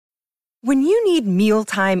When you need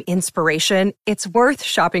mealtime inspiration, it's worth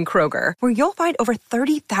shopping Kroger, where you'll find over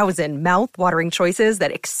 30,000 mouth-watering choices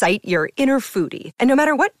that excite your inner foodie. And no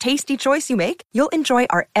matter what tasty choice you make, you'll enjoy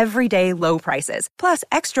our everyday low prices, plus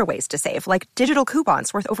extra ways to save, like digital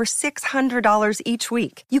coupons worth over $600 each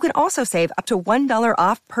week. You can also save up to $1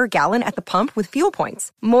 off per gallon at the pump with fuel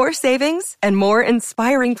points. More savings and more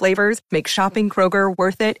inspiring flavors make shopping Kroger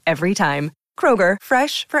worth it every time. Kroger,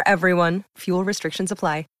 fresh for everyone. Fuel restrictions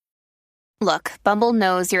apply. Look, Bumble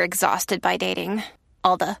knows you're exhausted by dating.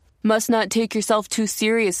 All the, must not take yourself too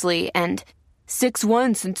seriously, and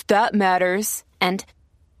 6'1" since that matters, and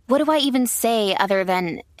what do I even say other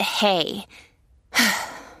than, hey?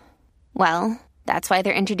 Well, that's why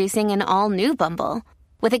they're introducing an all-new Bumble,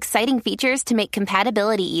 with exciting features to make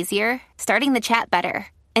compatibility easier, starting the chat better,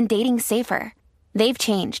 and dating safer. They've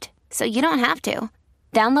changed, so you don't have to.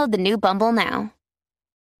 Download the new Bumble now.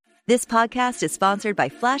 This podcast is sponsored by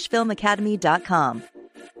FlashFilmAcademy.com.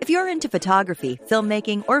 If you're into photography,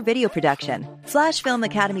 filmmaking, or video production,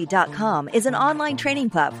 FlashFilmAcademy.com is an online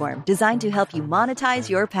training platform designed to help you monetize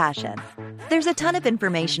your passion. There's a ton of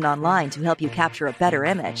information online to help you capture a better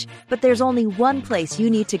image, but there's only one place you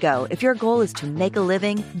need to go if your goal is to make a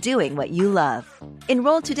living doing what you love.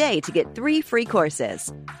 Enroll today to get 3 free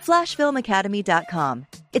courses. FlashFilmAcademy.com.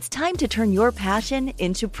 It's time to turn your passion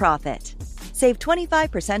into profit. Save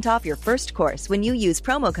 25% off your first course when you use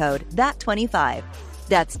promo code THAT25.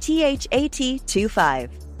 That's THAT25.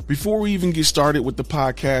 Before we even get started with the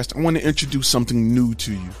podcast, I want to introduce something new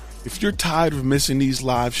to you. If you're tired of missing these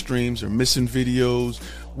live streams or missing videos,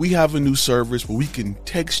 we have a new service where we can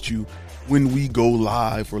text you when we go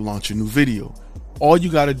live or launch a new video. All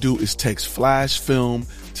you got to do is text Flash Film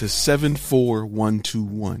to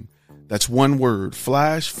 74121. That's one word,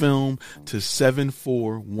 Flash Film to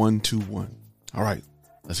 74121. All right,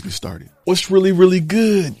 let's get started. What's really, really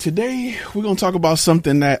good? Today, we're going to talk about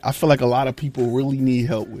something that I feel like a lot of people really need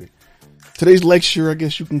help with. Today's lecture, I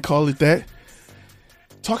guess you can call it that,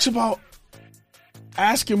 talks about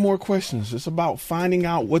asking more questions. It's about finding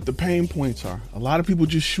out what the pain points are. A lot of people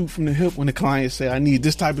just shoot from the hip when the clients say, I need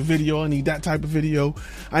this type of video, I need that type of video,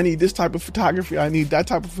 I need this type of photography, I need that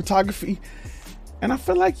type of photography. And I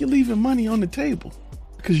feel like you're leaving money on the table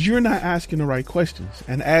because you're not asking the right questions.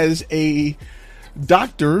 And as a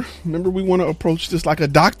doctor, remember, we want to approach this like a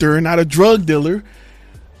doctor and not a drug dealer.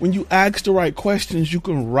 When you ask the right questions, you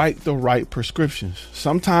can write the right prescriptions.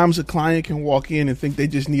 Sometimes a client can walk in and think they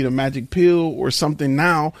just need a magic pill or something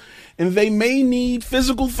now, and they may need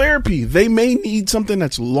physical therapy. They may need something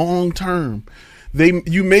that's long term.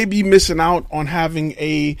 You may be missing out on having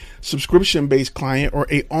a subscription-based client or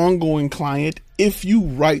a ongoing client if you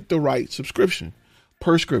write the right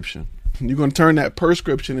prescription. You're going to turn that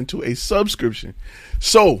prescription into a subscription.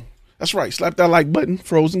 So that's right. Slap that like button.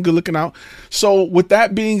 Frozen, good looking out. So with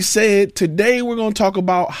that being said, today we're going to talk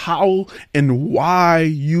about how and why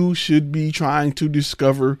you should be trying to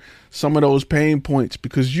discover some of those pain points,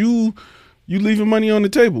 because you leaving money on the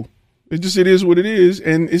table. It is what it is.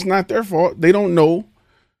 And it's not their fault. They don't know.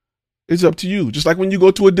 It's up to you. Just like when you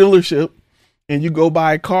go to a dealership and you go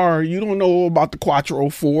buy a car, you don't know about the Quattro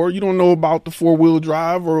 4. You don't know about the 4-wheel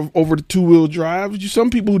drive or over the 2-wheel drive. Some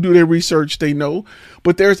people who do their research, they know.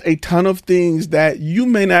 But there's a ton of things that you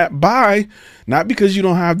may not buy, not because you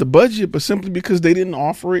don't have the budget, but simply because they didn't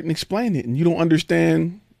offer it and explain it. And you don't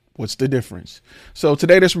understand what's the difference. So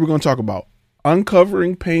today, that's what we're going to talk about.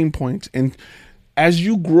 Uncovering pain points. And as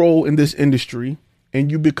you grow in this industry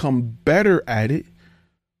and you become better at it,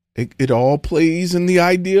 it all plays in the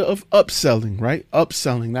idea of upselling, right?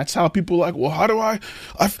 Upselling. That's how people like, well, how do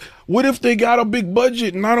what if they got a big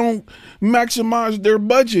budget and I don't maximize their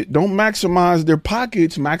budget? Don't maximize their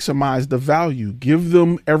pockets, maximize the value. Give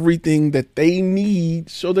them everything that they need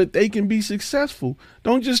so that they can be successful.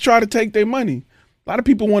 Don't just try to take their money. A lot of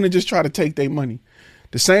people want to just try to take their money.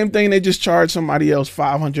 The same thing they just charged somebody else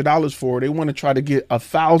 $500 for. They want to try to get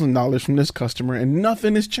 $1,000 from this customer and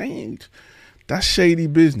nothing has changed. That's shady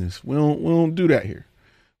business. We don't do that here.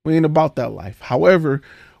 We ain't about that life. However,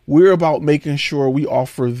 we're about making sure we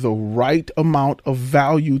offer the right amount of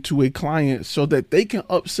value to a client so that they can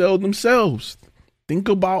upsell themselves. Think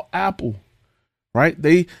about Apple, right?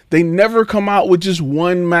 They never come out with just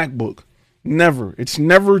one MacBook. Never. It's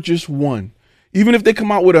never just one. Even if they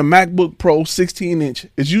come out with a MacBook Pro 16-inch,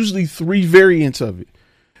 it's usually 3 variants of it.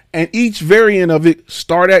 And each variant of it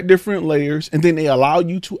start at different layers, and then they allow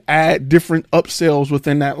you to add different upsells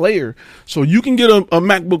within that layer. So you can get a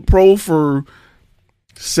MacBook Pro for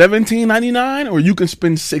 $1,799, or you can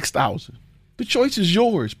spend $6,000. The choice is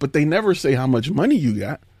yours, but they never say how much money you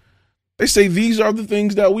got. They say these are the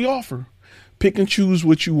things that we offer. Pick and choose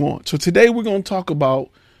what you want. So today we're going to talk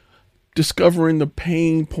about discovering the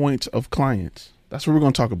pain points of clients. That's what we're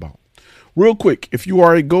going to talk about. Real quick, if you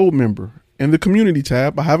are a gold member in the community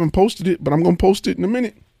tab, I haven't posted it, but I'm going to post it in a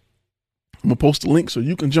minute. I'm going to post a link so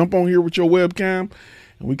you can jump on here with your webcam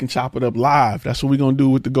and we can chop it up live. That's what we're going to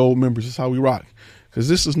do with the gold members. That's how we rock. Because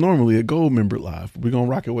this is normally a gold member live. We're going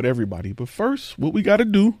to rock it with everybody. But first, what we got to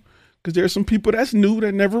do, because there's some people that's new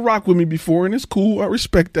that never rocked with me before, and it's cool. I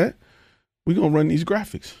respect that. We're going to run these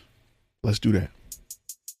graphics. Let's do that.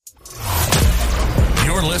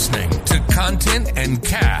 You're listening to Content and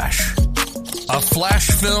Cash, a Flash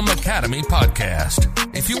Film Academy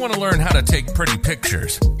podcast. If you want to learn how to take pretty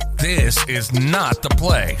pictures, this is not the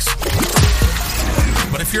place.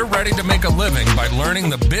 But if you're ready to make a living by learning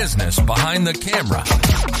the business behind the camera,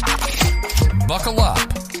 buckle up,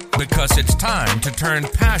 because it's time to turn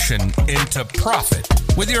passion into profit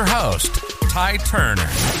with your host, Ty Turner.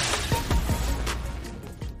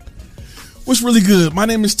 What's really good? My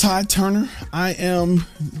name is Ty Turner. I am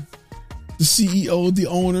the CEO, the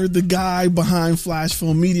owner, the guy behind Flash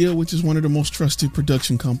Film Media, which is one of the most trusted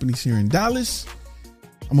production companies here in Dallas.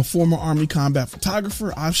 I'm a former Army combat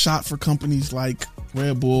photographer. I've shot for companies like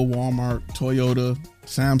Red Bull, Walmart, Toyota,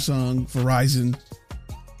 Samsung, Verizon.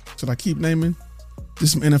 Should I keep naming? Did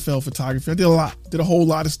some NFL photography. I did a whole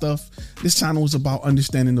lot of stuff. This channel is about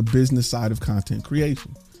understanding the business side of content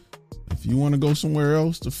creation. If you want to go somewhere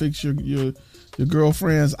else to fix your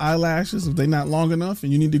girlfriend's eyelashes, if they're not long enough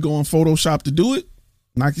and you need to go on Photoshop to do it,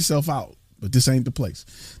 knock yourself out. But this ain't the place.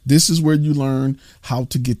 This is where you learn how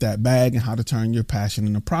to get that bag and how to turn your passion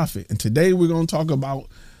into profit. And today we're going to talk about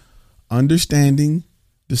understanding,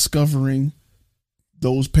 discovering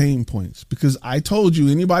those pain points. Because I told you,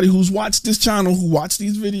 anybody who's watched this channel, who watch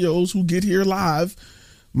these videos, who get here live,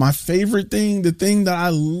 my favorite thing, the thing that I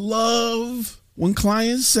love when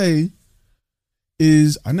clients say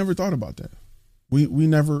is, I never thought about that. We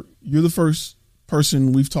never, you're the first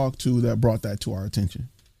person we've talked to that brought that to our attention.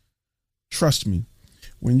 Trust me,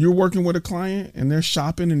 when you're working with a client and they're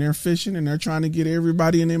shopping and they're fishing and they're trying to get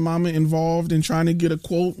everybody and their mama involved and trying to get a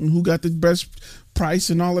quote and who got the best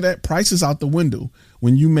price and all of that, price is out the window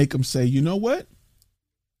when you make them say, you know what?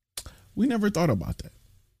 We never thought about that.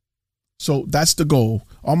 So that's the goal.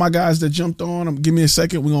 All my guys that jumped on, give me a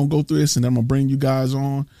second. We're going to go through this and then I'm going to bring you guys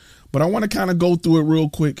on. But I want to kind of go through it real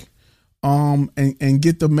quick and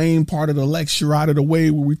get the main part of the lecture out of the way,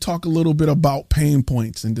 where we talk a little bit about pain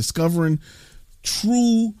points and discovering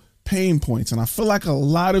true pain points. And I feel like a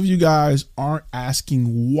lot of you guys aren't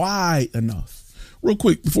asking why enough. Real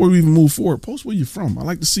quick, before we even move forward, post where you're from. I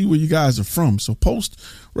like to see where you guys are from. So post,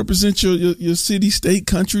 represent your city, state,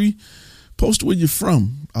 country. Post where you're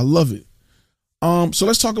from. I love it. So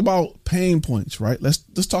let's talk about pain points, right?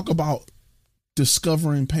 Let's talk about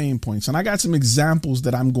discovering pain points. And I got some examples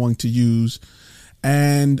that I'm going to use.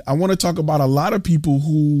 And I want to talk about a lot of people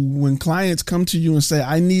who, when clients come to you and say,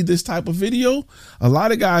 I need this type of video, a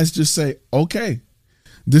lot of guys just say, okay,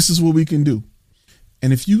 this is what we can do.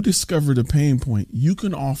 And if you discover the pain point, you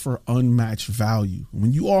can offer unmatched value.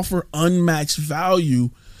 When you offer unmatched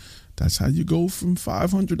value, that's how you go from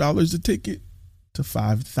 $500 a ticket to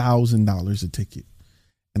 $5,000 a ticket.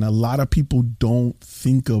 And a lot of people don't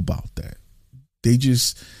think about that.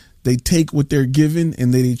 They take what they're given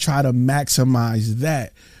and they try to maximize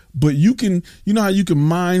that. But you know how you can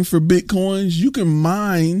mine for Bitcoins? You can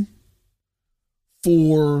mine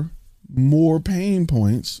for more pain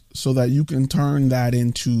points so that you can turn that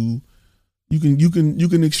into, you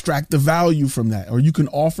can extract the value from that, or you can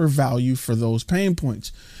offer value for those pain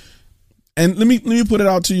points. And let me put it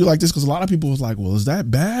out to you like this, because a lot of people was like, well, is that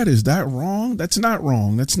bad? Is that wrong? That's not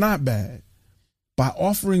wrong. That's not bad. By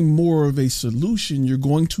offering more of a solution, you're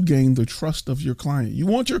going to gain the trust of your client. You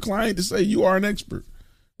want your client to say you are an expert,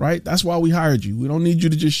 right? That's why we hired you. We don't need you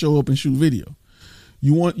to just show up and shoot video.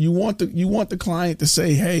 You want the client to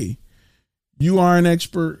say, hey, you are an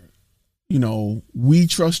expert. You know, we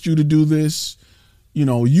trust you to do this. You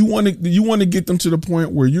know, you want to get them to the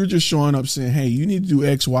point where you're just showing up saying, hey, you need to do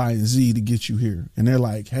X, Y, and Z to get you here. And they're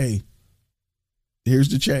like, hey, here's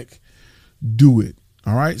the check. Do it.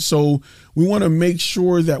 All right. So we want to make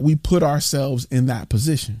sure that we put ourselves in that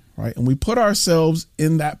position. Right. And we put ourselves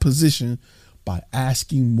in that position by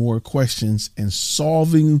asking more questions and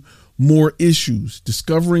solving more issues,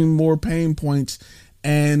 discovering more pain points,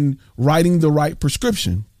 and writing the right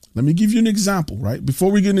prescription. Let me give you an example, right?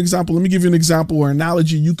 Before we get an example, let me give you an example or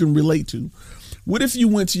analogy you can relate to. What if you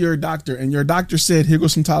went to your doctor and your doctor said, here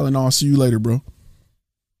goes some Tylenol. I'll see you later, bro.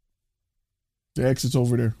 The exit's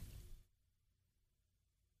over there.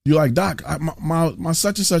 You're like, doc, my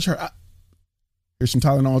such and such hurt. Here's some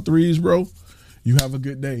Tylenol 3s, bro. You have a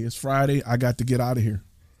good day. It's Friday. I got to get out of here.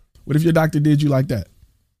 What if your doctor did you like that?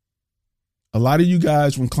 A lot of you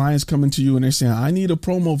guys, when clients come into you and they're saying, I need a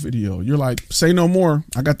promo video, you're like, say no more.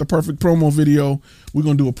 I got the perfect promo video. We're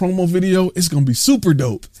going to do a promo video. It's going to be super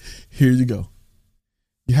dope. Here you go.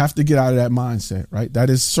 You have to get out of that mindset, right? That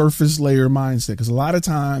is surface layer mindset, because a lot of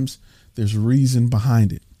times there's reason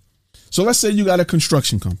behind it. So let's say you got a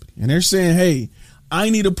construction company and they're saying, hey, I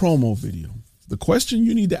need a promo video. The question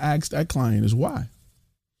you need to ask that client is why?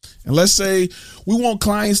 And let's say we want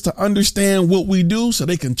clients to understand what we do so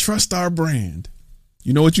they can trust our brand.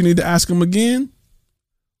 You know what you need to ask them again?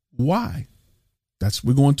 Why?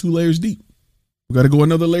 We're going 2 layers deep. We got to go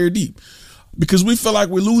another layer deep, because we feel like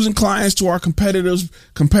we're losing clients to our competitors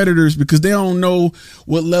because they don't know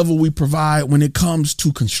what level we provide when it comes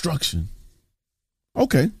to construction.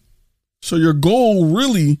 Okay. So your goal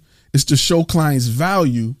really is to show clients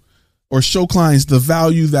value, or show clients the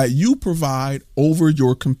value that you provide over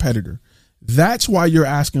your competitor. That's why you're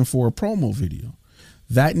asking for a promo video.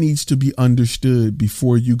 That needs to be understood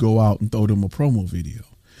before you go out and throw them a promo video.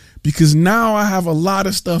 Because now I have a lot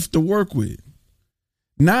of stuff to work with.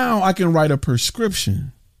 Now I can write a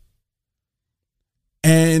prescription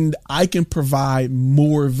and I can provide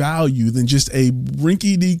more value than just a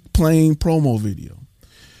rinky-dink plain promo video.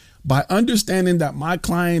 By understanding that my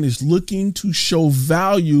client is looking to show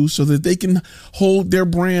value so that they can hold their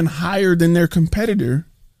brand higher than their competitor,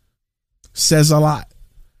 says a lot.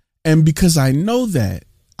 And because I know that,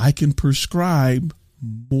 I can prescribe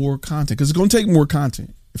more content, because it's going to take more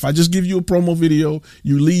content. If I just give you a promo video,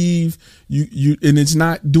 you leave, and it's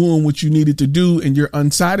not doing what you needed to do, and you're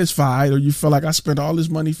unsatisfied, or you feel like I spent all this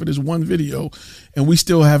money for this one video and we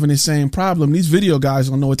still having the same problem. These video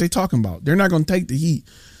guys don't know what they're talking about. They're not going to take the heat.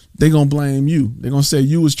 They're going to blame you. They're going to say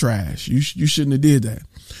you was trash. You shouldn't have did that.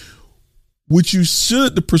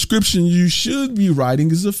 The prescription you should be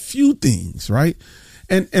writing is a few things, right?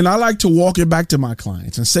 And I like to walk it back to my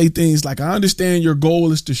clients and say things like, I understand your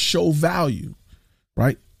goal is to show value,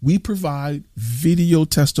 right? We provide video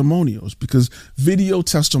testimonials, because video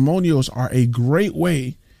testimonials are a great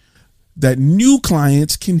way that new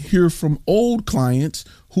clients can hear from old clients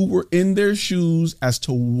who were in their shoes as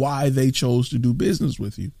to why they chose to do business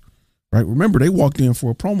with you, right? Remember, they walked in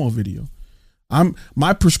for a promo video.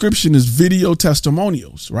 My prescription is video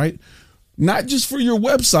testimonials, right? Not just for your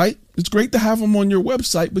website. It's great to have them on your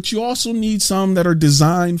website, but you also need some that are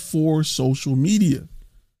designed for social media.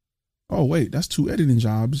 Oh, wait, that's 2 editing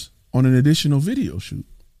jobs on an additional video shoot.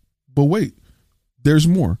 But wait, there's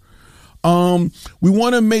more. We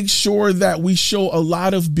want to make sure that we show a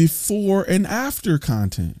lot of before and after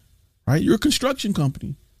content, right? You're a construction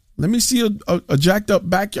company. Let me see a jacked up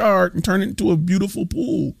backyard and turn it into a beautiful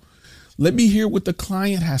pool. Let me hear what the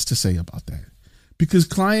client has to say about that. Because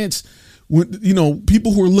clients,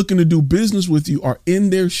 people who are looking to do business with you are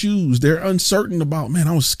in their shoes. They're uncertain about, man,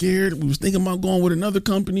 I was scared. We was thinking about going with another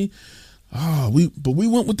company. But we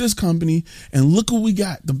went with this company and look what we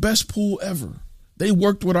got. The best pool ever. They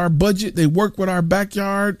worked with our budget. They worked with our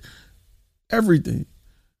backyard, everything.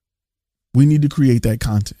 We need to create that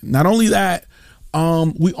content. Not only that,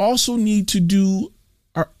 we also need to do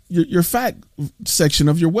your fact section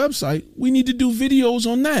of your website. We need to do videos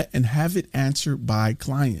on that and have it answered by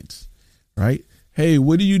clients, right? Hey,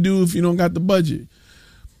 what do you do if you don't got the budget?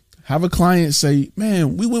 Have a client say,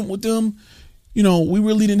 man, we went with them. We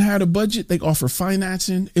really didn't have a budget. They offer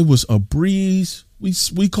financing. It was a breeze.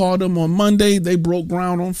 We called them on Monday. They broke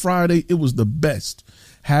ground on Friday. It was the best.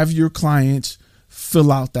 Have your clients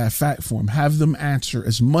fill out that fact form. Have them answer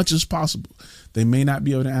as much as possible. They may not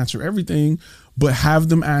be able to answer everything, but have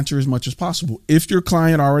them answer as much as possible. If your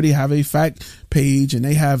client already have a fact page and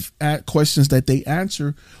they have questions that they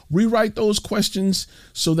answer, rewrite those questions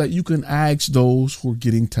so that you can ask those who are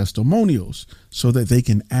getting testimonials so that they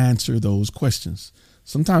can answer those questions.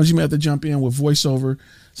 Sometimes you may have to jump in with voiceover.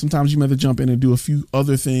 Sometimes you may have to jump in and do a few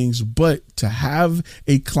other things, but to have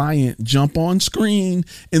a client jump on screen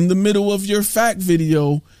in the middle of your fact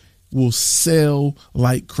video will sell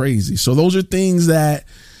like crazy. So those are things that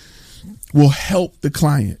will help the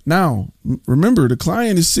client. Now, remember, the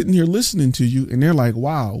client is sitting here listening to you and they're like,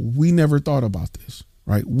 wow, we never thought about this,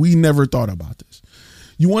 right? We never thought about this.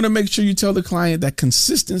 You want to make sure you tell the client that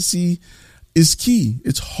consistency is key.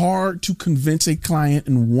 It's hard to convince a client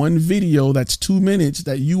in one video that's 2 minutes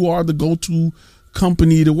that you are the go-to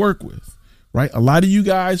company to work with, right? A lot of you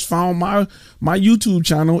guys found my YouTube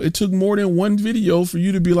channel. It took more than one video for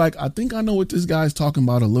you to be like, I think I know what this guy's talking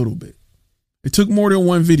about a little bit. It took more than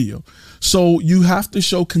one video. So you have to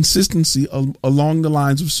show consistency along the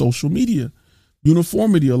lines of social media,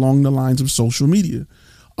 uniformity along the lines of social media.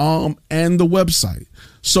 and the website.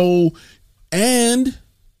 So, and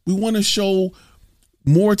we want to show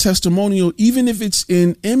more testimonial, even if it's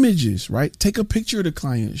in images, right? Take a picture of the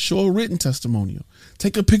client, show a written testimonial.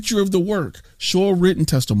 Take a picture of the work, show a written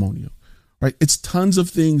testimonial, right? It's tons of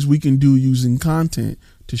things we can do using content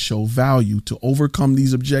to show value, to overcome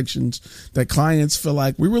these objections that clients feel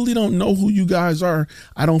like, we really don't know who you guys are.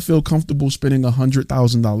 I don't feel comfortable spending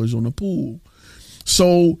 $100,000 on a pool.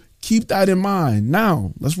 So keep that in mind.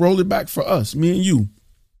 Now, let's roll it back for us, me and you.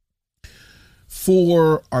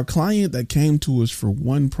 For our client that came to us for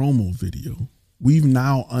one promo video, we've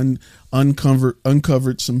now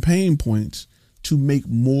uncovered some pain points to make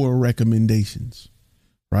more recommendations,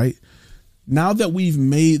 right? Now that we've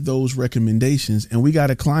made those recommendations and we got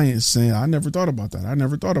a client saying, I never thought about that. I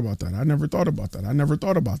never thought about that. I never thought about that. I never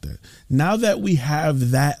thought about that. Now that we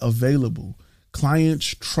have that available,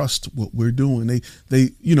 clients trust what we're doing.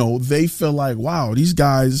 They feel like, wow, these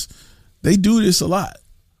guys, they do this a lot.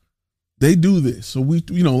 They do this. So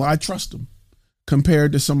I trust them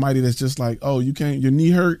compared to somebody that's just like, oh, you can't, your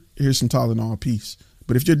knee hurt. Here's some Tylenol, peace.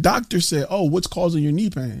 But if your doctor said, oh, what's causing your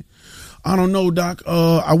knee pain? I don't know, doc.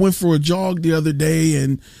 I went for a jog the other day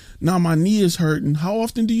and now my knee is hurting. How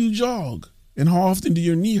often do you jog? And how often do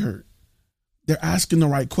your knee hurt? They're asking the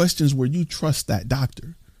right questions where you trust that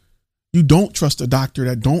doctor. You don't trust a doctor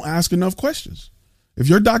that don't ask enough questions. If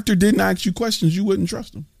your doctor didn't ask you questions, you wouldn't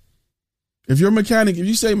trust them. If you're a mechanic, if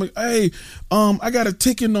you say, hey, I got a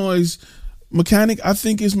ticking noise, mechanic, I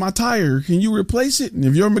think it's my tire. Can you replace it? And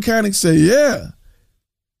if your mechanic say, yeah,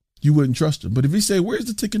 you wouldn't trust him. But if he say, where's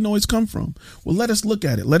the ticking noise come from? Well, let us look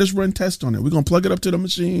at it. Let us run tests on it. We're going to plug it up to the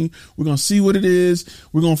machine. We're going to see what it is.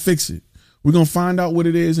 We're going to fix it. We're going to find out what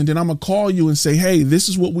it is. And then I'm going to call you and say, hey, this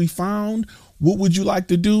is what we found. What would you like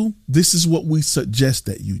to do? This is what we suggest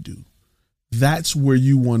that you do. That's where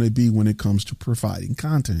you want to be when it comes to providing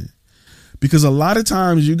content. Because a lot of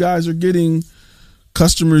times you guys are getting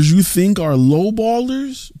customers you think are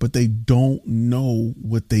lowballers, but they don't know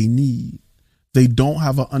what they need. They don't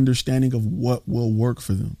have an understanding of what will work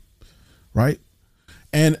for them, right?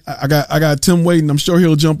 And I got Tim waiting. I'm sure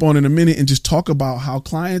he'll jump on in a minute and just talk about how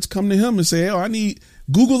clients come to him and say, oh, I need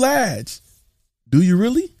Google Ads. Do you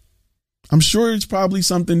really? I'm sure it's probably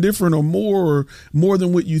something different or more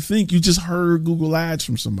than what you think. You just heard Google Ads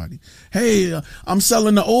from somebody. Hey, I'm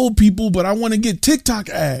selling to old people, but I want to get TikTok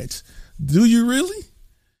ads. Do you really?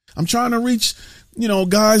 I'm trying to reach,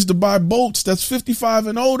 guys to buy boats that's 55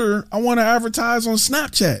 and older. I want to advertise on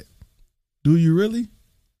Snapchat. Do you really?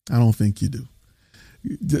 I don't think you do.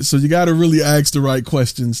 So you got to really ask the right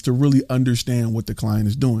questions to really understand what the client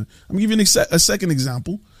is doing. I'm going to give you a second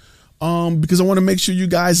example. Because I want to make sure you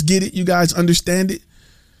guys get it, you guys understand it.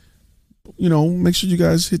 Make sure you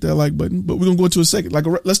guys hit that like button. But we're gonna go into a second.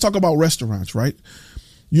 Let's talk about restaurants, right?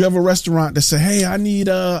 You have a restaurant that say, "Hey, I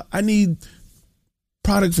need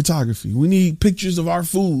product photography. We need pictures of our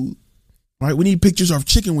food, right? We need pictures of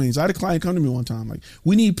chicken wings." I had a client come to me one time, like,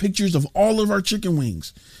 "We need pictures of all of our chicken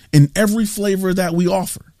wings in every flavor that we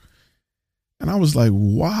offer." And I was like,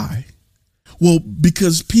 "Why?" Well,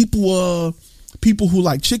 because people who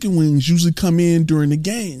like chicken wings usually come in during the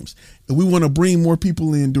games, and we want to bring more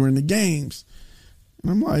people in during the games.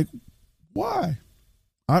 And I'm like, why?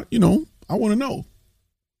 I want to know.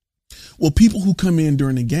 Well, people who come in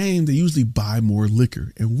during the game, they usually buy more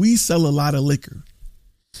liquor, and we sell a lot of liquor.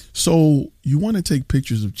 So you want to take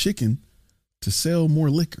pictures of chicken to sell more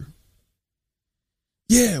liquor.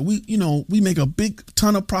 Yeah, we make a big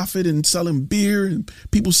ton of profit in selling beer, and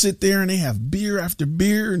people sit there and they have beer after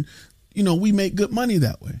beer, and we make good money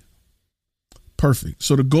that way. Perfect.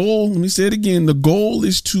 So the goal, let me say it again, the goal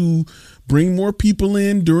is to bring more people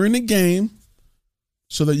in during the game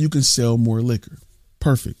so that you can sell more liquor.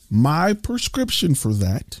 Perfect. My prescription for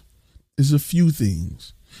that is a few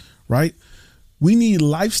things, right? We need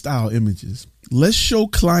lifestyle images. Let's show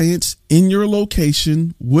clients in your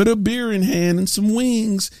location with a beer in hand and some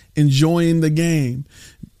wings enjoying the game,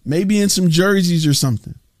 maybe in some jerseys or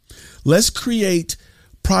something. Let's create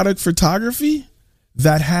product photography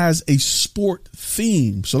that has a sport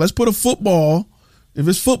theme. So let's put a football, if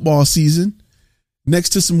it's football season, next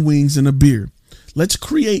to some wings and a beer. Let's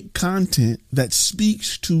create content that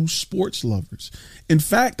speaks to sports lovers. In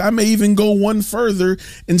fact, I may even go one further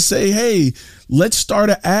and say, hey, let's start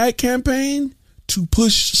an ad campaign to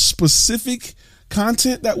push specific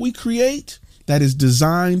content that we create that is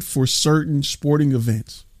designed for certain sporting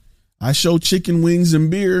events. I show chicken wings and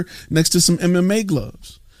beer next to some MMA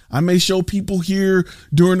gloves. I may show people here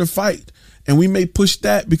during the fight, and we may push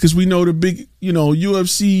that because we know the big,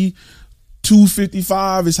 UFC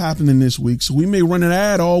 255 is happening this week. So we may run an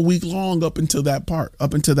ad all week long up until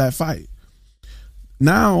that fight.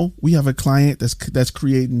 Now we have a client that's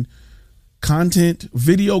creating content,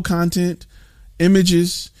 video content,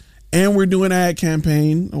 images, and we're doing ad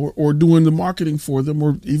campaign or doing the marketing for them,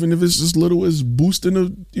 or even if it's as little as boosting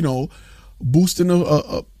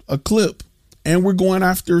a clip, and we're going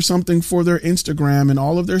after something for their Instagram and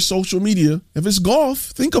all of their social media. If it's golf,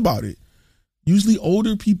 think about it. Usually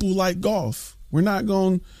older people like golf.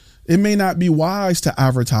 It may not be wise to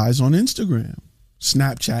advertise on Instagram,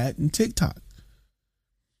 Snapchat, and TikTok.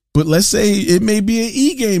 But let's say it may be an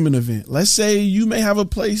e-gaming event. Let's say you may have a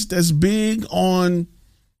place that's big on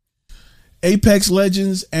Apex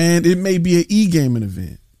Legends and it may be an e-gaming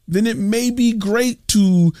event. Then it may be great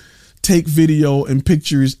to take video and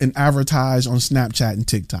pictures and advertise on Snapchat and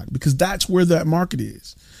TikTok, because that's where that market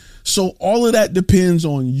is. So all of that depends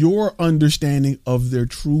on your understanding of their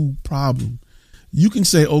true problem. You can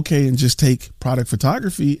say, okay, and just take product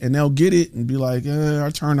photography, and they'll get it and be like,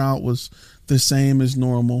 our turnout was the same as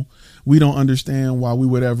normal. We don't understand why we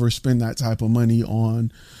would ever spend that type of money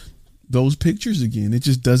on those pictures again. It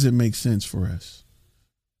just doesn't make sense for us.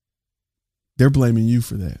 They're blaming you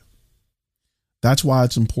for that. That's why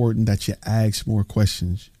it's important that you ask more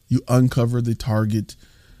questions. You uncover the target,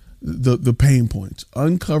 the pain points.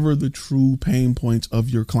 Uncover the true pain points of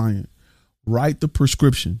your client. Write the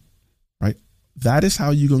prescription, right? That is how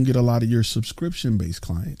you're going to get a lot of your subscription-based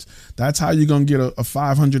clients. That's how you're going to get a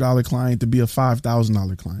 $500 client to be a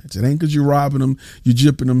 $5,000 client. It ain't because you're robbing them, you're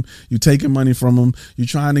gypping them, you're taking money from them, you're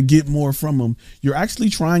trying to get more from them. You're actually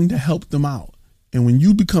trying to help them out. And when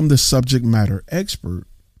you become the subject matter expert,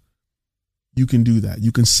 you can do that.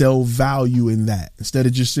 You can sell value in that instead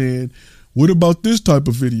of just saying, what about this type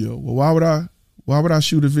of video? Well, why would I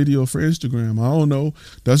shoot a video for Instagram? I don't know.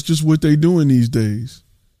 That's just what they doing these days.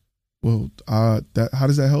 Well, how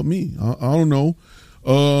does that help me? I don't know.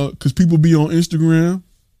 Because people be on Instagram.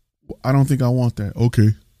 I don't think I want that. Okay.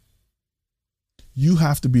 You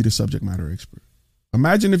have to be the subject matter expert.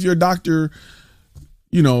 Imagine if your doctor,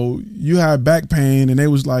 you had back pain and they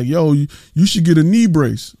was like, yo, you should get a knee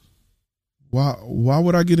brace. Why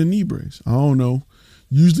would I get a knee brace? I don't know.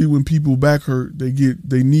 Usually when people back hurt, they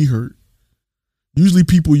knee hurt. Usually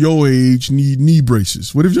people your age need knee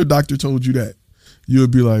braces. What if your doctor told you that? You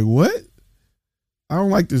would be like, what? I don't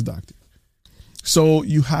like this doctor. So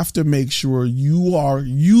you have to make sure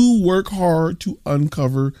you work hard to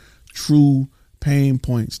uncover true pain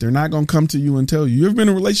points. They're not going to come to you and tell you. You ever been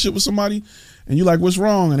in a relationship with somebody and you're like, what's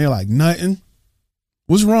wrong? And they're like, nothing.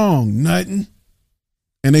 What's wrong? Nothing.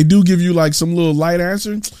 And they do give you like some little light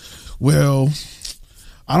answer. Well,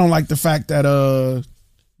 I don't like the fact that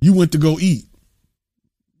you went to go eat.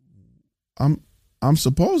 I'm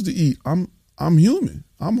supposed to eat. I'm human.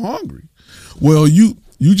 I'm hungry. Well, you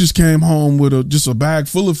just came home with just a bag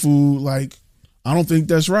full of food. Like, I don't think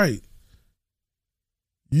that's right.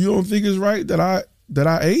 You don't think it's right that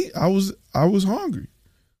I ate? I was hungry.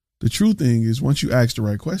 The true thing is, once you ask the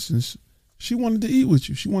right questions, she wanted to eat with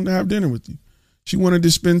you. She wanted to have dinner with you. She wanted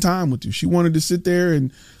to spend time with you. She wanted to sit there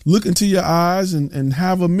and look into your eyes and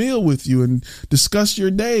have a meal with you and discuss your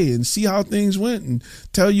day and see how things went and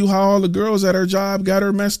tell you how all the girls at her job got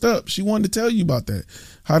her messed up. She wanted to tell you about that.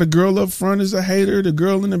 How the girl up front is a hater. The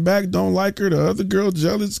girl in the back don't like her. The other girl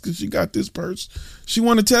jealous because she got this purse. She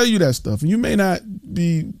wanted to tell you that stuff. And you may not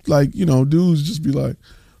be like, dudes just be like,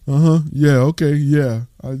 yeah, okay, yeah.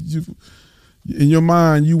 In your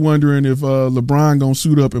mind, you wondering if LeBron gonna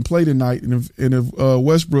suit up and play tonight, and if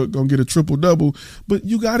Westbrook gonna get a triple double. But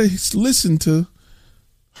you gotta listen to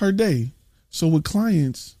her day. So with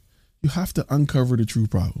clients, you have to uncover the true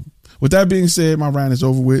problem. With that being said, my rant is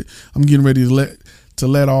over with. I'm getting ready to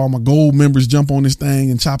let all my gold members jump on this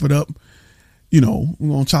thing and chop it up. We're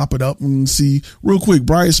going to chop it up and see. Real quick,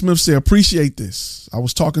 Brian Smith said, appreciate this. I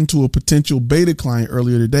was talking to a potential beta client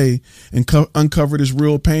earlier today and uncovered his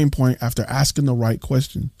real pain point after asking the right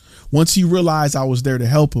question. Once he realized I was there to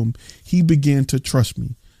help him, he began to trust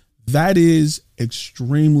me. That is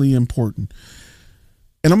extremely important.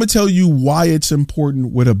 And I'm going to tell you why it's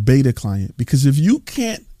important with a beta client. Because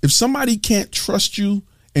if somebody can't trust you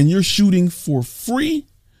and you're shooting for free,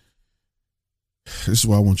 this is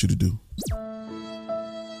what I want you to do.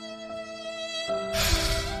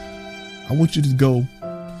 I want you to go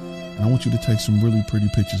and I want you to take some really pretty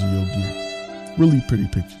pictures of your gear. Really pretty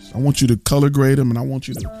pictures. I want you to color grade them and I want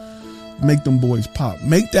you to make them boys pop.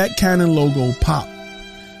 Make that Canon logo pop.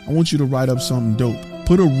 I want you to write up something dope.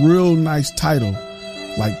 Put a real nice title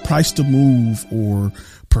like Price to Move or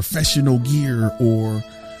Professional Gear or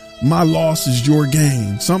My Loss is Your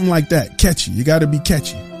Gain. Something like that. Catchy. You got to be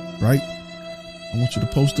catchy, right? I want you to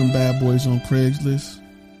post them bad boys on Craigslist.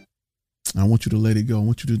 I want you to let it go. I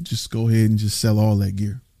want you to just go ahead and just sell all that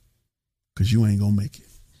gear, because you ain't going to make it.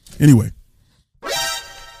 Anyway,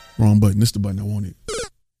 wrong button. This is the button I wanted.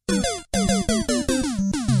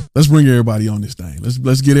 Let's bring everybody on this thing.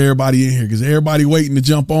 Let's get everybody in here, because everybody waiting to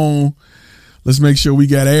jump on. Let's make sure we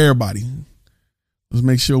got everybody. Let's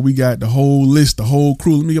make sure we got the whole list, the whole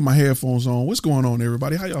crew. Let me get my headphones on. What's going on,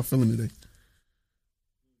 everybody? How y'all feeling today?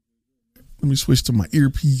 Let me switch to my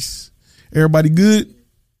earpiece. Everybody good?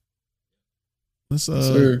 Let's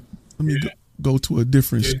let me go to a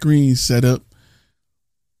different screen setup.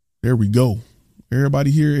 There we go. Everybody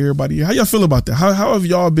here, everybody here. How y'all feel about that? How have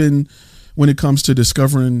y'all been when it comes to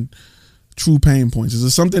discovering true pain points? Is it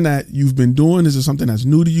something that you've been doing? Is it something that's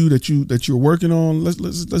new to you that you're working on?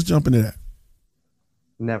 Let's jump into that.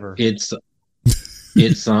 Never. It's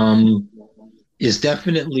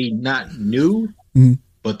definitely not new,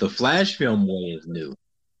 but the flash film way is new.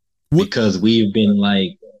 Because we've been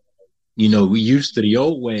like, we used to the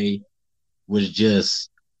old way was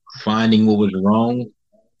just finding what was wrong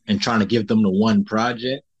and trying to give them the one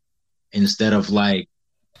project instead of like,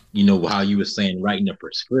 how you were saying, writing a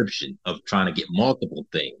prescription of trying to get multiple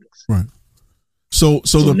things. Right. So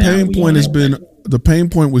the pain point has been, the pain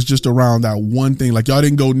point was just around that one thing. Like y'all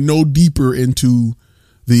didn't go no deeper into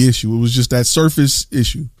the issue. It was just that surface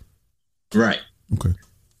issue. Right. Okay.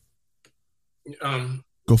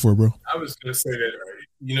 Go for it, bro. I was going to say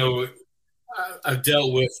that, I've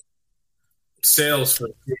dealt with sales for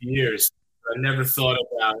 3 years. I never thought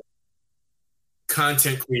about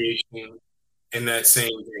content creation in that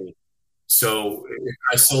same vein. So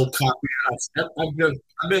I sold copies.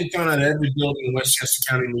 I've been thrown out of every building in Westchester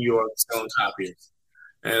County, New York, selling copiers.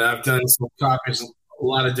 And I've done some copiers, a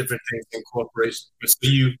lot of different things in corporations. So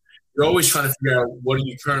you're always trying to figure out, what are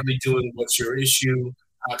you currently doing? What's your issue?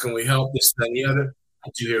 How can we help? This, that, and the other. I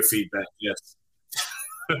do hear feedback, yes.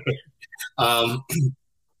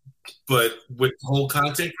 But with the whole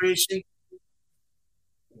content creation,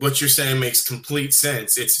 what you're saying makes complete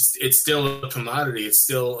sense. It's still a commodity. It's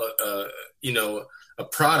still a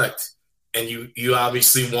product, and you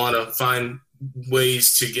obviously want to find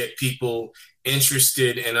ways to get people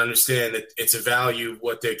interested and understand that it's a value of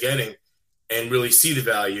what they're getting, and really see the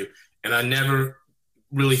value. And I never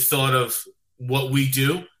really thought of what we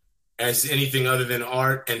do as anything other than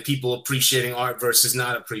art and people appreciating art versus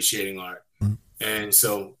not appreciating art. And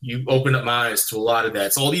so you opened up my eyes to a lot of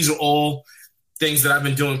that. So these are all things that I've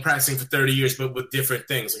been doing, practicing for 30 years, but with different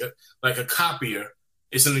things. Like a copier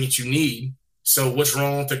is something that you need. So what's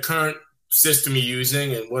wrong with the current system you're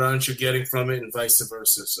using, and what aren't you getting from it, and vice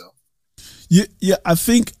versa. So yeah, I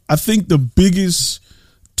think the biggest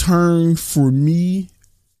turn for me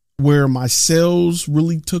where my sales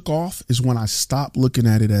really took off is when I stopped looking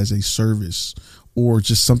at it as a service or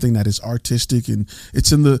just something that is artistic and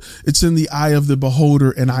it's in the eye of the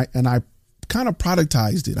beholder, and I kind of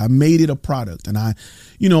productized it. I made it a product, and I,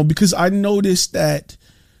 because I noticed that,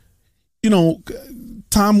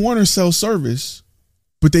 Time Warner sells service,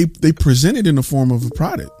 but they present it in the form of a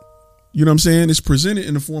product. You know what I'm saying? It's presented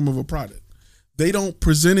in the form of a product. They don't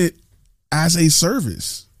present it as a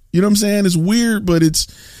service. You know what I'm saying? It's weird, but it's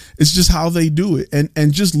just how they do it.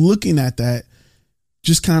 And just looking at that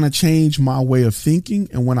just kind of changed my way of thinking.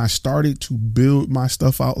 And when I started to build my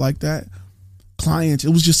stuff out like that, clients, it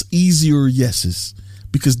was just easier yeses,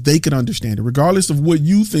 because they could understand it regardless of what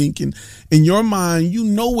you think. And in your mind,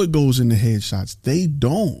 what goes in the headshots. They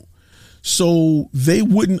don't. So they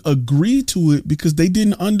wouldn't agree to it because they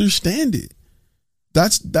didn't understand it.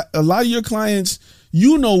 That's that. A lot of your clients,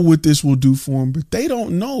 what this will do for them, but they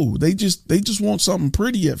don't know. They just want something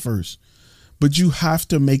pretty at first, but you have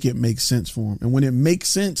to make it make sense for them. And when it makes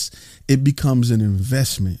sense, it becomes an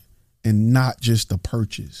investment and not just a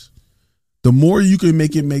purchase. The more you can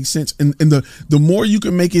make it make sense, and the more you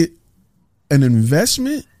can make it an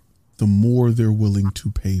investment, the more they're willing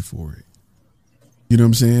to pay for it. You know what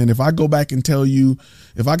I'm saying? If I go back and tell you,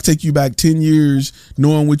 if I take you back 10 years,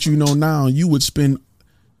 knowing what you know now, you would spend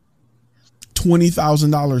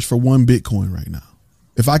 $20,000 for one Bitcoin right now.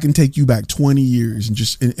 If I can take you back 20 years and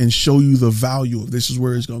just and show you the value of this is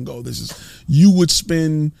where it's going to go. You would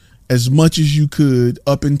spend as much as you could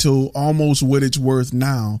up until almost what it's worth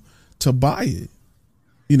now to buy it.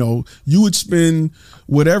 You would spend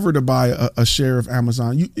whatever to buy a share of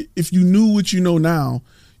Amazon. If you knew what you know now,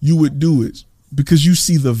 you would do it because you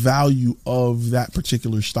see the value of that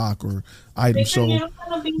particular stock or item. So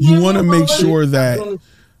you want to make sure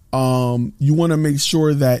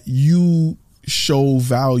that you show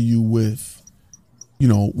value with,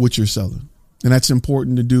 what you're selling. And that's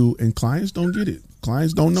important to do. And clients don't get it.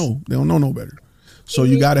 Clients don't know. They don't know no better. So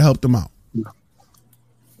you got to help them out.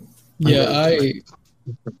 Yeah,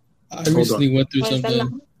 I recently went through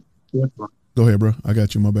something. Go ahead, bro. I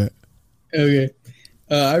got you. My bad. Okay.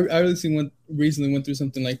 I recently went through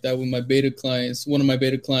something like that with my beta clients. One of my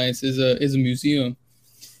beta clients is a museum.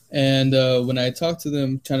 And when I talked to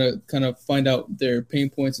them, trying to kind of find out their pain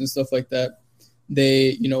points and stuff like that,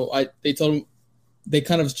 they told them, they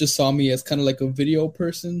kind of just saw me as kind of like a video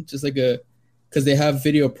person, just like because they have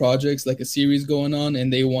video projects, like a series going on,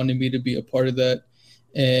 and they wanted me to be a part of that.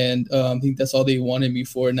 And I think that's all they wanted me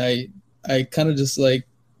for. And I kind of just like,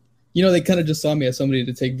 they kind of just saw me as somebody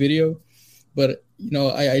to take video. But,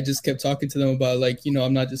 I just kept talking to them about like,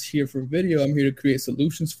 I'm not just here for video. I'm here to create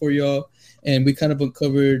solutions for y'all. And we kind of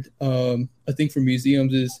uncovered, I think for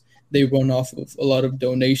museums is they run off of a lot of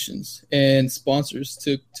donations and sponsors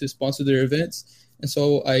to sponsor their events. And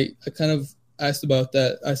so I kind of asked about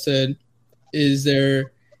that. I said, do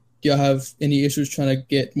y'all have any issues trying to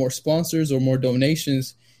get more sponsors or more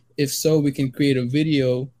donations? If so, we can create a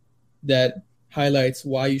video that highlights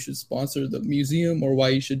why you should sponsor the museum or why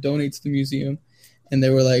you should donate to the museum. And they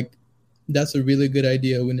were like, that's a really good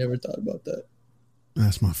idea. We never thought about that.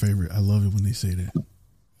 That's my favorite. I love it when they say that.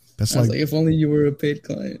 That's like if only you were a paid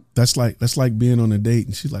client. That's like being on a date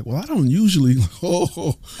and she's like, well, I don't usually.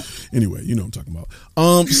 Anyway, you know what I'm talking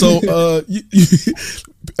about. So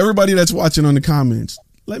everybody that's watching on the comments,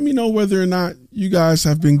 let me know whether or not you guys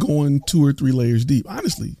have been going 2 or 3 layers deep.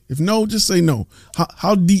 Honestly, if no, just say no.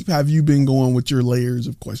 How deep have you been going with your layers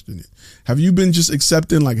of questioning? Have you been just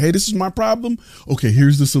accepting like, hey, this is my problem. Okay,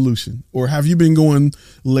 here's the solution. Or have you been going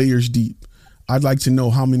layers deep? I'd like to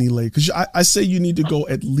know how many layers, because I say you need to go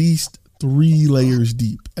at least 3 layers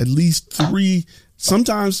deep, at least 3.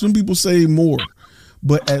 Sometimes some people say more,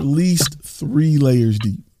 but at least 3 layers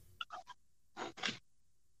deep.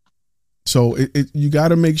 So you got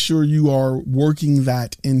to make sure you are working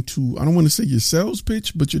that into, I don't want to say your sales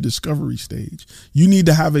pitch, but your discovery stage. You need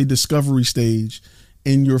to have a discovery stage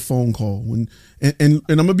in your phone call. And I'm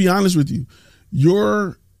going to be honest with you,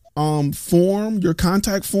 your your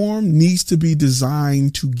contact form needs to be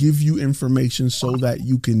designed to give you information so that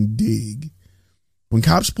you can dig. When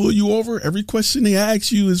cops pull you over, every question they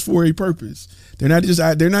ask you is for a purpose. They're not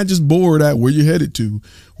just bored at where you headed to.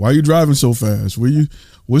 Why are you driving so fast?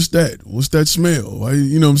 What's that? What's that smell? Why,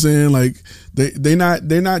 you know what I'm saying? Like they're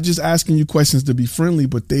not just asking you questions to be friendly,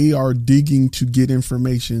 but they are digging to get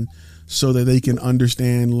information so that they can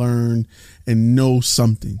understand, learn, and know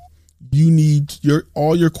something.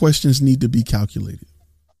 All your questions need to be calculated.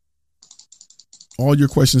 All your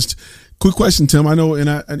questions. Quick question, Tim. I know,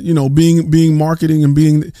 and being marketing and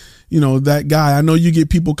being, that guy, I know you get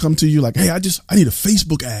people come to you like, hey, I need a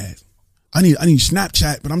Facebook ad. I need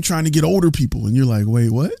Snapchat, but I'm trying to get older people. And you're like,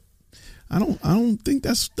 wait, what? I don't think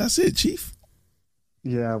that's it, Chief.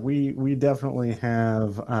 Yeah, we definitely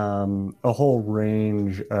have a whole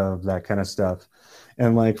range of that kind of stuff.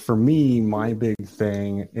 And like for me, my big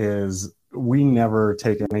thing is we never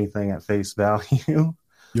take anything at face value.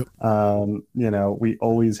 Yep. We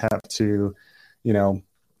always have to,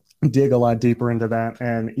 dig a lot deeper into that.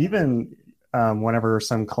 And even whenever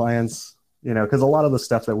some clients, because a lot of the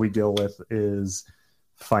stuff that we deal with is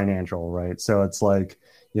financial, right? So it's like,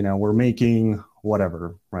 we're making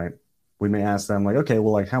whatever, right? We may ask them like, okay,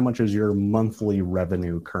 well, like how much is your monthly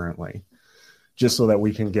revenue currently? Just so that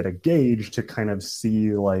we can get a gauge to kind of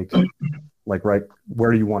see like, right,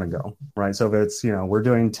 where do you want to go, right? So if it's, we're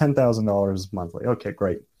doing $10,000 monthly. Okay,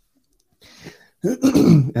 great.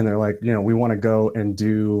 And they're like, we want to go and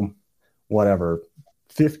do whatever,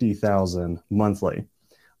 50,000 monthly.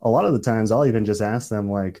 A lot of the times I'll even just ask them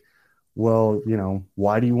like, well,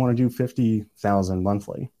 why do you want to do 50,000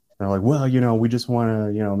 monthly? They're like, well, we just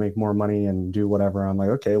want to, make more money and do whatever. I'm like,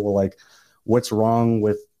 okay, well, like what's wrong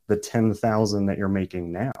with the 10,000 that you're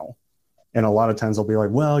making now? And a lot of times they'll be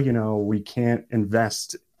like, well, we can't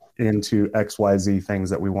invest into XYZ things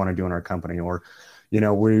that we want to do in our company. Or,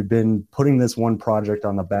 we've been putting this one project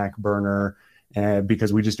on the back burner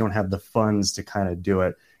because we just don't have the funds to kind of do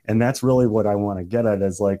it. And that's really what I want to get at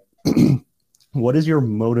is like, what is your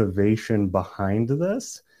motivation behind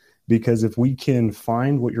this? Because if we can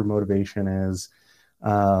find what your motivation is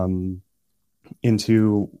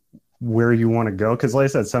into where you want to go, because like I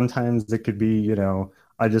said, sometimes it could be,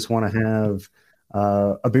 I just want to have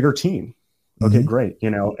a bigger team. Okay, mm-hmm. Great.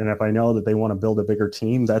 And if I know that they want to build a bigger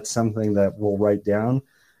team, that's something that we'll write down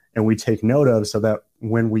and we take note of so that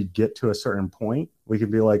when we get to a certain point, we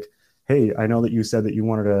can be like, hey, I know that you said that you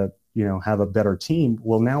wanted to, have a better team.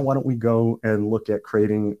 Well, now why don't we go and look at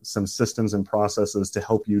creating some systems and processes to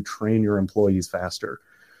help you train your employees faster,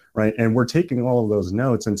 right? And we're taking all of those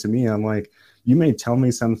notes. And to me, I'm like, you may tell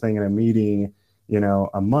me something in a meeting,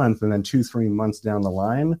 a month, and then 2-3 months down the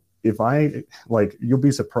line, you'll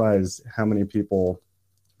be surprised how many people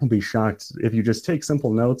will be shocked if you just take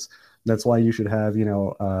simple notes. That's why you should have,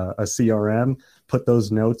 a CRM, put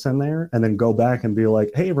those notes in there, and then go back and be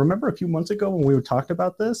like, hey, remember a few months ago when we talked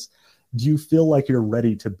about this? Do you feel like you're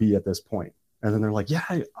ready to be at this point? And then they're like, yeah,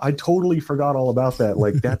 I totally forgot all about that.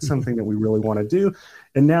 Like, that's something that we really want to do.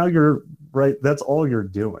 And now you're right. That's all you're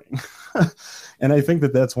doing. And I think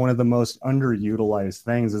that that's one of the most underutilized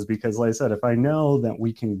things, is because, like I said, if I know that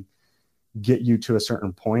we can get you to a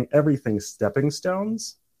certain point, everything's stepping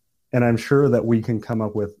stones. And I'm sure that we can come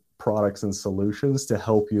up with products and solutions to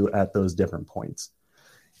help you at those different points.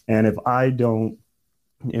 And if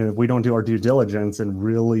if we don't do our due diligence and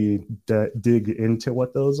really dig into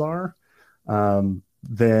what those are,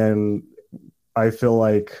 then I feel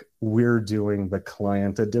like we're doing the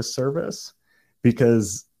client a disservice,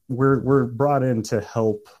 because we're brought in to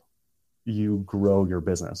help you grow your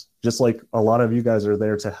business. Just like a lot of you guys are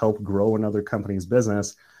there to help grow another company's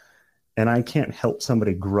business. And I can't help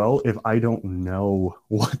somebody grow if I don't know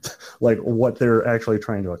what they're actually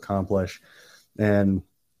trying to accomplish. And,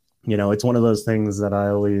 it's one of those things that I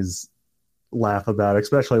always laugh about,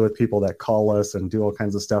 especially with people that call us and do all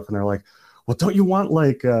kinds of stuff. And they're like, well, don't you want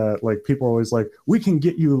people are always like, we can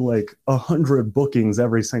get you 100 bookings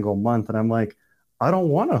every single month. And I'm like, I don't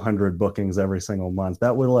want 100 bookings every single month.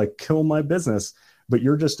 That would kill my business. But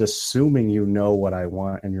you're just assuming you know what I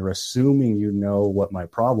want, and you're assuming you know what my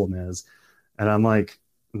problem is. And I'm like,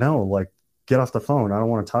 no, get off the phone. I don't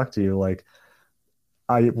want to talk to you.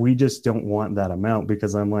 We just don't want that amount,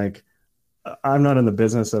 because I'm like, I'm not in the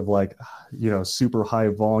business of super high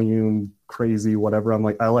volume, crazy, whatever. I'm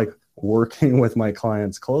like, I like working with my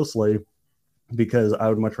clients closely, because I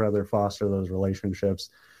would much rather foster those relationships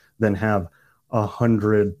than have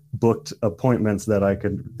 100 booked appointments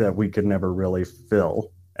that we could never really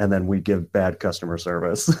fill, and then we give bad customer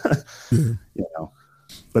service.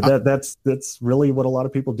 But that's really what a lot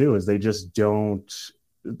of people do, is they just don't.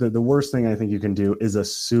 The worst thing I think you can do is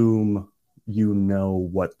assume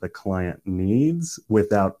what the client needs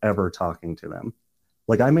without ever talking to them.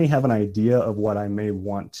 I may have an idea of what I may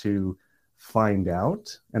want to find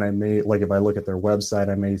out, and I may, if I look at their website,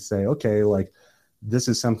 I may say, okay, this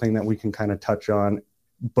is something that we can kind of touch on,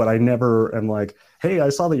 but I never am like, hey, I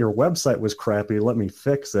saw that your website was crappy, let me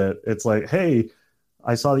fix it. It's like, hey,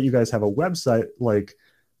 I saw that you guys have a website.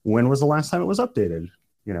 When was the last time it was updated?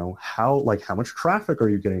 How much traffic are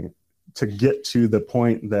you getting, to get to the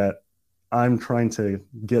point that I'm trying to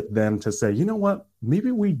get them to say, you know what,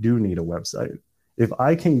 maybe we do need a website. If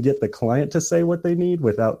I can get the client to say what they need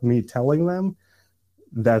without me telling them,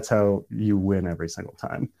 that's how you win every single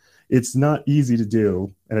time. It's not easy to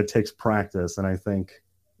do, and it takes practice. And I think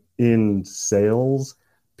in sales,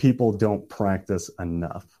 people don't practice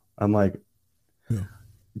enough. I'm like,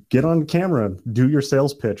 get on camera, do your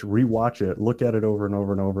sales pitch, rewatch it, look at it over and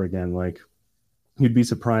over and over again. You'd be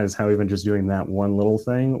surprised how even just doing that one little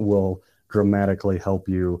thing will dramatically help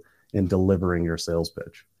you in delivering your sales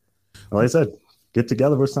pitch. Like I said, get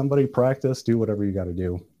together with somebody, practice, do whatever you got to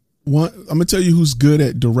do. I'm going to tell you who's good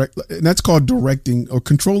at and that's called directing or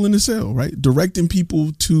controlling the sale, right? Directing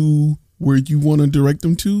people to where you want to direct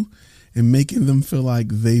them to and making them feel like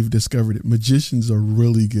they've discovered it. Magicians are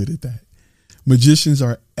really good at that. Magicians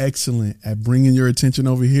are excellent at bringing your attention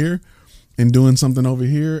over here and doing something over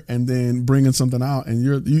here and then bringing something out. And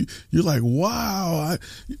you're like, wow,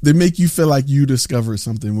 they make you feel like you discovered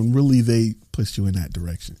something when really they pushed you in that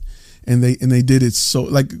direction. And they did it so,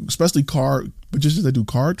 especially magicians that do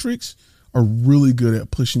card tricks are really good at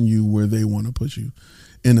pushing you where they want to push you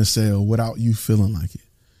in a sale without you feeling like it.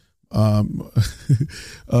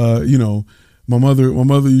 My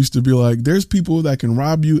mother used to be like, there's people that can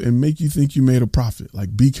rob you and make you think you made a profit.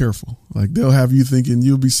 Be careful. They'll have you thinking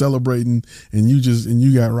you'll be celebrating and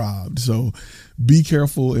you got robbed. So be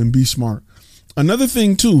careful and be smart. Another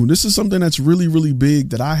thing too, this is something that's really, really big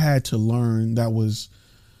that I had to learn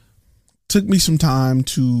took me some time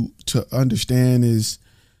to understand, is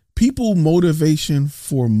people motivation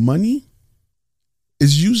for money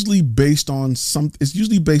is usually based on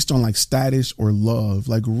status or love.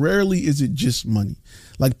 Rarely is it just money.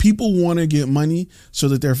 People want to get money so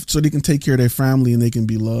they can take care of their family and they can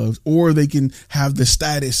be loved, or they can have the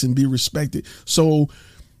status and be respected. So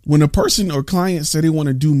when a person or client say they want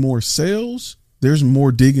to do more sales, there's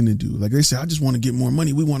more digging to do. They say, I just want to get more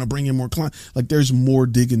money. We want to bring in more clients. There's more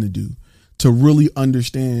digging to do to really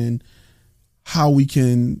understand how we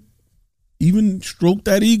can even stroke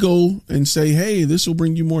that ego and say, hey, this will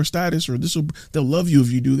bring you more status, or they'll love you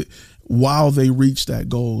if you do that. while they reach that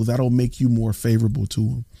goal, that'll make you more favorable to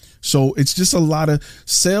them. So it's just a lot of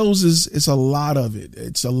sales it's a lot of it.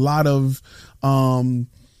 It's a lot of,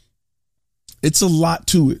 it's a lot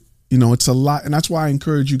to it. It's a lot. And that's why I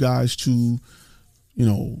encourage you guys to,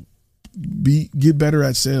 get better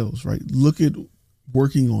at sales, right? Look at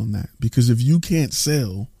working on that, because if you can't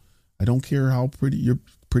sell, I don't care how pretty your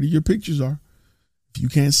pictures are. If you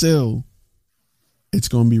can't sell, it's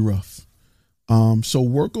going to be rough. So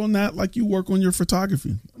work on that like you work on your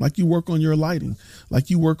photography, like you work on your lighting, like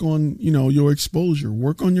you work on, your exposure,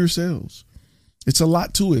 work on your sales. It's a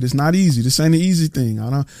lot to it. It's not easy. This ain't an easy thing.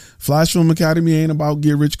 Flash Film Academy ain't about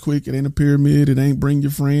get rich quick. It ain't a pyramid. It ain't bring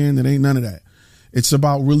your friend. It ain't none of that. It's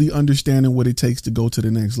about really understanding what it takes to go to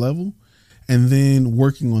the next level, and then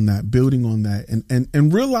working on that, building on that,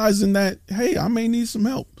 and realizing that, hey, I may need some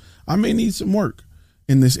help. I may need some work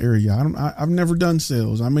in this area. I've never done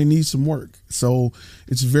sales. I may need some work. So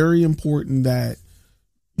it's very important that,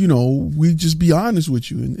 we just be honest with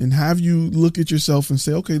you and have you look at yourself and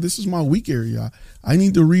say, okay, this is my weak area. I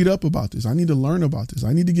need to read up about this. I need to learn about this.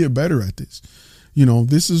 I need to get better at this.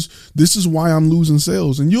 This is why I'm losing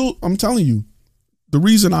sales. And I'm telling you, the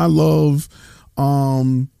reason I love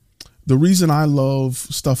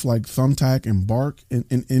stuff like Thumbtack and Bark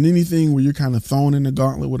and anything where you're kind of thrown in the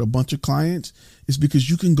gauntlet with a bunch of clients is because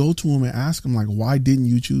you can go to them and ask them, like, why didn't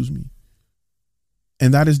you choose me?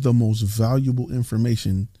 And that is the most valuable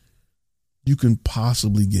information you can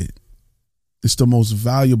possibly get. It's the most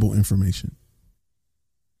valuable information.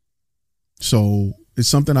 So it's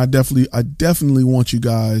something I definitely want you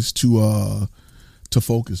guys to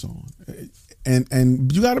focus on.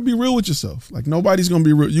 And you got to be real with yourself. Like, nobody's going to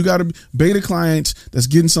be real. You got to be beta clients that's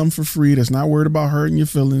getting something for free, that's not worried about hurting your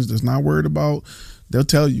feelings, that's not worried about, they'll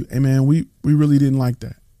tell you, hey man, we really didn't like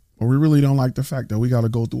that. Or we really don't like the fact that we got to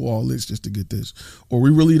go through all this just to get this. Or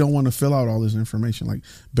we really don't want to fill out all this information. Like,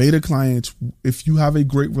 beta clients, if you have a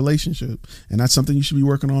great relationship, and that's something you should be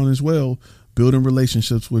working on as well, building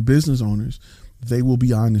relationships with business owners, they will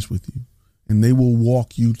be honest with you and they will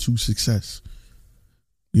walk you to success.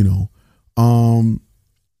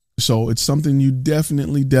 So it's something you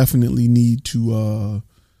definitely need to,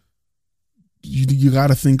 you got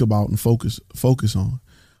to think about and focus on.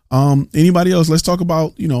 Anybody else? Let's talk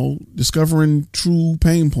about, discovering true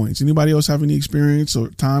pain points. Anybody else have any experience or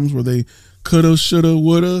times where they coulda, shoulda,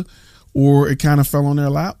 woulda, or it kind of fell on their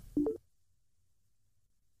lap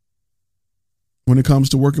when it comes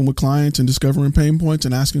to working with clients and discovering pain points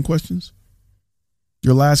and asking questions?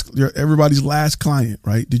 Everybody's last client,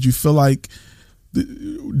 right? Did you feel like,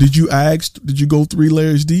 did you go 3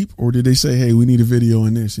 layers deep, or did they say, hey, we need a video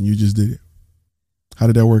in this, and you just did it? How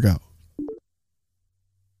did that work out?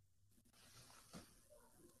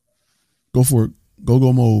 Go for it. Go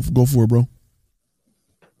Mauve. Go for it, bro.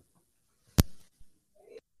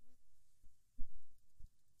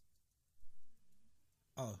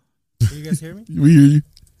 Oh, can you guys hear me? We hear you.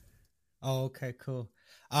 Oh, okay, cool.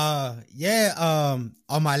 On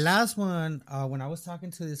my last one, when I was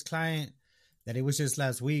talking to this client, that it was just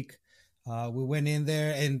last week, we went in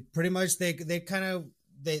there and pretty much they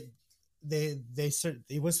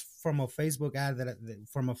it was from a Facebook ad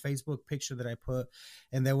from a Facebook picture that I put,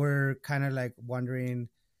 and they were kind of like wondering,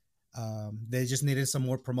 they just needed some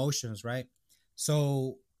more promotions, right?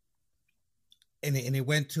 So, and it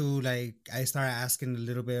went to, like, I started asking a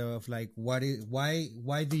little bit of like, why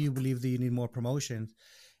do you believe that you need more promotions?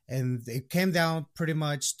 And it came down pretty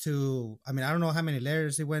much to, I mean, I don't know how many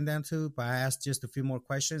layers it went down to, but I asked just a few more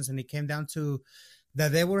questions, and it came down to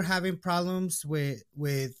that they were having problems with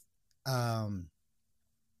how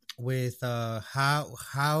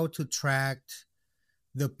to track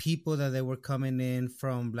the people that they were coming in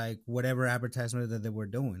from, like, whatever advertisement that they were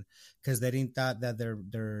doing, because they didn't thought that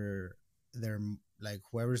they're like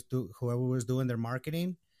whoever was doing their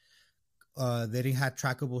marketing, they didn't have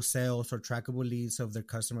trackable sales or trackable leads of their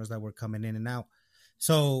customers that were coming in and out.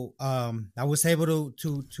 So I was able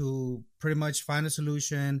to pretty much find a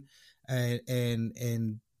solution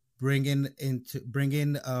and bring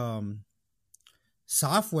in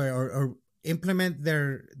software or implement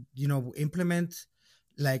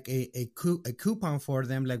like a coupon for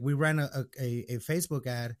them. Like, we ran a Facebook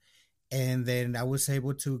ad, and then I was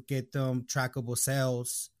able to get them trackable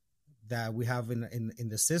sales that we have in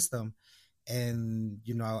the system. And,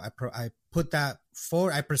 I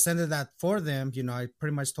presented that for them. I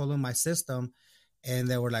pretty much told them my system, and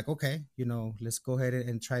they were like, okay, let's go ahead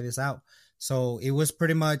and try this out. So it was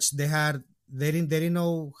pretty much, they didn't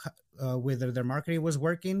know whether their marketing was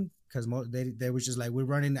working, because they were just like, we're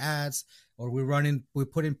running ads, or we're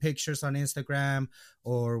putting pictures on Instagram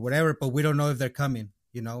or whatever, but we don't know if they're coming.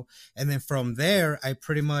 you know. And then from there, I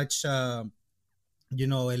pretty much, you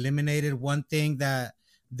know, eliminated one thing that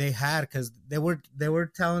they had, because they were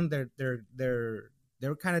telling they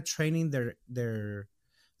were kind of training their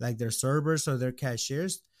servers or their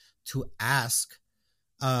cashiers to ask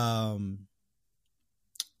the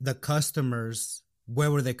customers where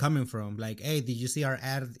were they coming from. Like, hey, did you see our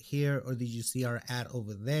ad here, or did you see our ad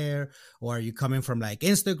over there? Or are you coming from like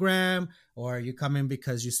Instagram, or are you coming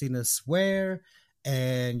because you seen us swear?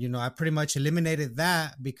 And, you know, I pretty much eliminated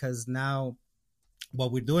that, because now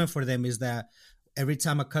what we're doing for them is that every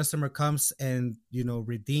time a customer comes and, you know,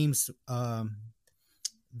 redeems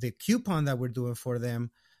the coupon that we're doing for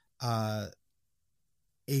them,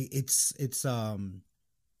 it's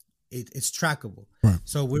trackable. Right.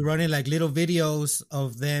 So we're running like little videos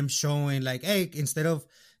of them showing like, hey, instead of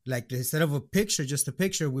a picture, just a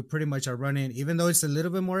picture, we pretty much are running, even though it's a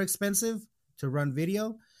little bit more expensive to run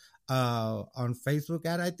video on Facebook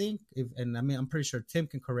ad, I think. I'm pretty sure Tim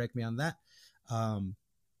can correct me on that.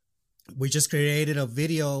 We just created a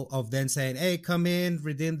video of them saying, hey, come in,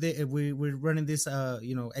 redeem we're running this,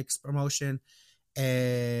 you know, X promotion,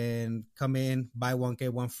 and come in, buy one,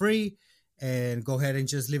 get one free, and go ahead and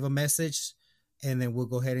just leave a message, and then we'll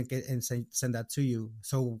go ahead and send that to you.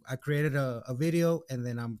 So I created a video, and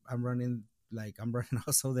then I'm running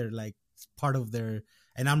also their like part of their,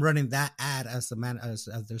 and I'm running that ad as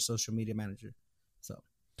their social media manager. So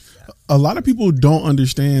yeah. A lot of people don't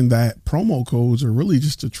understand that promo codes are really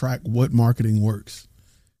just to track what marketing works.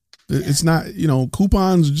 Yeah. It's not, you know,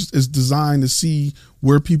 coupons is designed to see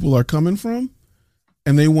where people are coming from,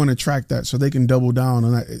 and they want to track that so they can double down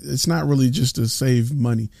on that. It's not really just to save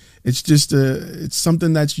money. It's just it's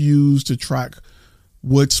something that's used to track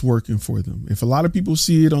what's working for them. If a lot of people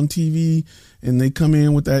see it on TV and they come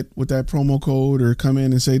in with that promo code, or come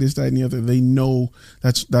in and say this, that, and the other, they know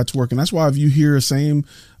that's working. That's why if you hear the same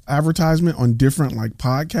advertisement on different like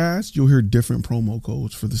podcasts, you'll hear different promo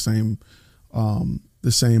codes for the same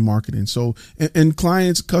marketing. So, and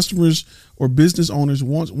clients, customers, or business owners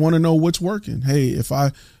want to know what's working. Hey, if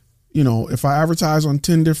I advertise on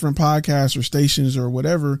 10 different podcasts or stations or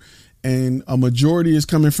whatever, and a majority is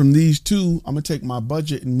coming from these two, I'm going to take my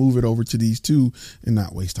budget and move it over to these two and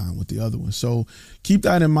not waste time with the other one. So keep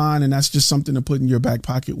that in mind. And that's just something to put in your back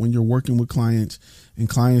pocket when you're working with clients, and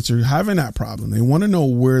clients are having that problem. They want to know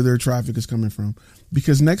where their traffic is coming from,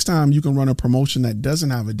 because next time you can run a promotion that doesn't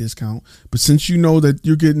have a discount. But since you know that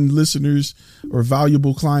you're getting listeners or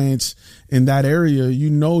valuable clients in that area, you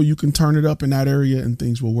know you can turn it up in that area and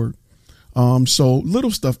things will work. So little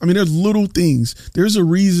stuff. I mean, there's little things. There's a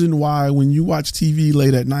reason why when you watch TV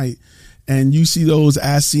late at night and you see those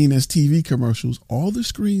as seen as TV commercials, all the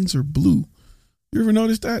screens are blue. You ever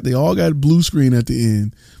notice that? They all got blue screen at the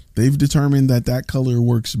end. They've determined that color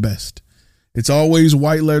works best. It's always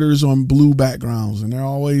white letters on blue backgrounds, and they're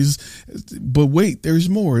always, but wait, there's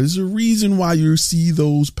more. There's a reason why you see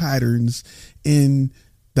those patterns in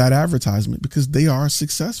that advertisement, because they are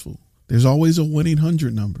successful. There's always a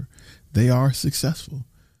 1-800 number. They are successful.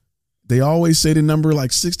 They always say the number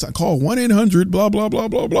like 6 times. Call 1-800 blah, blah, blah,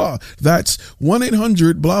 blah, blah. That's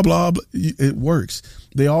 1-800 blah, blah, blah. It works.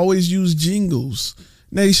 They always use jingles.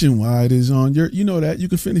 Nationwide is on your, you know that. You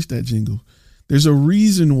can finish that jingle. There's a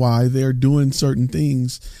reason why they're doing certain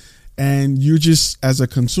things. And you're just, as a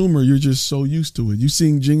consumer, you're just so used to it. You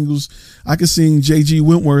sing jingles. I could sing J.G.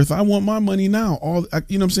 Wentworth, I want my money now. You know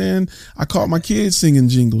what I'm saying? I caught my kids singing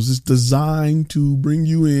jingles. It's designed to bring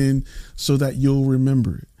you in so that you'll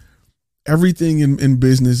remember it. Everything in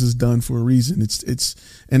business is done for a reason.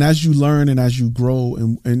 And as you learn and as you grow,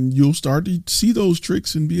 and you'll start to see those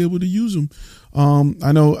tricks and be able to use them.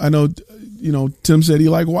 I know, you know, Tim said he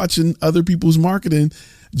liked watching other people's marketing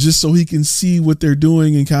just so he can see what they're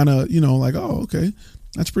doing and kind of, you know, like, oh, okay,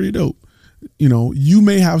 that's pretty dope. You know, you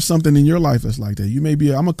may have something in your life that's like that. You may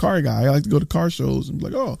be, I'm a car guy. I like to go to car shows and be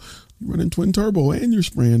like, oh, you're running twin turbo and you're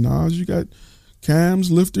spraying NOS. You got cams,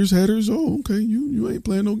 lifters, headers. Oh, okay. You ain't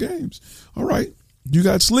playing no games. All right. You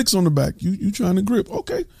got slicks on the back. You trying to grip.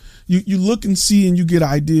 Okay. You look and see, and you get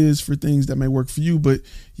ideas for things that may work for you, but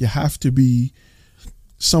you have to be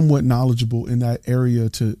somewhat knowledgeable in that area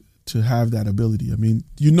to have that ability. I mean,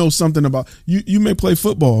 you know something about, you may play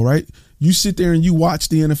football, right? You sit there and you watch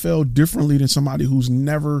the NFL differently than somebody who's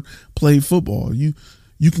never played football. You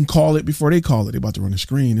can call it before they call it. They're about to run a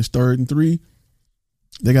screen. It's 3rd and 3.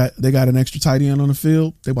 They got an extra tight end on the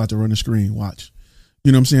field. They're about to run a screen. Watch.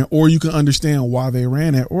 You know what I'm saying? Or you can understand why they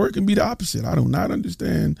ran it, or it can be the opposite. I do not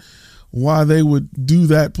understand why they would do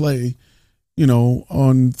that play, you know,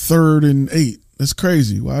 on 3rd and 8. It's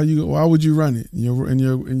crazy. Why would you run it? And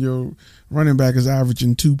your running back is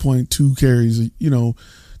averaging 2.2 carries,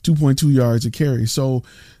 2.2 yards a carry. So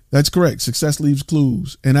that's correct. Success leaves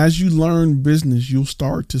clues. And as you learn business, you'll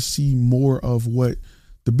start to see more of what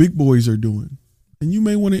the big boys are doing. And you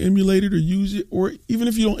may want to emulate it or use it, or even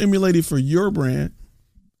if you don't emulate it for your brand,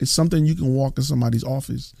 it's something you can walk in somebody's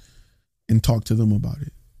office and talk to them about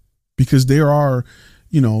it. Because Tony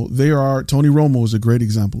Romo is a great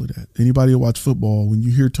example of that. Anybody who watch football, when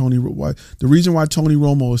you hear the reason why Tony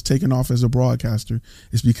Romo is taken off as a broadcaster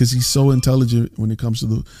is because he's so intelligent when it comes to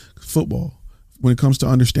the football, when it comes to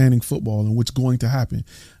understanding football and what's going to happen.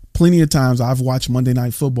 Plenty of times I've watched Monday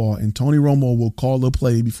Night Football and Tony Romo will call a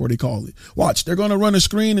play before they call it. Watch, they're going to run a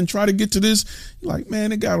screen and try to get to this. You're like, man,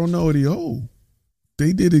 the guy don't know what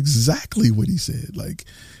they did exactly what he said. Like,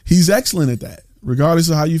 he's excellent at that, regardless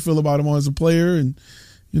of how you feel about him as a player. And,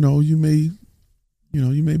 you may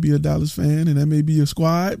be a Dallas fan and that may be your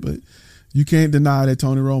squad, but you can't deny that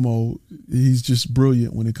Tony Romo, he's just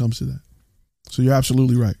brilliant when it comes to that. So you're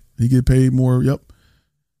absolutely right. He get paid more. Yep.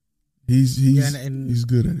 He's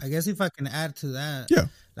good at it. I guess if I can add to that, yeah.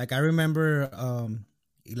 Like I remember,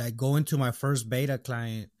 going to my first beta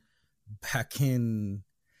client back in,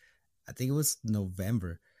 I think it was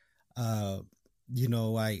November. They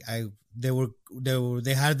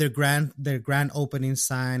had their grand opening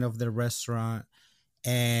sign of their restaurant,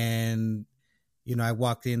 and I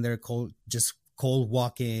walked in there cold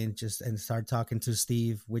walk in and start talking to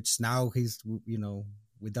Steve, which now he's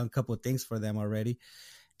we've done a couple of things for them already.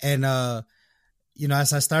 And, as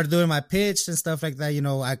I started doing my pitch and stuff like that,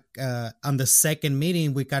 on the second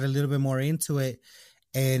meeting, we got a little bit more into it.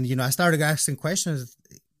 And, I started asking questions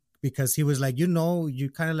because he was like, you're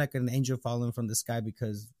kind of like an angel falling from the sky,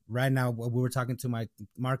 because right now we were talking to my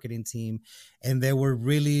marketing team and they were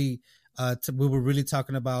really, we were really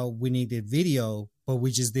talking about we needed video, but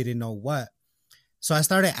we just didn't know what. So I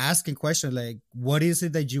started asking questions like, what is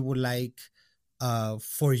it that you would like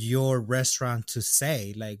for your restaurant to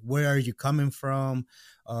say? Like, where are you coming from?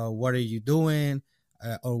 What are you doing?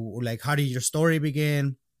 Or like, how did your story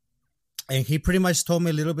begin? And he pretty much told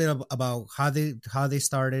me a little bit about how they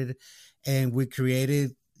started, and we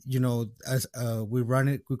created, we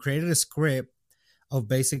created a script of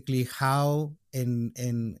basically how they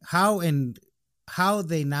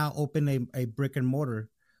now open a brick and mortar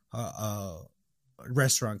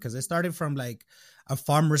restaurant, because they started from like a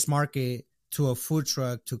farmer's market to a food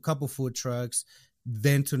truck, to a couple food trucks,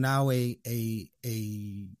 then to now a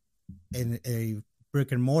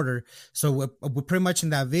brick and mortar. So we pretty much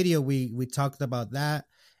in that video we talked about that,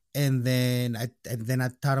 and then I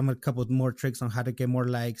taught them a couple more tricks on how to get more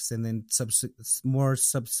likes, and then more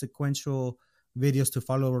subsequential videos to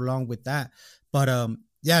follow along with that. But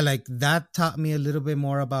like that taught me a little bit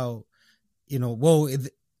more about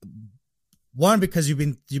one, because you've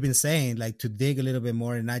been saying like to dig a little bit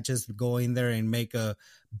more and not just go in there and make a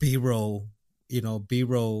B-roll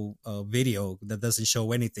video that doesn't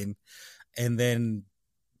show anything. And then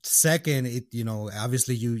second,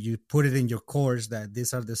 obviously you put it in your course that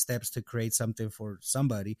these are the steps to create something for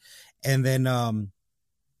somebody. And then,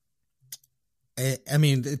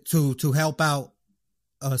 to help out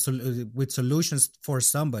with solutions for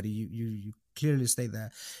somebody, you clearly state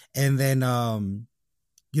that. And then,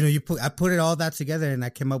 I put it all that together and I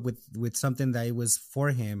came up with something that it was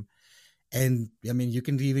for him. And you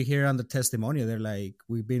can even hear on the testimonial, they're like,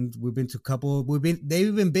 they've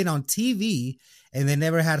even been on TV and they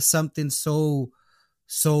never had something so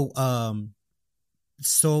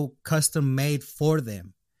custom made for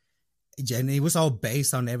them. And it was all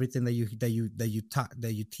based on everything that you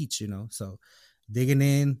teach, so digging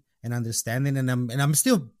in and understanding, and I'm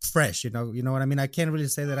still fresh, you know what I mean? I can't really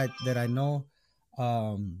say that I know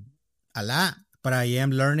a lot, but I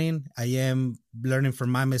am learning from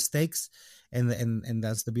my mistakes, and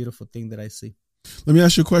that's the beautiful thing that I see. Let me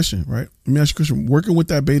ask you a question, right? Working with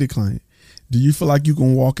that beta client, do you feel like you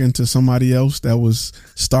can walk into somebody else that was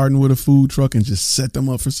starting with a food truck and just set them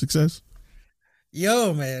up for success?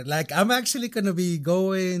 Yo, man, like I'm actually going to be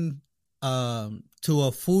going to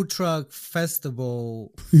a food truck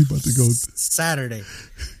festival Saturday.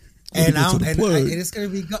 And it's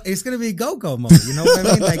gonna be go-go mode. You know what I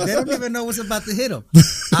mean? Like they don't even know what's about to hit them.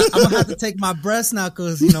 I'm gonna have to take my breast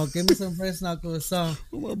knuckles. Give me some breast knuckles. Okay,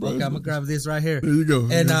 I'm gonna grab this right here. There you go.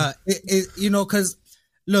 And because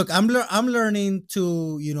look, I'm learning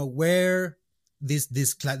to where this.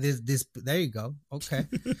 There you go. Okay.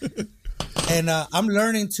 And I'm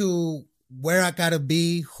learning to where I gotta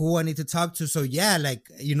be, who I need to talk to. So yeah, like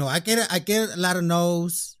I get a lot of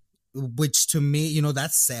no's. which to me, you know,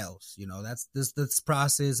 that's sales, you know, that's this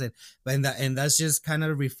process, and that's just kind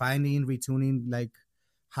of refining, retuning, like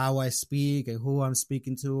how I speak and who I'm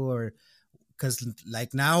speaking to, or because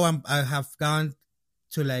like now I have gone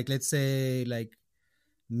to, like, let's say like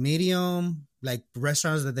medium, like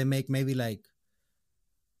restaurants that they make maybe like,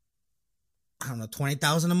 I don't know,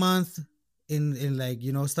 20,000 a month in like,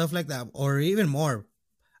 you know, stuff like that, or even more.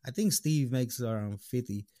 I think Steve makes around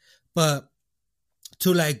 50, but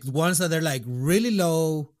to like ones that they're like really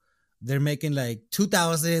low, they're making like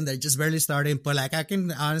 2,000. They're just barely starting, but like I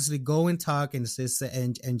can honestly go and talk and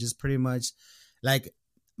just pretty much like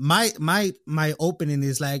my opening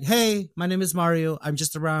is like, hey, my name is Mario. I'm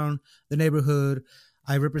just around the neighborhood.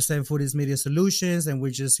 I represent Foodies Media Solutions, and we're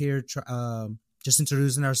just here just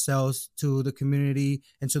introducing ourselves to the community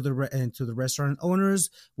and to the restaurant owners.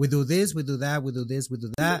 We do this, we do that, we do this, we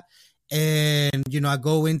do that, and you know, I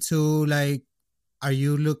go into like, what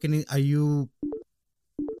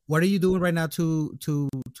are you doing right now to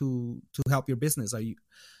help your business?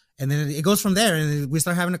 And then it goes from there, and we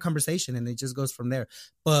start having a conversation, and it just goes from there.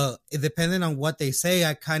 But depending on what they say,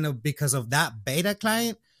 I kind of, because of that beta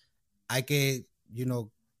client, I get, you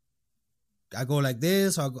know, I go like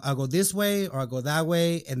this, or I go this way, or I go that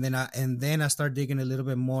way, and then I start digging a little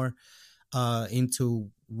bit more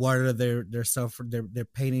into what are their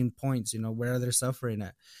pain points, you know, where are they suffering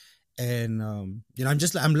at. And, you know,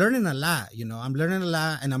 I'm learning a lot, you know,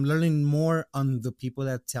 and I'm learning more on the people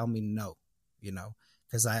that tell me no, you know,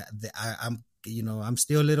 because I'm, you know, I'm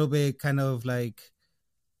still a little bit kind of like,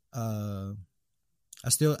 I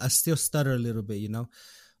still stutter a little bit, you know,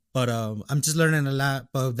 but, I'm just learning a lot.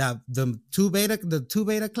 But the two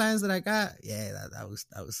beta clients that I got, yeah, that was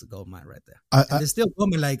a gold mine right there. They're still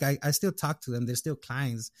coming. Like I still talk to them. They're still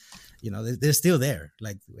clients, you know, they're still there.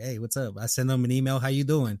 Like, hey, what's up? I send them an email. How you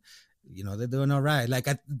doing? You know, they're doing all right. Like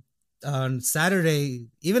on Saturday,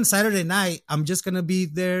 even Saturday night, I'm just going to be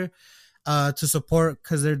there to support,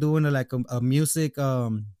 because they're doing a music,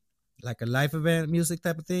 like a live event music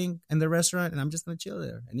type of thing in the restaurant. And I'm just going to chill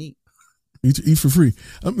there and eat. Eat for free.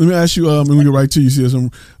 Let me ask you, let me get right to you. See,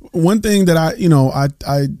 one thing that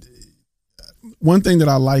one thing that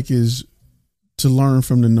I like is to learn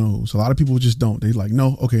from the no's. A lot of people just don't. They like,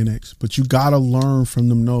 no, okay, next. But you got to learn from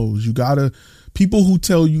them no's. People who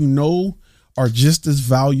tell you no are just as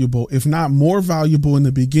valuable, if not more valuable in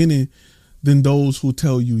the beginning than those who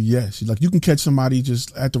tell you yes. Like, you can catch somebody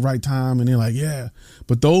just at the right time and they're like, yeah.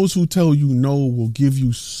 But those who tell you no will give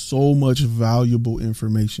you so much valuable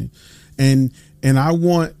information. And I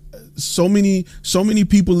want so many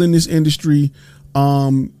people in this industry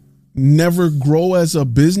never grow as a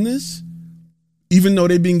business, even though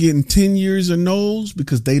they've been getting 10 years of no's,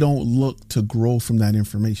 because they don't look to grow from that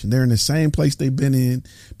information. They're in the same place they've been in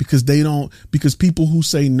because people who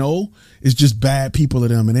say no is just bad people to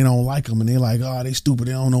them, and they don't like them, and they're like, oh, they stupid.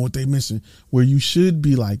 They don't know what they're missing. Where you should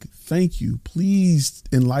be like, thank you. Please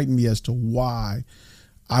enlighten me as to why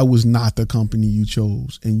I was not the company you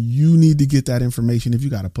chose. And you need to get that information. If you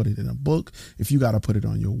got to put it in a book, if you got to put it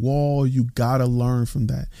on your wall, you got to learn from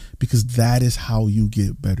that, because that is how you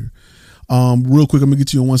get better. Real quick, I'm gonna get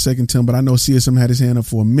to you in 1 second, Tim, but I know CSM had his hand up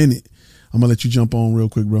for a minute. I'm gonna let you jump on real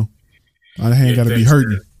quick, bro. My hand got to be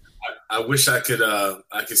hurting. I wish I could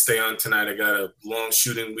stay on tonight. I got a long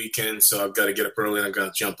shooting weekend, so I've got to get up early and I've got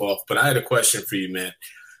to jump off. But I had a question for you, man.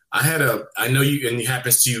 I know you, and it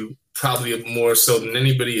happens to you probably more so than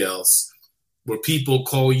anybody else, where people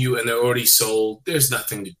call you and they're already sold. There's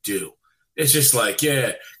nothing to do. It's just like,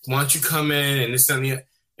 yeah, why don't you come in and this and that?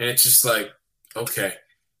 And it's just like, okay.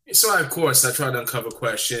 So of course I try to uncover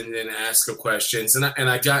questions and ask her questions, and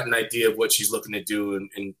I got an idea of what she's looking to do,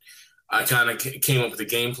 and I kind of came up with a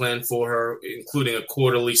game plan for her, including a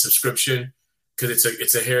quarterly subscription, because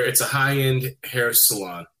it's a high-end hair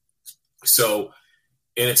salon. So,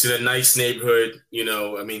 and it's in a nice neighborhood, you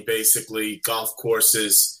know. I mean, basically golf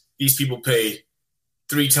courses. These people pay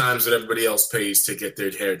 3 times what everybody else pays to get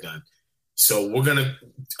their hair done. So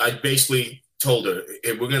I basically told her,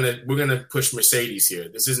 hey, we're gonna push Mercedes here.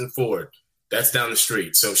 This isn't Ford. That's down the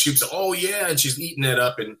street. So she was like, oh yeah, and she's eating that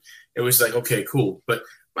up, and it was like, okay, cool. But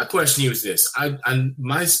my question to you is this: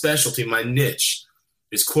 my specialty, my niche,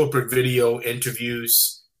 is corporate video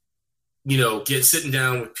interviews. You know, sitting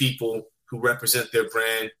down with people who represent their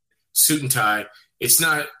brand, suit and tie. It's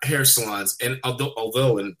not hair salons. And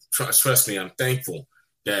although, and trust me, I'm thankful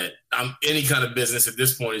that I'm any kind of business at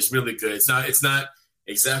this point is really good. It's not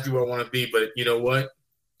exactly where I want to be, but you know what?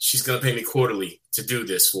 She's going to pay me quarterly to do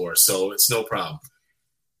this for her, so it's no problem.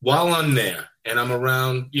 While I'm there and I'm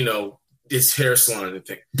around, you know, this hair salon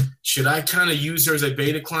thing. Should I kind of use her as a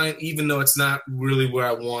beta client, even though it's not really where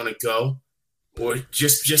I want to go, or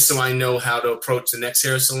just so I know how to approach the next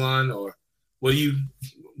hair salon? Or what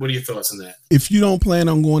are your thoughts on that? If you don't plan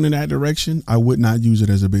on going in that direction, I would not use it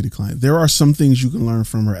as a beta client. There are some things you can learn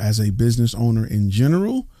from her as a business owner in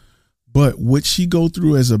general, but what she go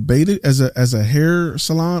through as a beta, as a hair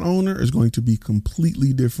salon owner, is going to be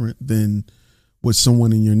completely different than what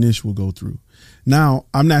someone in your niche will go through. Now,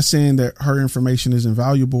 I'm not saying that her information isn't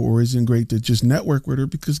valuable or isn't great to just network with her,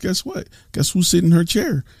 because guess what? Guess who's sitting in her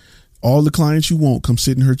chair? All the clients you want come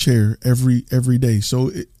sit in her chair every day. So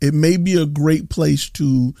it may be a great place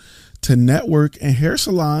to network, and hair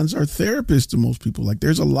salons are therapists to most people. Like,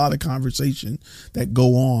 there's a lot of conversation that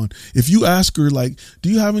go on. If you ask her, like, do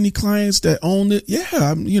you have any clients that own it? Yeah,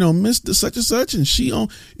 I'm, Mr. Such and Such, and she own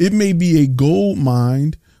it. May be a gold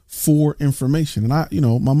mine for information.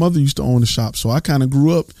 And my mother used to own a shop, so I kind of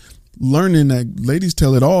grew up learning that ladies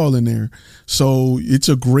tell it all in there. So it's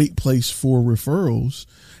a great place for referrals.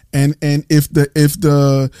 And if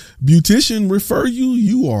the beautician refer you,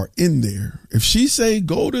 you are in there. If she say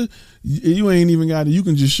go to, you ain't even got it. You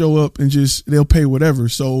can just show up and they'll pay whatever.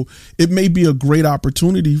 So it may be a great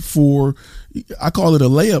opportunity for, I call it a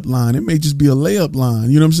layup line. It may just be a layup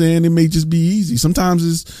line. You know what I'm saying? It may just be easy.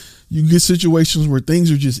 Sometimes you get situations where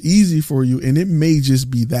things are just easy for you, and it may just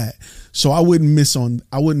be that. So I wouldn't miss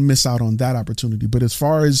out on that opportunity. But as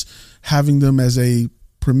far as having them as a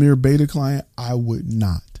premier beta client, I would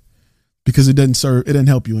not, because it doesn't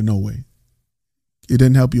help you in no way. It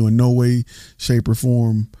doesn't help you in no way, shape, or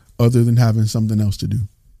form other than having something else to do.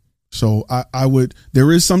 So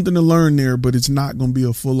there is something to learn there, but it's not going to be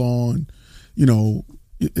a full on,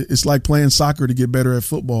 it's like playing soccer to get better at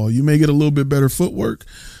football. You may get a little bit better footwork,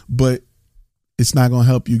 but it's not going to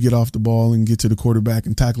help you get off the ball and get to the quarterback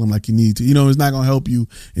and tackle him like you need to. It's not going to help you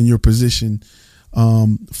in your position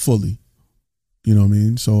fully. You know what I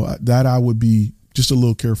mean? So that I would be just a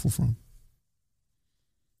little careful from.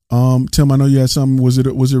 Tim, I know you had something. Was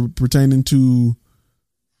it pertaining to?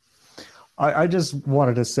 I just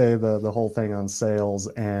wanted to say the whole thing on sales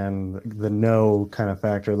and the no kind of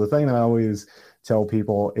factor. The thing that I always tell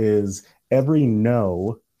people is every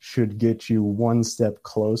no should get you one step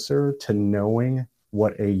closer to knowing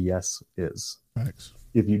what a yes is. Thanks.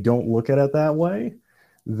 If you don't look at it that way,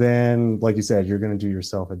 then, like you said, you're going to do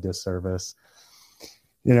yourself a disservice.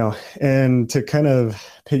 And to kind of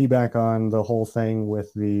piggyback on the whole thing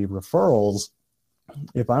with the referrals,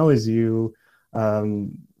 if I was you,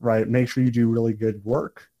 right, make sure you do really good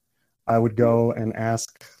work. I would go and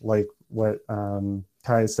ask, like what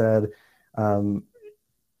Ty said,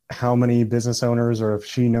 how many business owners, or if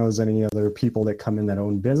she knows any other people that come in that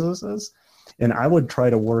own businesses. And I would try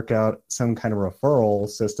to work out some kind of referral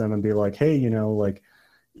system and be like, hey, like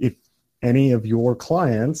if any of your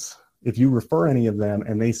clients, if you refer any of them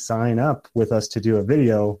and they sign up with us to do a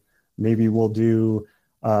video, maybe we'll do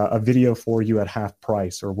a video for you at half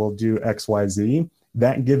price, or we'll do XYZ.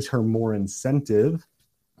 That gives her more incentive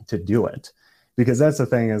to do it. Because that's the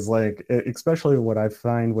thing is, like, especially what I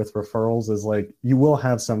find with referrals is, like, you will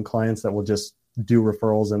have some clients that will just do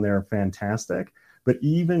referrals and they're fantastic. But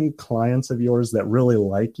even clients of yours that really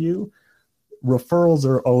like you, referrals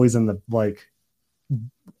are always in the, like,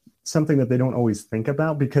 something that they don't always think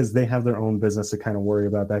about because they have their own business to kind of worry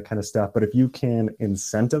about that kind of stuff. But if you can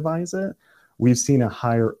incentivize it, we've seen a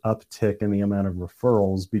higher uptick in the amount of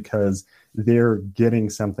referrals because they're getting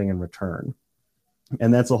something in return.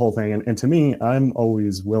 And that's the whole thing. And to me, I'm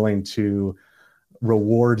always willing to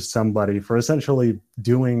reward somebody for essentially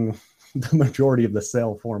doing the majority of the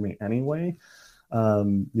sale for me anyway.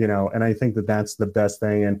 And I think that that's the best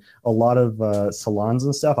thing. And a lot of salons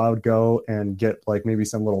and stuff, I would go and get like maybe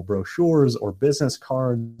some little brochures or business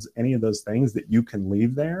cards, any of those things that you can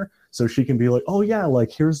leave there. So she can be like, oh yeah,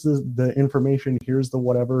 like here's the information, here's the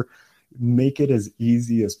whatever. Make it as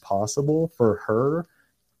easy as possible for her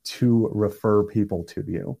to refer people to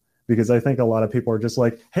you. Because I think a lot of people are just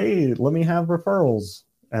like, hey, let me have referrals.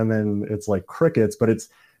 And then it's like crickets, but it's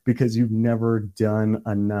because you've never done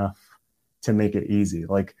enough to make it easy.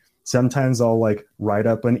 Like sometimes I'll like write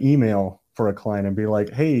up an email for a client and be like,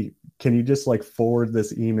 hey, can you just like forward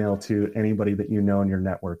this email to anybody that you know in your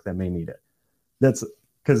network that may need it? That's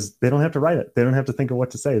because they don't have to write it. They don't have to think of what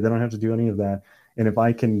to say. They don't have to do any of that. And if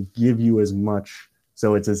I can give you as much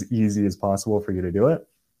so it's as easy as possible for you to do it,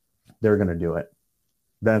 they're going to do it.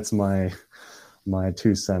 That's my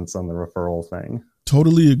 2 cents on the referral thing.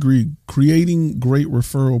 Totally agree. Creating great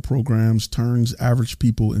referral programs turns average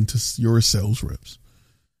people into your sales reps.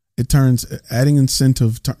 It turns adding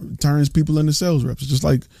incentive turns people into sales reps. Just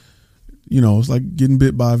like it's like getting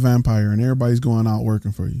bit by a vampire, and everybody's going out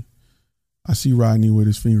working for you. I see Rodney with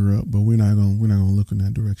his finger up, but we're not gonna look in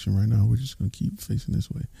that direction right now. We're just gonna keep facing this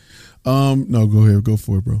way. No, go ahead, go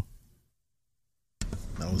for it, bro.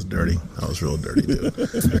 That was dirty. That was real dirty, dude.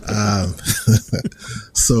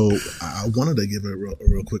 So I wanted to give a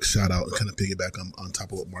real quick shout out and kind of piggyback on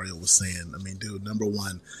top of what Mario was saying. I mean, dude, number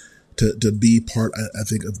one, to be part, I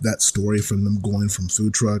think, of that story, from them going from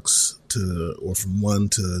food trucks or from one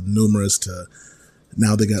to numerous to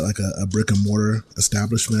now they got like a brick and mortar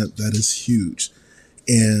establishment. That is huge.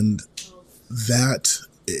 And that,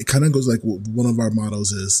 it kind of goes like one of our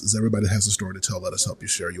mottos is everybody has a story to tell. Let us help you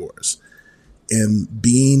share yours. And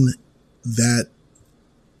being that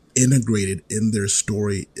integrated in their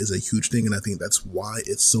story is a huge thing. And I think that's why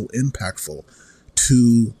it's so impactful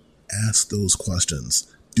to ask those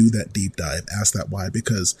questions, do that deep dive, ask that why,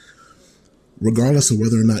 because regardless of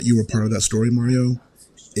whether or not you were part of that story, Mario,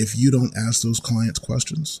 if you don't ask those clients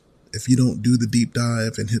questions, if you don't do the deep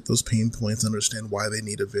dive and hit those pain points, understand why they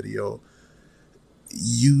need a video,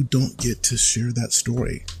 you don't get to share that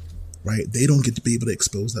story. Right? They don't get to be able to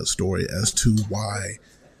expose that story as to why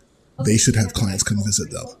they should have clients come visit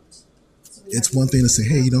them. It's one thing to say,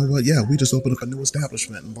 hey, you know what? Yeah, we just opened up a new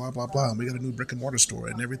establishment and blah, blah, blah. And we got a new brick and mortar store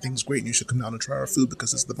and everything's great. And you should come down and try our food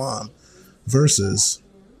because it's the bomb. Versus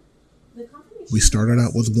we started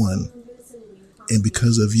out with one. And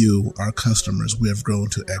because of you, our customers, we have grown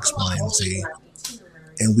to X, Y, and Z.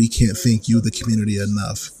 And we can't thank you, the community,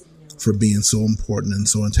 enough for being so important and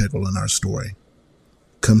so integral in our story.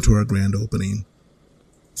 Come to our grand opening,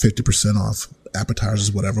 50% off,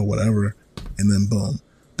 appetizers, whatever, and then boom.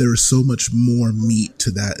 There is so much more meat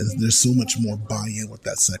to that, and there's so much more buy-in with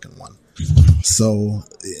that second one. So,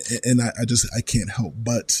 and I can't help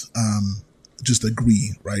but just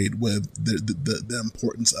agree, right, with the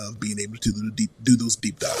importance of being able to do those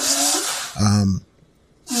deep dives.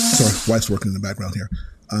 Sorry, wife's working in the background here.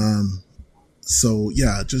 So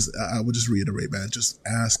yeah, I would just reiterate, man, just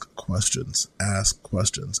ask questions.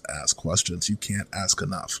 You can't ask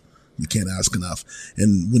enough.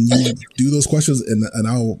 And when you do those questions, and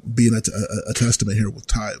I'll be in a testament here with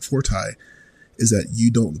Ty, is that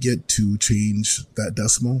you don't get to change that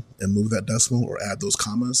decimal and move that decimal or add those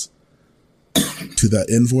commas to that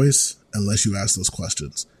invoice unless you ask those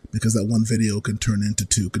questions. Because that one video can turn into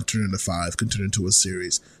 2, can turn into 5, can turn into a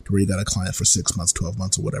series to where you got a client for 6 months, 12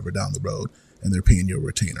 months, or whatever down the road, and they're paying you a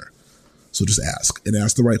retainer. So just ask, and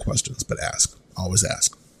ask the right questions, but ask. Always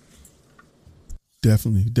ask.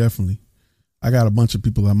 Definitely. I got a bunch of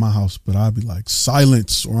people at my house, but I'd be like,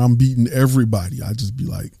 silence, or I'm beating everybody. I just be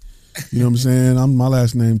like, you know what I'm saying? My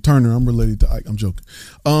last name Turner. I'm related to Ike. I'm joking.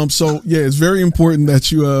 So yeah, it's very important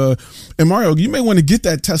that you, and Mario, you may want to get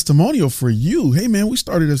that testimonial for you. Hey man, we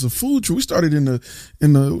started as a food truck. We started in the,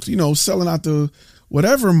 selling out the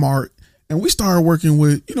whatever mart. And we started working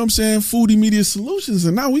with, Foodie Media Solutions.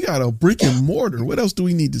 And now we got a brick and mortar. What else do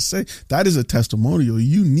we need to say? That is a testimonial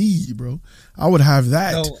you need, bro. I would have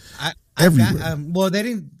that everywhere.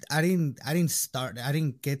 I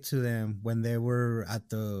didn't get to them when they were at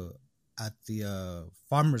the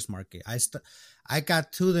farmers market. I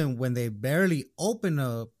got to them when they barely opened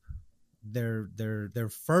up their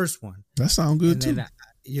first one. That sounds good too. Then,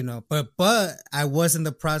 but I was in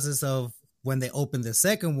the process of when they opened the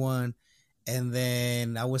second one. And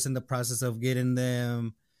then I was in the process of getting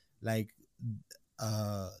them like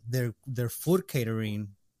their food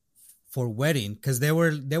catering for wedding, because they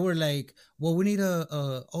were like, well, we need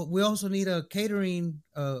we also need a catering.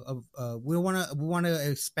 We want to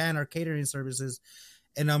expand our catering services,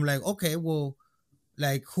 and I'm like, okay, well,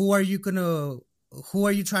 like who are you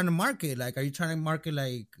trying to market? Like, are you trying to market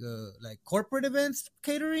like corporate events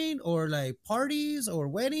catering, or like parties or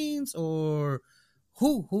weddings, or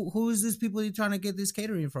who is these people you're trying to get this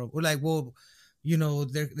catering from? We're like, well,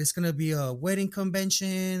 there's gonna be a wedding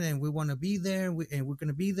convention, and we want to be there, and we're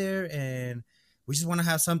gonna be there, and we just want to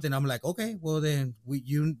have something. I'm like, okay, well then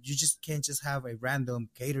you just can't just have a random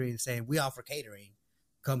catering saying we offer catering,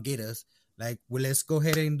 come get us. Like, well, let's go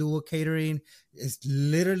ahead and do a catering. It's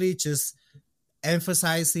literally just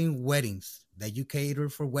emphasizing weddings, that you cater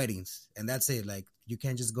for weddings, and that's it. Like, you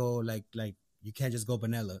can't just go like you can't just go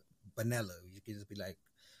vanilla. You can just be like,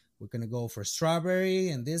 we're gonna go for strawberry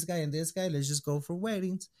and this guy. Let's just go for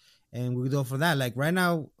weddings, and we go for that. Like right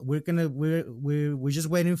now, we're just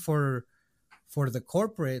waiting for the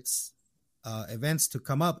corporates events to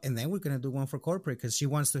come up, and then we're gonna do one for corporate, because she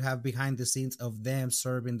wants to have behind the scenes of them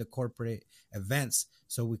serving the corporate events,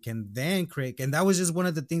 so we can then create. And that was just one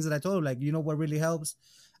of the things that I told her, like, what really helps.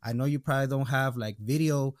 I know you probably don't have like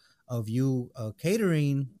video of you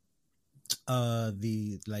catering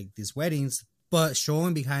these weddings, but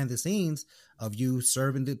showing behind the scenes of you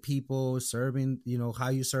serving the people, how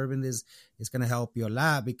you serving this is going to help you a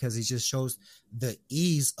lot, because it just shows the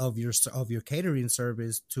ease of your catering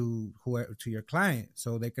service to your client.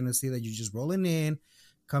 So they're going to see that you're just rolling in,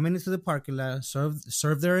 coming into the parking lot,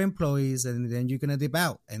 serve their employees, and then you're going to dip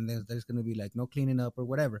out, and then there's going to be like no cleaning up or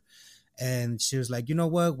whatever. And she was like, you know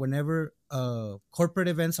what, whenever corporate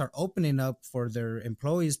events are opening up for their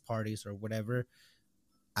employees' parties or whatever,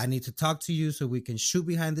 I need to talk to you so we can shoot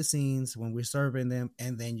behind the scenes when we're serving them,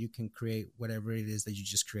 and then you can create whatever it is that you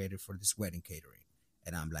just created for this wedding catering.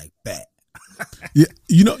 And I'm like, bet. Yeah,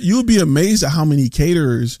 you'll be amazed at how many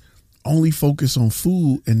caterers only focus on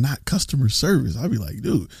food and not customer service. I'll be like,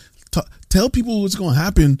 dude, tell people what's going to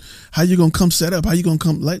happen, how you going to come set up, how you going to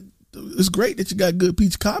come. Like, it's great that you got good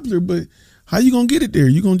peach cobbler, but how you going to get it there?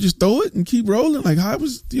 You going to just throw it and keep rolling? Like, how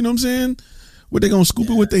was, you know what I'm saying? What, they going to scoop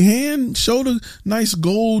it with their hand, show the nice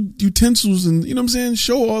gold utensils, and, you know what I'm saying?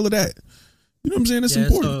 Show all of that. You know what I'm saying? It's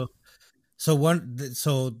important.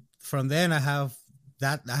 So from then I have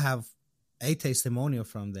a testimonial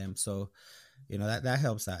from them. So, that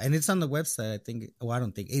helps out. And it's on the website, I think. Well, I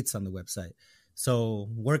don't think it's on the website. So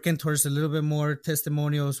working towards a little bit more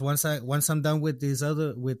testimonials once I'm done with these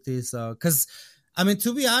because I mean,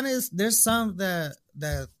 to be honest, there's some that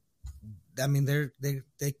I mean, they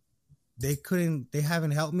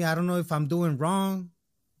haven't helped me. I don't know if I'm doing wrong.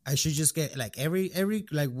 I should just get like every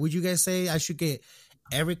like, would you guys say I should get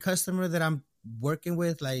every customer that I'm working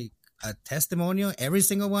with like a testimonial, every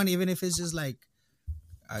single one, even if it's just like,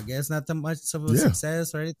 I guess not that much of a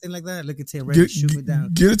success or anything like that? Look at Tim ready to shoot me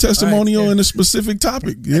down. Get a testimonial in a specific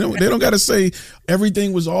topic. They don't got to say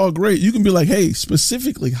everything was all great. You can be like, hey,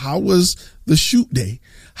 specifically, how was the shoot day?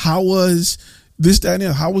 How was this, that, and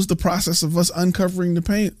that? How was the process of us uncovering the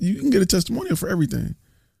paint? You can get a testimonial for everything.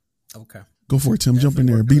 Okay. Go for it, Tim. Jump in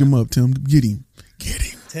there. Beat him up, Tim. Get him.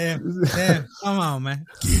 Tim, come on, man.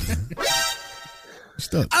 Get him.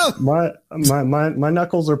 Stuck. Oh, my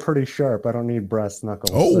knuckles are pretty sharp. I don't need brass knuckles.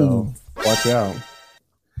 So watch out.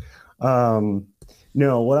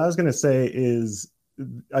 No, what I was gonna say is,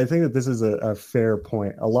 I think that this is a fair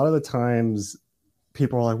point. A lot of the times,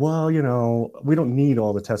 people are like, "Well, we don't need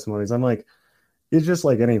all the testimonies." I'm like, it's just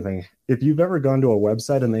like anything. If you've ever gone to a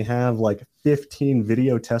website and they have like 15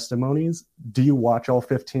 video testimonies, do you watch all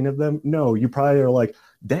 15 of them? No, you probably are like,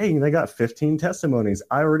 dang, they got 15 testimonies.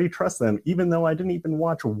 I already trust them, even though I didn't even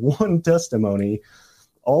watch one testimony.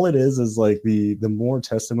 All it is like the more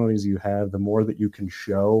testimonies you have, the more that you can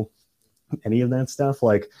show any of that stuff.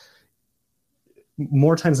 Like,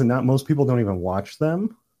 more times than not, most people don't even watch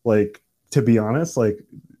them. Like, to be honest, like,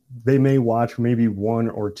 they may watch maybe one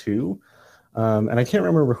or two. And I can't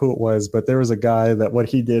remember who it was, but there was a guy that what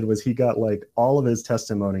he did was he got like all of his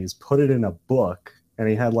testimonies, put it in a book, and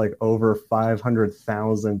he had like over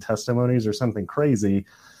 500,000 testimonies or something crazy.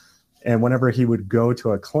 And whenever he would go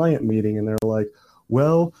to a client meeting and they're like,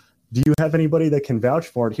 well, do you have anybody that can vouch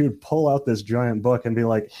for it? He would pull out this giant book and be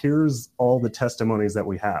like, here's all the testimonies that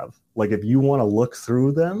we have. Like, if you want to look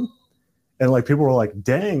through them. And like, people were like,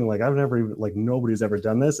 dang, like, I've never even, like, nobody's ever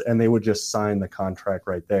done this. And they would just sign the contract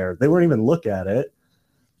right there. They wouldn't even look at it,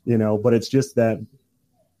 but it's just that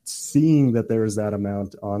seeing that there's that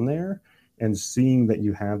amount on there and seeing that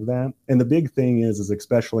you have that. And the big thing is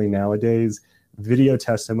especially nowadays, video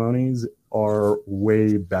testimonies are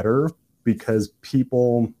way better because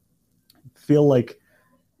people feel like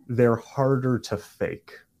they're harder to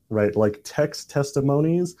fake, right? Like, text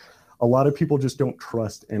testimonies, a lot of people just don't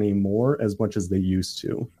trust anymore as much as they used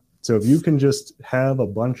to. So if you can just have a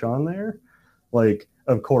bunch on there, like,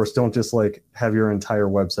 of course, don't just like have your entire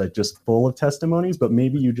website just full of testimonies, but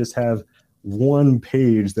maybe you just have one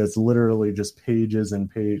page that's literally just pages and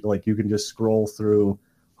page. Like, you can just scroll through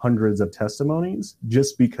hundreds of testimonies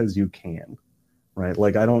just because you can, right?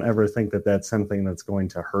 Like, I don't ever think that that's something that's going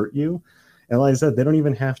to hurt you. And like I said, they don't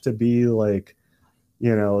even have to be like,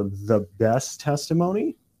 the best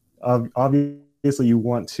testimony. Obviously, you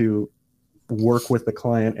want to work with the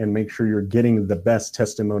client and make sure you're getting the best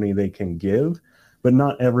testimony they can give, but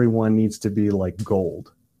not everyone needs to be like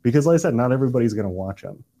gold, because like I said, not everybody's going to watch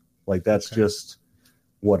them. Like, that's just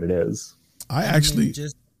what it is. I actually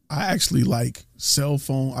like cell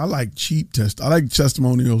phone. I like cheap I like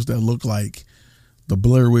testimonials that look like the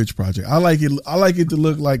Blair Witch Project. I like it to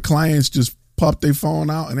look like clients just popped their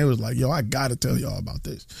phone out and it was like, yo, I got to tell y'all about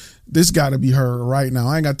this. This got to be heard right now.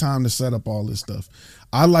 I ain't got time to set up all this stuff.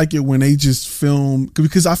 I like it when they just film,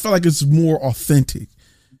 because I feel like it's more authentic.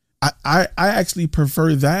 I actually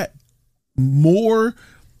prefer that more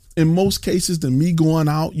in most cases than me going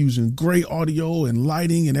out using great audio and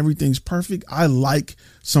lighting and everything's perfect. I like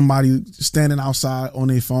somebody standing outside on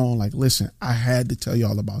their phone like, listen, I had to tell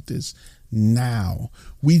y'all about this now.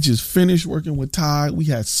 We just finished working with Ty. We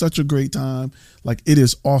had such a great time. Like, it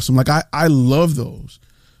is awesome. Like, I love those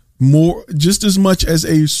more, just as much as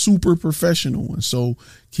a super professional one. So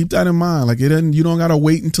keep that in mind. Like, you don't got to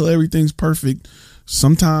wait until everything's perfect.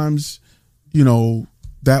 Sometimes,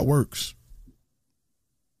 that works.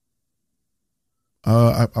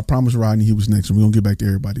 I promised Rodney he was next, and we're going to get back to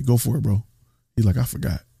everybody. Go for it, bro. He's like, I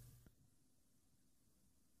forgot.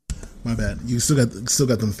 My bad. You still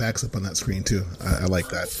got them facts up on that screen too. I like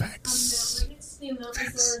that. Facts.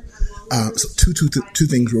 So two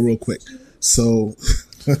things real quick. So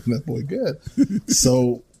that boy good.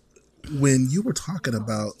 So when you were talking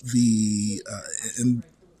about and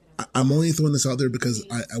I'm only throwing this out there because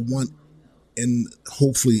I want, and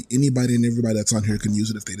hopefully anybody and everybody that's on here can use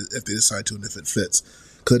it if they decide to and if it fits.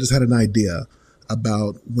 Because I just had an idea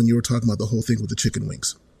about when you were talking about the whole thing with the chicken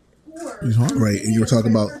wings, right? And you were talking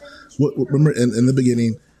about. Remember in the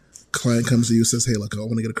beginning, client comes to you and says, hey, look, I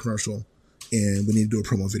want to get a commercial and we need to do a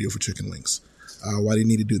promo video for chicken wings. Why do you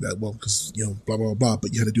need to do that? Well, because, blah, blah, blah,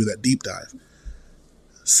 but you had to do that deep dive.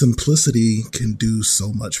 Simplicity can do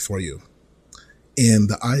so much for you. And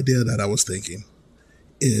the idea that I was thinking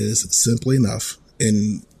is simply enough.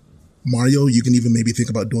 And Mario, you can even maybe think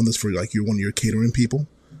about doing this for like one of your catering people,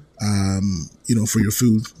 for your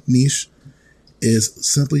food niche, is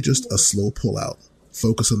simply just a slow pull out.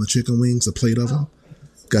 Focus on the chicken wings, a plate of them,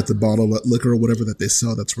 got the bottle of liquor or whatever that they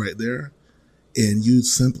sell that's right there, and you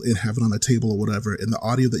simply have it on a table or whatever, and the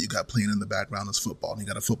audio that you got playing in the background is football, and you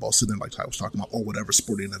got a football sitting there like I was talking about, or whatever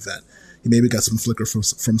sporting event. You maybe got some flicker from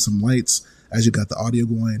some lights as you got the audio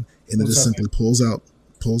going, and it just simply pulls out,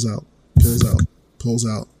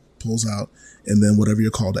 and then whatever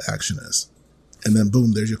your call to action is. And then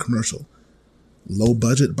boom, there's your commercial. Low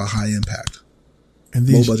budget but high impact. And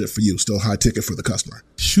low budget for you, still high ticket for the customer.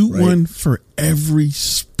 Shoot one for every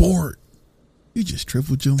sport. You just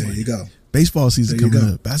tripled your money. There you go. Baseball season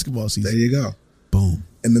coming up. Basketball season. There you go. Boom.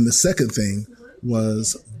 And then the second thing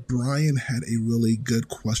was Brian had a really good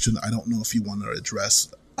question. I don't know if you want to address.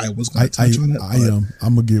 I was going to touch on it.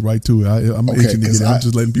 I'm going to get right to it. I'm itching to get it. I'm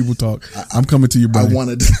just letting people talk. I'm coming to you, Brian. I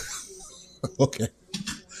wanted to. Okay.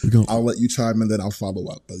 I'll let you chime and then I'll follow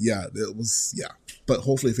up. But yeah, it was, yeah. But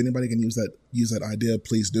hopefully if anybody can use that idea,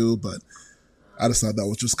 please do. But I just thought that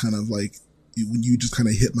was just kind of like, when you just kind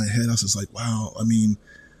of hit my head, I was just like, wow. I mean,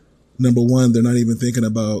 number one, they're not even thinking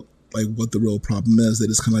about like what the real problem is. They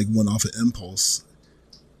just kind of like went off an impulse.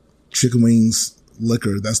 Chicken wings,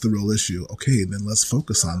 liquor, that's the real issue. Okay, then let's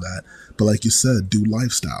focus on that. But like you said, do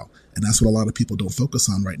lifestyle. And that's what a lot of people don't focus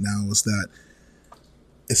on right now, is that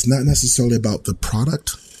it's not necessarily about the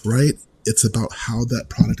product, right? It's about how that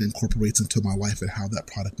product incorporates into my life and how that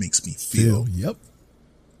product makes me feel. Yep.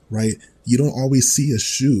 Right? You don't always see a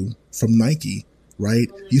shoe from Nike, right?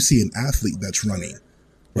 You see an athlete that's running,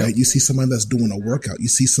 right? Yep. You see somebody that's doing a workout. You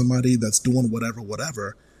see somebody that's doing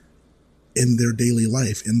whatever in their daily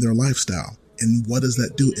life, in their lifestyle. And what does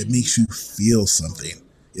that do? It makes you feel something.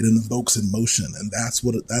 It invokes emotion. And that's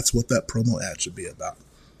what that promo ad should be about.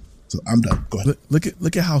 So I'm done. Go ahead.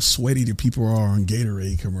 Look at how sweaty the people are on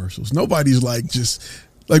Gatorade commercials. Nobody's like just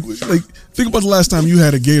like think about the last time you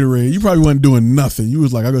had a Gatorade. You probably wasn't doing nothing. You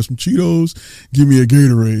was like, I got some Cheetos, give me a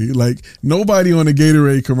Gatorade. Like, nobody on a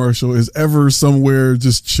Gatorade commercial is ever somewhere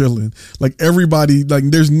just chilling. Like, everybody, like,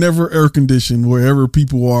 there's never air conditioned wherever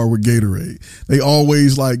people are with Gatorade. They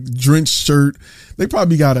always like drenched shirt. They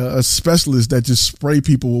probably got a specialist that just spray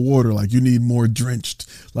people with water. Like, you need more drenched.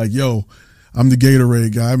 Like, yo, I'm the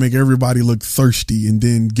Gatorade guy. I make everybody look thirsty, and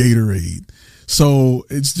then Gatorade. So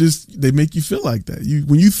it's just, they make you feel like that.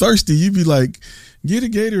 When you thirsty, you be like, get a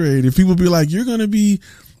Gatorade. If people be like,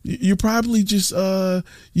 you're probably just,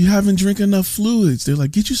 you haven't drank enough fluids. They're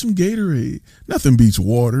like, get you some Gatorade. Nothing beats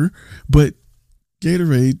water, but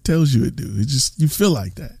Gatorade tells you it do. It just, you feel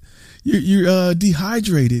like that. You're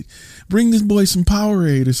dehydrated. Bring this boy some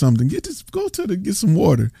Powerade or something. Get some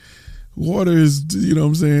water. Water is, you know what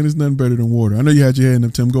I'm saying? It's nothing better than water. I know you had your hand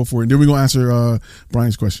up, Tim. Go for it. And then we're going to answer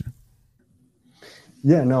Brian's question.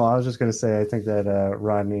 Yeah, no, I was just going to say, I think that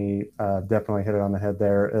Rodney definitely hit it on the head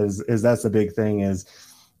there. Is that's the big thing is,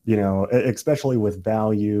 you know, especially with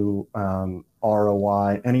value,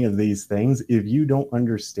 ROI, any of these things, if you don't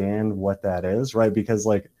understand what that is, right? Because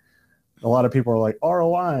like a lot of people are like,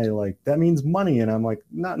 ROI, like that means money. And I'm like,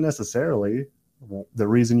 not necessarily. The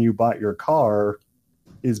reason you bought your car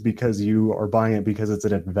is because you are buying it because it's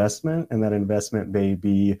an investment, and that investment may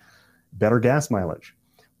be better gas mileage,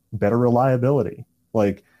 better reliability.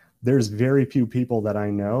 Like there's very few people that I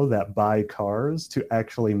know that buy cars to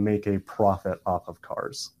actually make a profit off of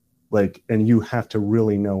cars. Like, and you have to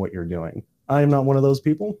really know what you're doing. I am not one of those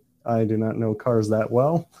people. I do not know cars that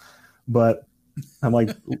well, but I'm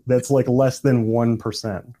like, that's like less than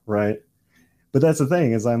 1%, right? But that's the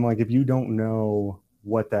thing is I'm like, if you don't know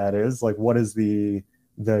what that is, like what is the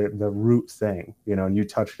root thing, you know, and you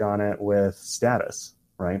touched on it with status,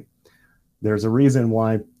 right? There's a reason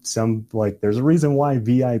why there's a reason why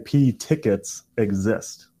VIP tickets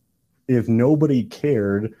exist. If nobody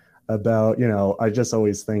cared about, you know, I just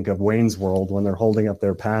always think of Wayne's World when they're holding up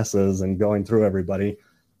their passes and going through everybody.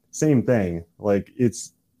 Same thing. Like,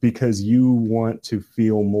 it's because you want to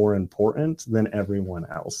feel more important than everyone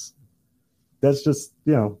else. That's just,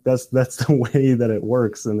 you know, that's the way that it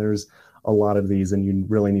works. And there's a lot of these, and you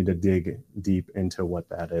really need to dig deep into what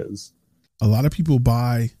that is. A lot of people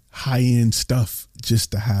buy high-end stuff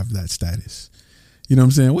just to have that status. You know what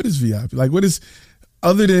I'm saying? What is VIP? Like, what is,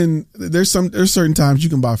 other than, there's certain times you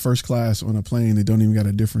can buy first class on a plane that don't even got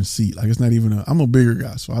a different seat. Like, it's not even I'm a bigger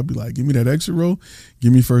guy, so I'd be like, give me that extra row,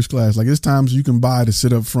 give me first class. Like, there's times you can buy to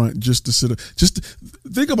sit up front just to sit up. Just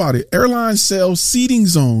think about it. Airlines sell seating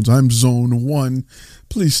zones. I'm zone 1.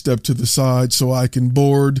 Please step to the side so I can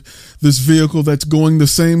board this vehicle that's going the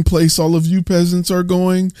same place all of you peasants are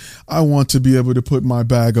going. I want to be able to put my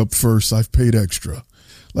bag up first. I've paid extra.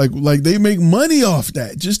 Like they make money off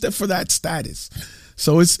that just for that status.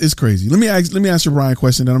 So it's crazy. Let me answer Brian a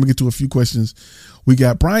question, then I'm gonna get to a few questions we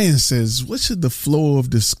got. Brian says, what should the flow of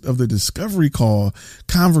the discovery call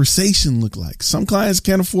conversation look like? Some clients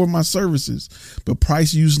can't afford my services, but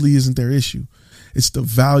price usually isn't their issue. It's the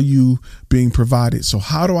value being provided. So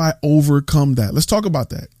how do I overcome that? Let's talk about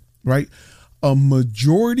that, right? A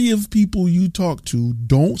majority of people you talk to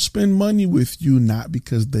don't spend money with you, not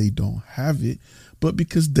because they don't have it, but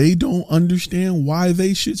because they don't understand why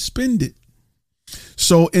they should spend it.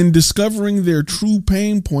 So in discovering their true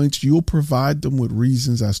pain points, you'll provide them with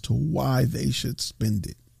reasons as to why they should spend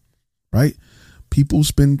it, right? People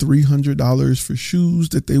spend $300 for shoes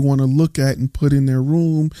that they want to look at and put in their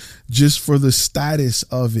room just for the status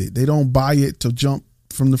of it. They don't buy it to jump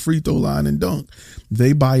from the free throw line and dunk.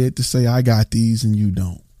 They buy it to say, I got these and you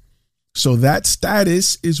don't. So that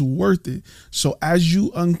status is worth it. So as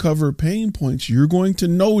you uncover pain points, you're going to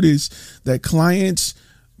notice that clients'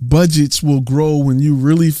 budgets will grow when you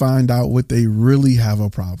really find out what they really have a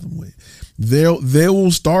problem with. They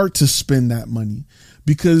will start to spend that money,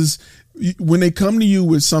 because when they come to you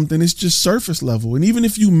with something, it's just surface level. And even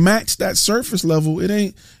if you match that surface level,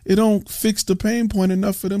 it don't fix the pain point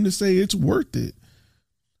enough for them to say it's worth it.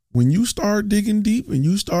 When you start digging deep and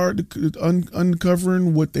you start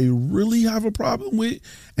uncovering what they really have a problem with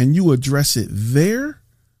and you address it there,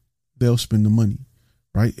 they'll spend the money,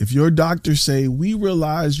 right? If your doctor say, we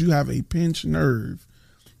realize you have a pinched nerve,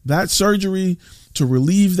 that surgery to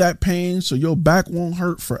relieve that pain so your back won't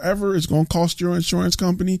hurt forever is going to cost your insurance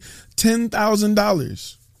company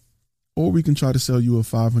 $10,000. Or we can try to sell you a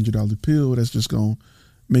 $500 pill that's just going to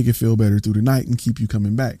make it feel better through the night and keep you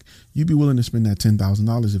coming back. You'd be willing to spend that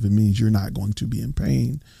 $10,000 if it means you're not going to be in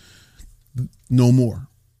pain no more.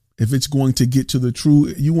 If it's going to get to the true,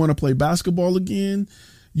 you want to play basketball again,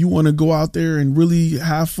 you want to go out there and really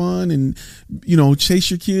have fun and, you know, chase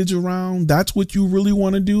your kids around, that's what you really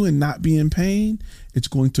want to do and not be in pain, it's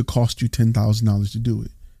going to cost you $10,000 to do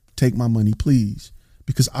it. Take my money, please,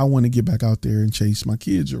 because I want to get back out there and chase my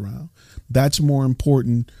kids around. That's more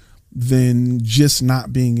important than just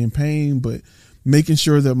not being in pain, but making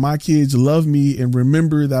sure that my kids love me and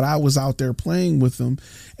remember that I was out there playing with them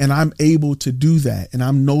and I'm able to do that and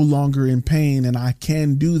I'm no longer in pain and I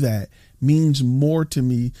can do that means more to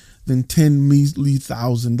me than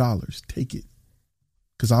 $10,000. Take it,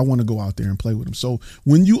 because I want to go out there and play with them. So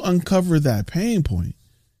when you uncover that pain point,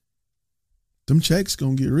 them checks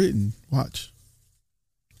gonna get written. Watch.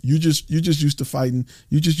 You just used to fighting.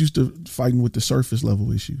 You just used to fighting with the surface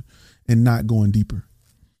level issue and not going deeper.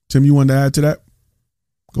 Tim, you wanted to add to that?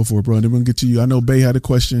 Go for it, bro. And then we'll get to you. I know Bay had a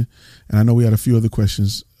question, and I know we had a few other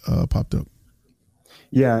questions popped up.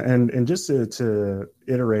 Yeah, and just to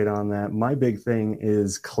iterate on that, my big thing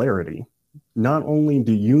is clarity. Not only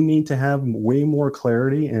do you need to have way more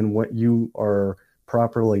clarity in what you are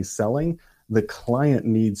properly selling, the client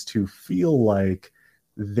needs to feel like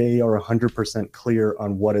they are 100% clear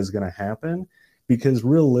on what is going to happen. Because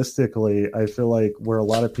realistically, I feel like where a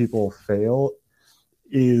lot of people fail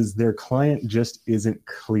is their client just isn't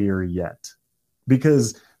clear yet.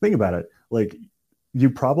 Because think about it, like, you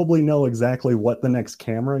probably know exactly what the next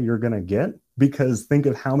camera you're going to get, because think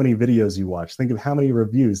of how many videos you watch, think of how many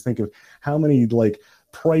reviews, think of how many like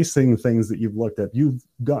pricing things that you've looked at. You've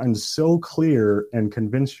gotten so clear and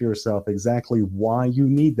convinced yourself exactly why you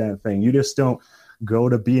need that thing. You just don't go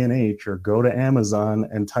to B&H or go to Amazon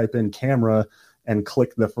and type in camera and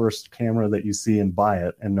click the first camera that you see and buy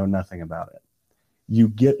it and know nothing about it. You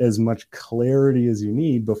get as much clarity as you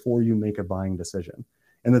need before you make a buying decision.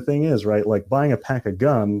 And the thing is, right, like buying a pack of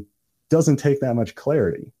gum doesn't take that much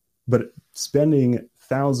clarity, but spending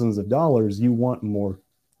thousands of dollars, you want more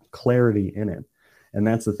clarity in it. And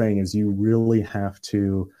that's the thing, is you really have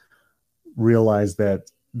to realize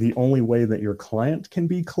that the only way that your client can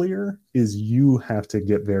be clear is you have to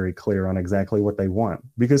get very clear on exactly what they want,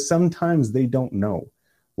 because sometimes they don't know.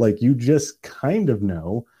 Like, you just kind of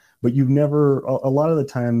know, but you've never, a lot of the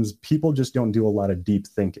times people just don't do a lot of deep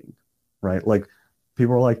thinking, right? Like,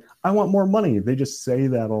 people are like, I want more money. They just say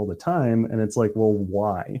that all the time. And it's like, well,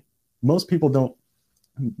 why? Most people don't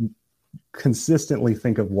consistently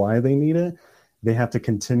think of why they need it. They have to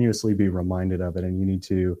continuously be reminded of it. And you need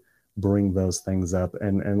to bring those things up.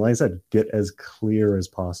 And like I said, get as clear as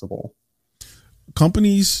possible.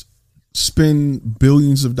 Companies spend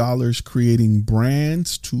billions of dollars creating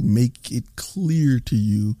brands to make it clear to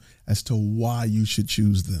you as to why you should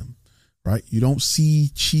choose them, right? You don't see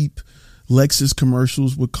cheap Lexus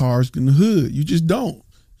commercials with cars in the hood. You just don't.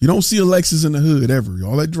 You don't see a Lexus in the hood ever.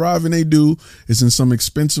 All that driving they do is in some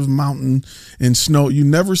expensive mountain and snow. You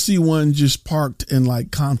never see one just parked in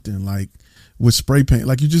like Compton, like with spray paint.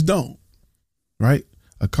 Like, you just don't, right?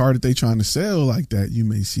 A car that they trying to sell like that, you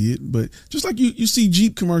may see it, but just like you see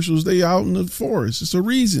Jeep commercials, they out in the forest. It's a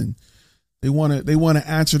reason. They want to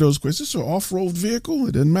answer those questions. It's an off-road vehicle.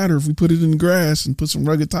 It doesn't matter if we put it in the grass and put some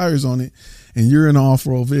rugged tires on it and you're in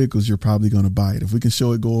off-road vehicles, you're probably going to buy it. If we can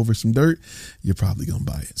show it go over some dirt, you're probably going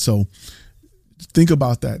to buy it. So think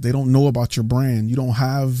about that. They don't know about your brand. You don't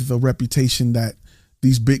have the reputation that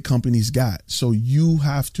these big companies got. So you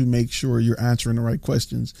have to make sure you're answering the right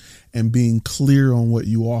questions and being clear on what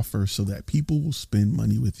you offer so that people will spend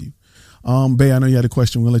money with you. Bay, I know you had a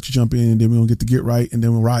question. We're going to let you jump in, and then we're going to get to Get Right, and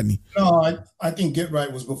then we'll Rodney. No, I think Get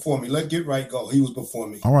Right was before me. Let Get Right go. He was before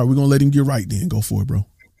me. All right, we're going to let him get right then. Go for it, bro.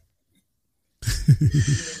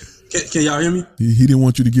 Can y'all hear me? He didn't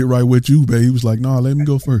want you to get right with you, Bay. He was like, no, let me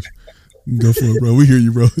go first. Go for it, bro. We hear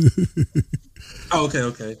you, bro.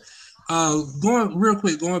 Okay.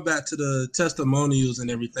 Going back to the testimonials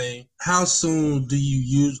and everything, how soon do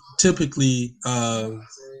you typically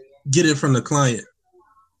get it from the client?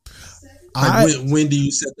 When do you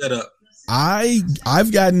set that up?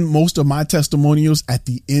 I've gotten most of my testimonials at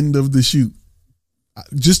the end of the shoot.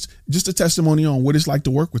 Just a testimonial on what it's like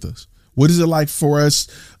to work with us. What is it like for us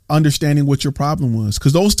understanding what your problem was?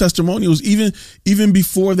 Because those testimonials, even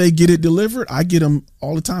before they get it delivered, I get them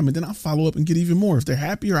all the time. And then I'll follow up and get even more. If they're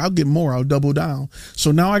happier, I'll get more. I'll double down.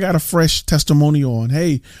 So now I got a fresh testimonial on,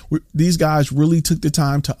 hey, these guys really took the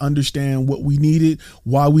time to understand what we needed,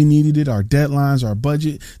 why we needed it, our deadlines, our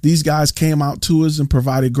budget. These guys came out to us and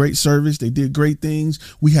provided great service. They did great things.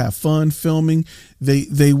 We had fun filming. They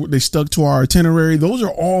stuck to our itinerary. Those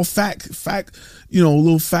are all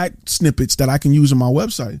little fact snippets that I can use on my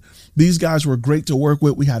website. These guys were great to work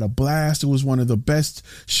with. We had a blast. It was one of the best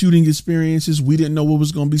shooting experiences. We didn't know it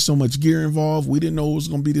was going to be so much gear involved. We didn't know it was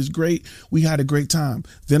going to be this great. We had a great time.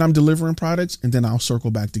 Then I'm delivering products, and then I'll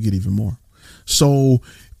circle back to get even more. So,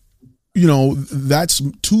 that's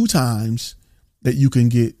 2 times that you can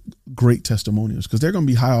get great testimonials, because they're going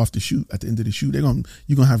to be high off the shoot. At the end of the shoot, you're going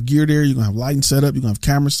to have gear there. You're going to have lighting set up. You're going to have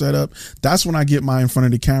camera set up. That's when I get my in front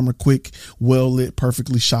of the camera, quick, well lit,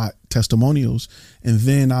 perfectly shot testimonials. And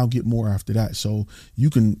then I'll get more after that. So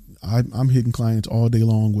I'm hitting clients all day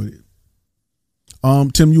long with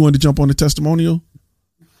it. Tim, you wanted to jump on the testimonial?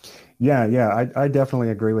 Yeah. I definitely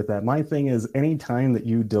agree with that. My thing is, anytime that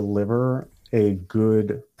you deliver a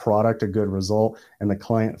good product, a good result, and the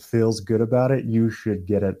client feels good about it, you should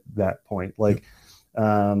get at that point. Like,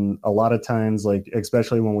 a lot of times, like,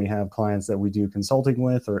 especially when we have clients that we do consulting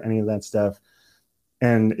with or any of that stuff,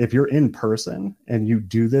 and if you're in person and you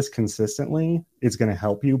do this consistently, it's going to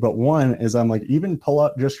help you. But one is, I'm like, even pull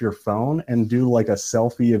out just your phone and do like a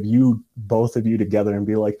selfie of you, both of you together, and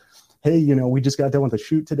be like, hey, we just got done with a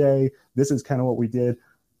shoot today. This is kind of what we did.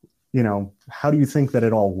 How do you think that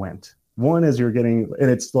it all went? One is you're getting,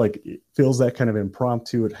 and it's like, it feels that kind of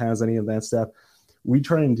impromptu. It has any of that stuff. We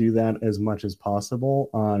try and do that as much as possible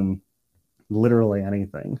on literally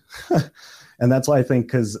anything. And that's why I think,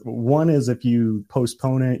 because one is, if you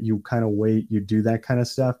postpone it, you kind of wait, you do that kind of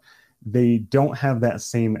stuff, they don't have that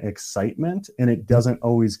same excitement, and it doesn't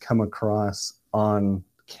always come across on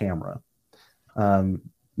camera.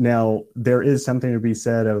 Now, there is something to be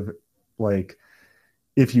said of, like,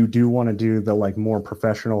 if you do want to do the like more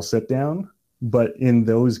professional sit down. But in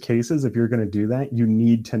those cases, if you're going to do that, you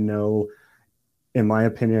need to know, in my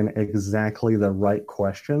opinion, exactly the right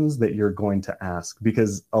questions that you're going to ask,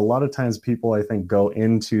 because a lot of times people, I think, go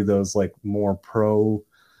into those like more pro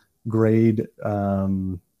grade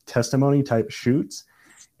testimony type shoots,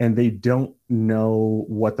 and they don't know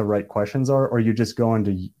what the right questions are, or you just go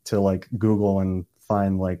into like Google and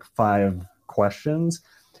find like 5 questions.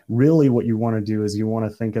 Really what you want to do is you want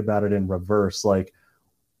to think about it in reverse. Like,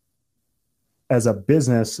 as a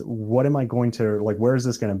business, what am I going to, like, where is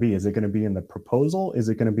this going to be? Is it going to be in the proposal? Is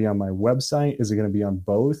it going to be on my website? Is it going to be on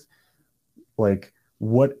both? Like,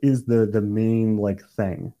 what is the main like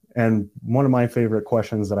thing? And one of my favorite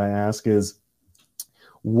questions that I ask is,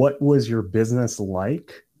 what was your business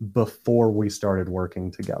like before we started working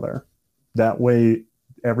together? That way,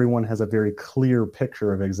 everyone has a very clear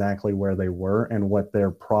picture of exactly where they were and what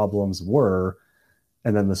their problems were.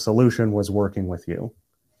 And then the solution was working with you,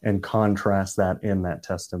 and contrast that in that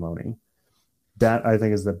testimony. That, I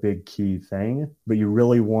think, is the big key thing. But you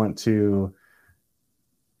really want to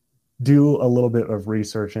do a little bit of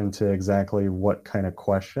research into exactly what kind of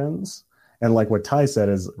questions. And like what Ty said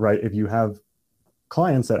is, right, if you have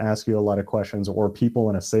clients that ask you a lot of questions, or people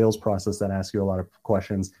in a sales process that ask you a lot of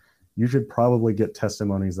questions, you should probably get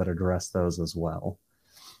testimonies that address those as well.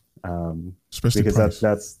 Especially because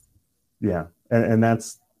that's yeah. And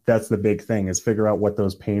that's the big thing, is figure out what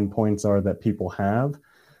those pain points are that people have,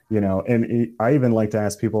 you know. And I even like to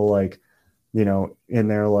ask people, like, you know, in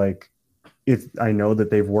their, like, if I know that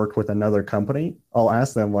they've worked with another company, I'll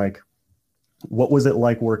ask them, like, what was it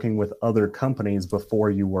like working with other companies before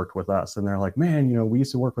you worked with us? And they're like, man, you know, we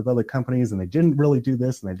used to work with other companies and they didn't really do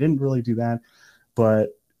this and they didn't really do that. But,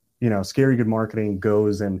 you know, Scary Good Marketing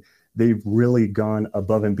goes and they've really gone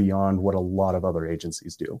above and beyond what a lot of other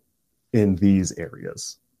agencies do in these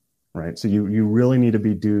areas. Right. So you really need to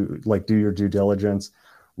do your due diligence,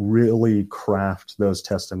 really craft those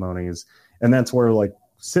testimonies. And that's where, like,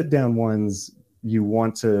 sit down ones, you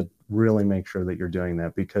want to really make sure that you're doing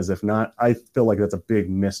that, because if not, I feel like that's a big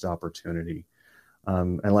missed opportunity.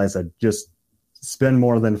 And like I said, just spend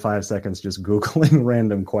more than 5 seconds just Googling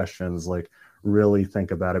random questions, like really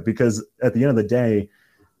think about it, because at the end of the day,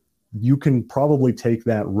 you can probably take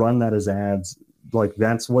that, run that as ads. Like,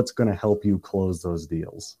 that's what's going to help you close those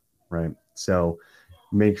deals. Right. So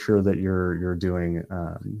make sure that you're doing,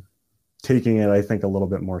 taking it, I think, a little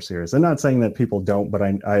bit more serious. I'm not saying that people don't, but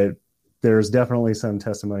I there's definitely some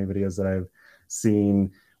testimony videos that I've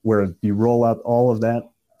seen where you roll out all of that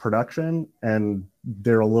production and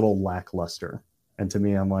they're a little lackluster. And to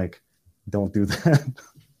me, I'm like, don't do that.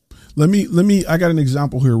 Let me, I got an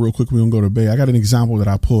example here real quick. We're going to go to Bay. I got an example that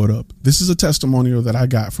I pulled up. This is a testimonial that I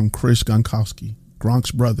got from Chris Gronkowski,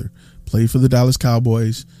 Gronk's brother, played for the Dallas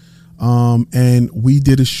Cowboys. And we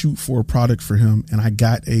did a shoot for a product for him, and I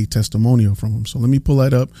got a testimonial from him. So let me pull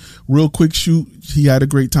that up. Real quick shoot. He had a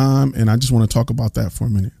great time, and I just want to talk about that for a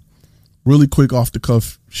minute. Really quick, off the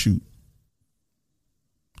cuff shoot.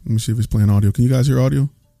 Let me see if it's playing audio. Can you guys hear audio?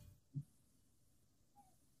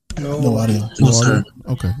 No audio. No audio?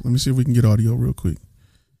 Okay, let me see if we can get audio real quick.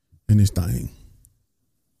 And it's dying.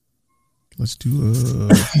 Let's do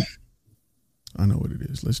I know what it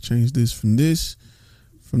is. Let's change this from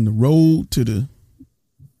the road to the,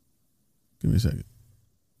 give me a second.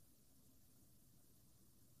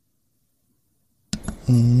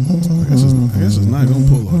 I guess it's not going to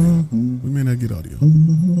pull audio. We may not get audio.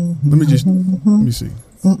 Let me see.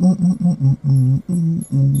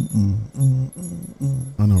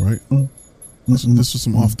 I know, right? This was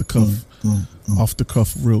some off the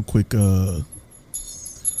cuff, real quick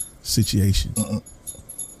situation.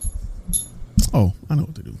 Oh, I know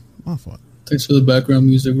what to do. My fault. Thanks for the background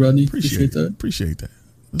music, Rodney. Appreciate that.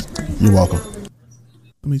 You're welcome.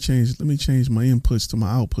 Let me change my inputs to my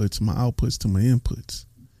outputs, my outputs to my inputs.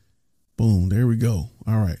 Boom, there we go.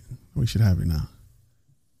 All right, we should have it now.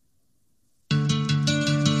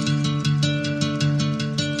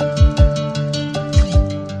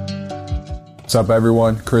 What's up,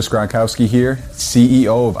 everyone? Chris Gronkowski here,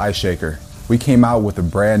 CEO of Ice Shaker. We came out with a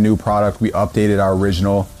brand new product. We updated our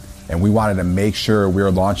original, and we wanted to make sure we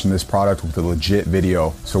were launching this product with a legit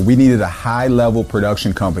video. So we needed a high-level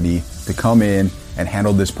production company to come in and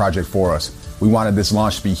handle this project for us. We wanted this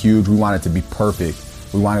launch to be huge. We wanted it to be perfect.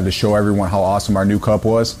 We wanted to show everyone how awesome our new cup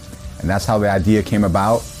was. And that's how the idea came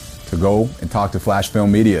about, to go and talk to Flash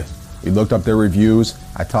Film Media. We looked up their reviews.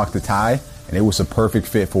 I talked to Ty, and it was a perfect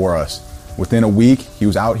fit for us. Within a week, he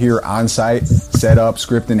was out here on site, set up,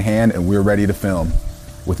 script in hand, and we were ready to film.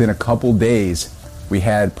 Within a couple days, we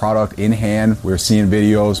had product in hand. We were seeing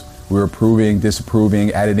videos. We were approving,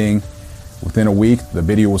 disapproving, editing. Within a week, the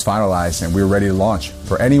video was finalized and we were ready to launch.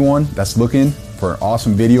 For anyone that's looking for an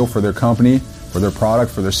awesome video for their company, for their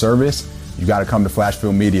product, for their service, you got to come to Flash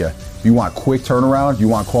Film Media. If you want quick turnaround, you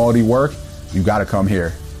want quality work, you got to come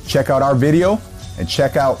here. Check out our video and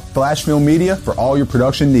check out Flash Film Media for all your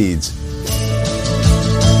production needs.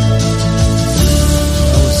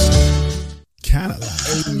 Kind of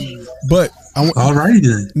loud. But all right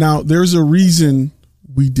then. Now there's a reason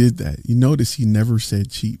we did that. You notice he never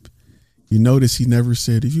said cheap. You notice he never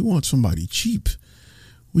said, if you want somebody cheap,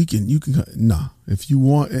 you can. Nah, if you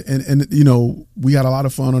want, and you know, we had a lot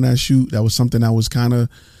of fun on that shoot. That was something that was kind of,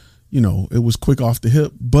 you know, it was quick off the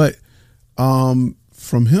hip. But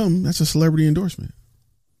from him, that's a celebrity endorsement.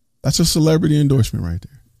 That's a celebrity endorsement right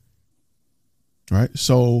there. Right.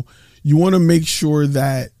 So you want to make sure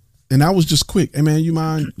that, and that was just quick. Hey man, you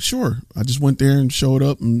mind? Sure. I just went there and showed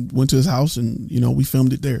up and went to his house and, you know, we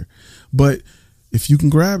filmed it there. But if you can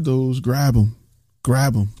grab those, grab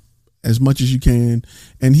them as much as you can.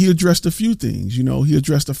 And he addressed a few things. You know, he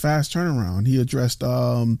addressed a fast turnaround. He addressed,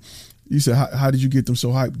 you said, how did you get them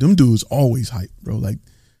so hyped? Them dudes always hyped, bro. Like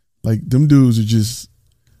them dudes are just,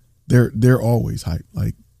 they're always hyped.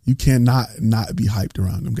 Like you cannot not be hyped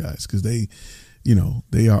around them guys because they, you know,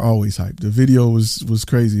 they are always hyped. The video was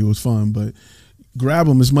crazy. It was fun, but grab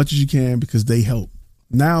them as much as you can because they help.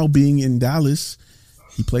 Now being in Dallas,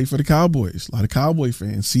 he played for the Cowboys. A lot of Cowboy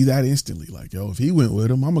fans see that instantly. Like, yo, if he went with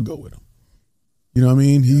him, I'm gonna go with him. You know what I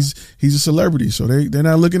mean? He's a celebrity, so they're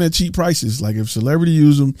not looking at cheap prices. Like if celebrity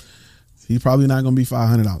use him, he's probably not gonna be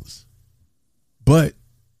 $500. But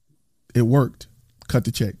it worked. Cut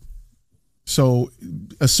the check. So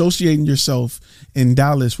associating yourself in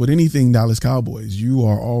Dallas with anything Dallas Cowboys, you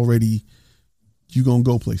gonna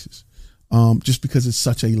go places. Just because it's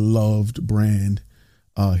such a loved brand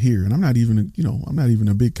here. And I'm not even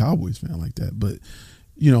a big Cowboys fan like that, but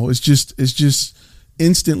you know, it's just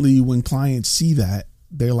instantly when clients see that,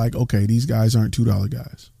 they're like, okay, these guys aren't $2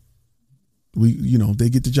 guys. They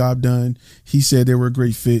get the job done. He said they were a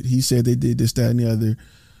great fit. He said they did this, that, and the other.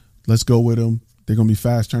 Let's go with them. They're going to be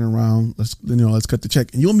fast turnaround. Let's cut the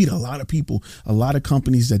check. And you'll meet a lot of people, a lot of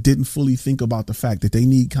companies that didn't fully think about the fact that they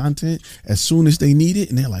need content as soon as they need it.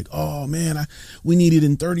 And they're like, oh man, we need it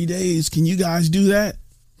in 30 days. Can you guys do that?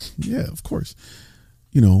 Yeah, of course.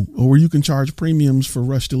 Or you can charge premiums for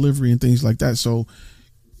rush delivery and things like that. So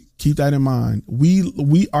keep that in mind.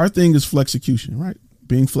 Our thing is flexecution, right?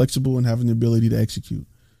 Being flexible and having the ability to execute.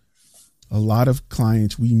 A lot of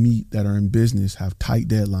clients we meet that are in business have tight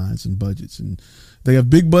deadlines and budgets, and they have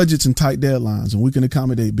big budgets and tight deadlines, and we can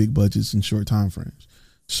accommodate big budgets in short time frames.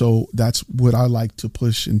 So that's what I like to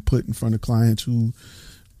push and put in front of clients who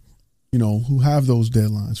have those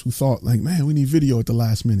deadlines, who thought like, man, we need video at the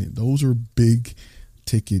last minute. Those are big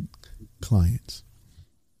ticket clients.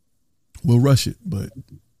 We'll rush it, but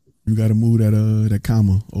you got to move that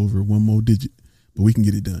comma over one more digit, but we can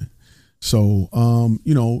get it done. So,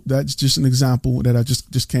 that's just an example that I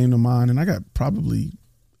just came to mind. And I got probably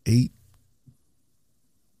 8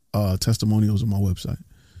 testimonials on my website,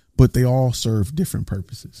 but they all serve different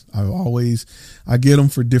purposes. I get them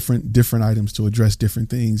for different items to address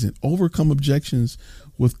different things and overcome objections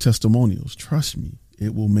with testimonials. Trust me,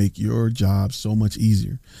 it will make your job so much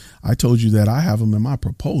easier. I told you that I have them in my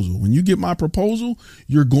proposal. When you get my proposal,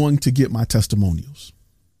 you're going to get my testimonials.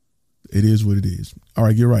 It is what it is. All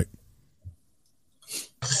right, you're right.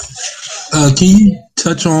 Can you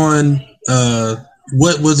touch on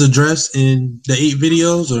what was addressed in the 8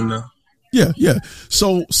 videos or no? Yeah.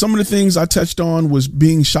 So some of the things I touched on was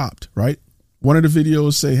being shopped, right? One of the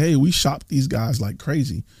videos say, hey, we shopped these guys like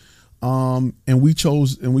crazy. And we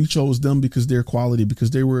chose them because they're quality,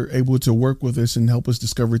 because they were able to work with us and help us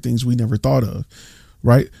discover things we never thought of,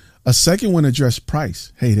 right? A second one addressed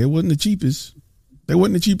price. Hey, they wasn't the cheapest. They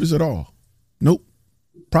wasn't the cheapest at all. Nope.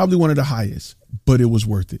 Probably one of the highest, but it was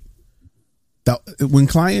worth it. When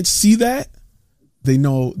clients see that, they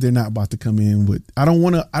know they're not about to come in with, I don't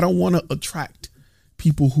want to attract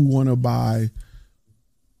people who want to buy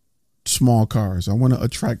small cars. I want to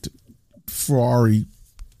attract Ferrari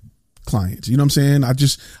clients. You know what I'm saying?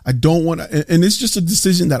 I don't want to, and it's just a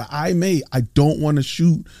decision that I made. I don't want to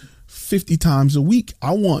shoot 50 times a week.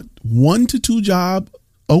 I want 1 to 2 jobs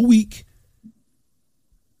a week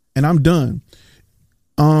and I'm done.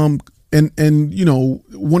 And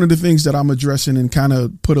one of the things that I'm addressing and kind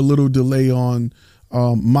of put a little delay on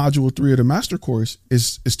module 3 of the master course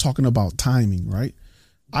is talking about timing, right?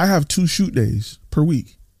 I have 2 shoot days per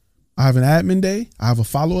week. I have an admin day, I have a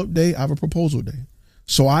follow-up day, I have a proposal day.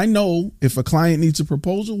 So I know if a client needs a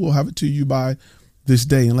proposal, we'll have it to you by this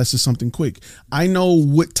day unless it's something quick. I know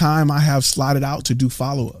what time I have slotted out to do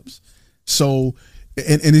follow-ups. So,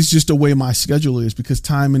 and it's just the way my schedule is because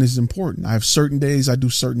timing is important. I have certain days I do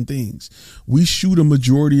certain things. We shoot a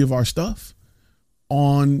majority of our stuff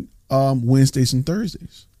on Wednesdays and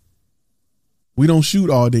Thursdays. We don't shoot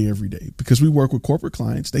all day every day because we work with corporate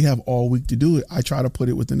clients. They have all week to do it. I try to put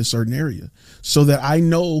it within a certain area so that I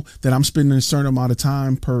know that I'm spending a certain amount of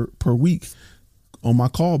time per week on my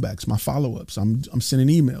callbacks, my follow-ups. I'm sending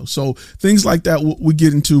emails. So things like that, we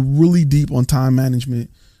get into really deep on time management,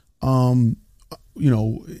 in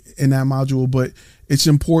that module. But it's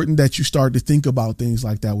important that you start to think about things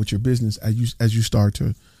like that with your business as you start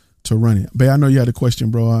to run it. Babe, I know you had a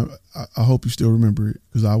question, bro. I hope you still remember it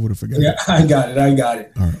because I would have forgotten. Yeah, I got it.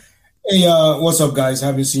 All right. Hey, what's up, guys?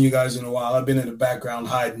 Haven't seen you guys in a while. I've been in the background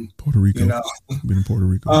hiding. Puerto Rico. Been in Puerto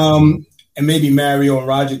Rico. And maybe Mario and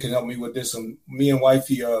Roger can help me with this. Me and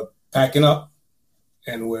wifey are packing up,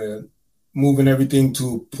 and we're moving everything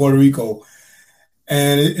to Puerto Rico.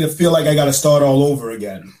 And I feel like I got to start all over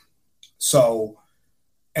again. So,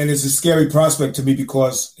 and it's a scary prospect to me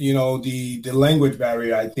because, the language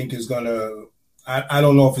barrier, I think, is going to, I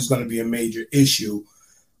don't know if it's going to be a major issue.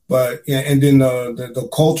 But, and then the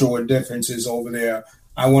cultural differences over there,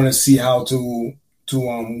 I want to see how to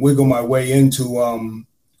wiggle my way into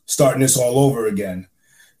starting this all over again,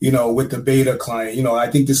 with the beta client. I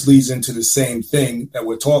think this leads into the same thing that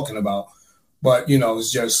we're talking about. But,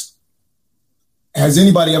 it's just, has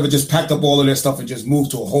anybody ever just packed up all of their stuff and just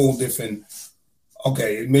moved to a whole different,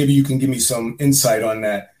 okay, maybe you can give me some insight on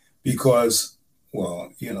that because,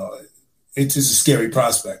 well, it's just a scary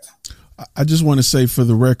prospect. I just want to say for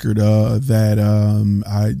the record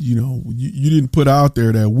that you didn't put out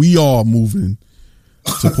there that we all moving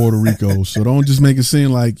to Puerto Rico. So don't just make it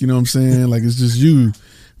seem like, like it's just you,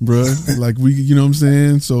 bruh. Like we,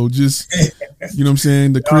 So just,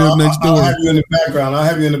 the crib next door. I'll have you in the background.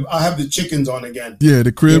 I'll have the chickens on again. Yeah,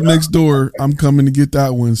 the crib next door. I'm coming to get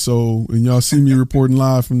that one. So, and y'all see me reporting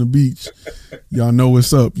live from the beach. Y'all know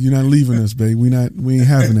what's up. You're not leaving us, babe. We ain't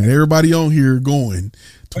having that. Everybody on here going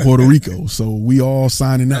to Puerto Rico. So we all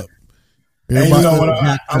signing up. And you know what?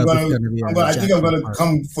 I think I'm gonna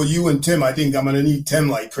come for you and Tim. I think I'm gonna need Tim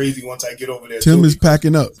like crazy once I get over there. Tim is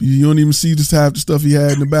packing up. You don't even see this half the stuff he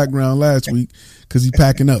had in the background last week because he's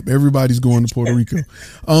packing up. Everybody's going to Puerto Rico.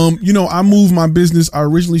 I moved my business. I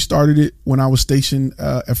originally started it when I was stationed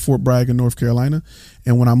at Fort Bragg in North Carolina,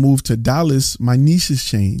 and when I moved to Dallas, my niches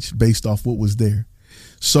changed based off what was there.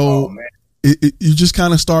 So you're just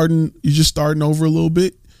kind of starting. You're just starting over a little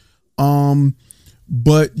bit.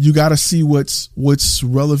 But you got to see what's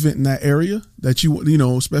relevant in that area that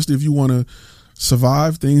especially if you want to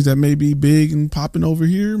survive. Things that may be big and popping over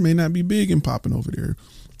here may not be big and popping over there.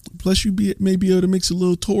 Plus, may be able to mix a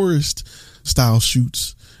little tourist style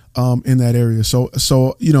shoots in that area. So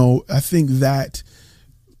I think that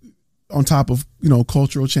on top of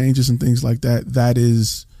cultural changes and things like that, that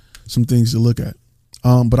is some things to look at.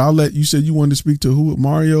 But I'll let you said you wanted to speak to who,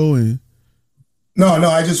 Mario and. No,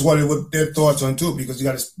 I just wanted what their thoughts on too, because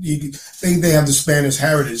you think they have the Spanish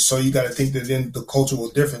heritage, so you got to think that in the cultural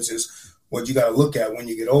differences, what you got to look at when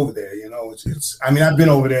you get over there. It's. I mean, I've been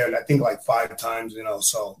over there, I think like 5 times.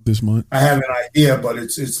 So this month I have an idea, but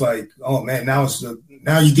it's like, oh man, now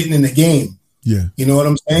you're getting in the game. Yeah, you know what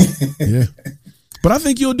I'm saying? Yeah, but I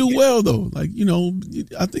think you'll do well though. Like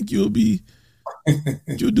I think you'll do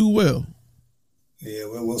well. Yeah,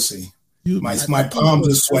 we'll see. My palms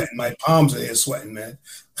are sweating. My palms are sweating, man.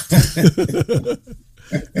 You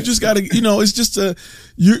just gotta, it's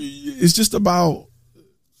just about,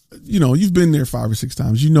 you've been there 5 or 6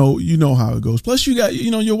 times. You know how it goes. Plus, you got,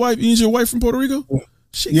 your wife. Is your wife from Puerto Rico?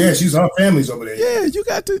 She's our family's over there. Yeah, you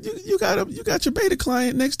got your beta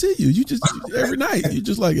client next to you. You just every night you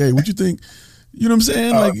just like, hey, what you think? You know what I'm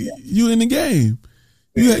saying? Like you in the game.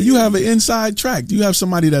 You have an inside track. You have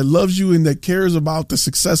somebody that loves you and that cares about the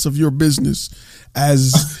success of your business.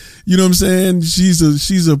 As you know what I'm saying?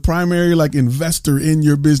 She's a primary like investor in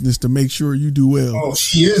your business to make sure you do well. Oh,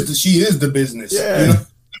 she is the business. Yeah.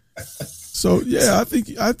 So yeah, I think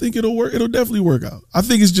it'll work. It'll definitely work out. I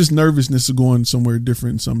think it's just nervousness of going somewhere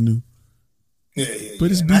different and something new. Yeah.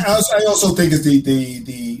 But it's. I also think it's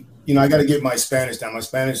the I got to get my Spanish down. My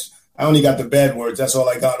Spanish. I only got the bad words. That's all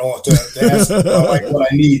I got on to ask like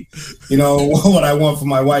what I need, what I want for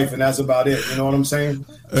my wife, and that's about it. You know what I'm saying?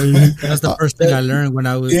 That's the first thing I learned when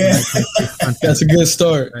I was. Yeah. That's a good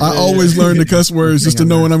start. I always learn the cuss words just to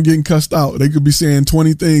know when I'm getting cussed out. They could be saying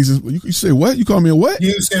 20 things. You say what? You call me a what?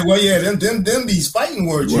 You say well, yeah. Them these fighting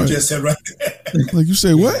words right. You just said right there. Like you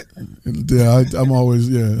say what? Yeah, I'm always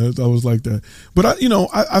I was like that. But I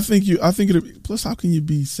think Plus, how can you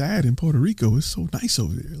be sad in Puerto Rico? It's so nice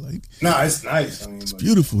over there. Like, no, it's nice. It's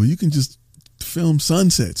beautiful. You can just film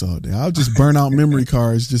sunsets all day. I'll just burn out memory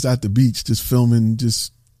cards just at the beach, just filming,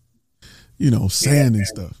 just sand and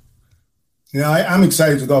stuff. Yeah, I'm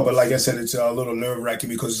excited to go, but like I said, it's a little nerve wracking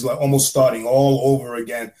because it's like almost starting all over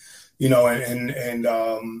again. And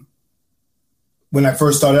when I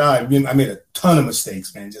first started out, I made a ton of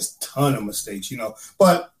mistakes, man, just ton of mistakes,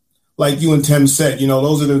 But like you and Tim said,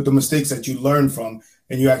 those are the mistakes that you learn from,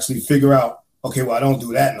 and you actually figure out, okay, well, I don't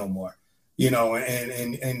do that no more,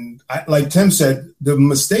 And like Tim said, the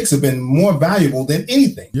mistakes have been more valuable than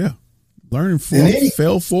anything. Yeah, learning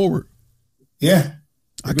fail forward. Yeah,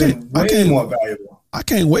 way more valuable. I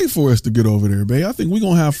can't wait for us to get over there, babe. I think we're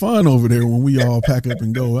going to have fun over there when we all pack up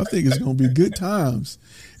and go. I think it's going to be good times.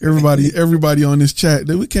 Everybody on this chat,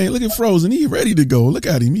 we can't look at Frozen. He ready to go. Look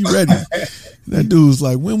at him. He ready. That dude's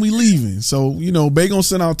like, when we leaving? So, babe going to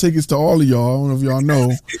send out tickets to all of y'all. I don't know if y'all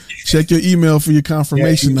know. Check your email for your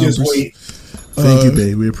confirmation numbers. Just wait. Thank you,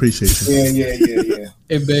 babe. We appreciate you. Yeah.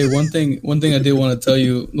 Hey, babe, one thing I did want to tell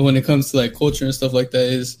you when it comes to like culture and stuff like that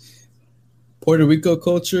is Puerto Rico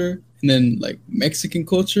culture and then like Mexican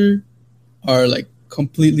culture are like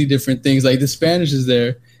completely different things. Like the Spanish is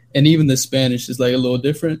there, and even the Spanish is like a little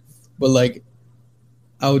different. But like,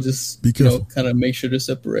 I would just kind of make sure to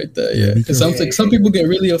separate that. Yeah, because some people get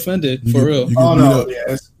really offended for real. Oh no,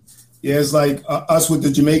 it's like us with the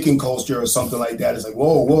Jamaican culture or something like that. It's like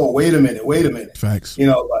whoa, wait a minute. Facts.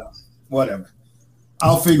 But whatever.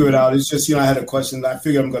 I'll figure it out. It's just, I had a question. I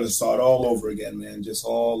figure I'm going to start all over again, man. Just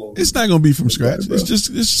all over. It's not going to be from scratch. It's just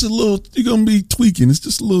a little, you're going to be tweaking. It's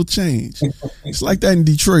just a little change. It's like that in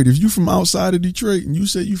Detroit. If you're from outside of Detroit and you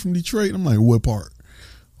say you're from Detroit, I'm like, what part?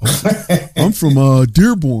 I'm from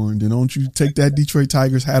Dearborn. Then don't you take that Detroit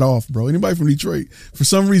Tigers hat off, bro. Anybody from Detroit, for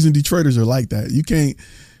some reason, Detroiters are like that. You can't,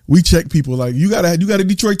 we check people like, you got a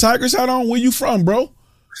Detroit Tigers hat on? Where you from, bro?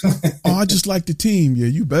 Oh, I just like the team. Yeah,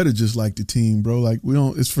 you better just like the team, bro. Like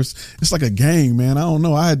it's like a gang, man. I don't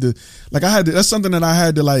know. That's something that I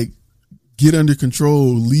had to like get under control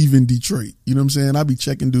leaving Detroit. You know what I'm saying? I'd be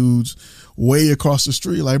checking dudes way across the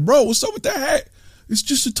street like, bro, what's up with that hat? It's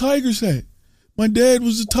just a Tigers hat. My dad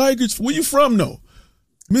was a Tigers. Where you from though?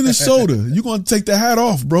 Minnesota. You gonna take the hat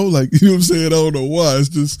off, bro? Like, you know what I'm saying? I don't know why. It's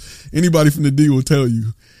just anybody from the D will tell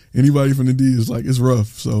you. Anybody from the D is like, it's rough.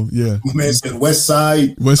 So yeah. Man said West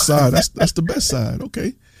Side. West Side. That's the best side.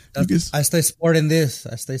 Okay. I stay sporting this.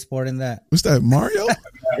 I stay sporting that. What's that? Mario?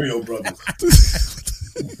 Mario Brothers.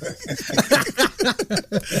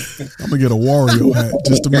 I'm gonna get a Wario hat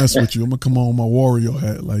just to mess with you. I'm gonna come on with my Wario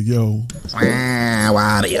hat, like, yo.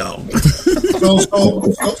 Wario.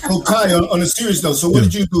 So Kai, on a serious note, so what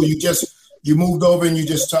did you do? You moved over and you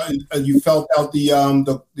just you felt out the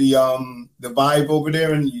vibe over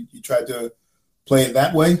there, and you tried to play it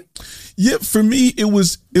that way. Yeah, for me, it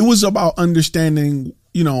was about understanding.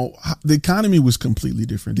 The economy was completely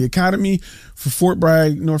different. The economy for Fort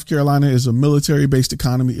Bragg, North Carolina, is a military-based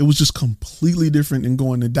economy. It was just completely different than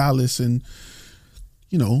going to Dallas, and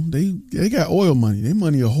they got oil money. Their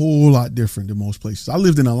money a whole lot different than most places. I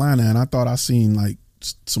lived in Atlanta, and I thought I seen like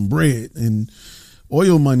some bread, and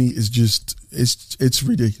oil money is just it's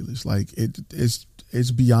ridiculous. Like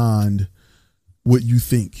it's beyond what you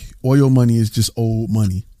think. Oil money is just old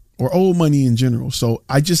money. Or old money in general. So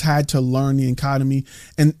I just had to learn the economy,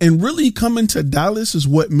 and really coming to Dallas is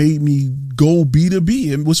what made me go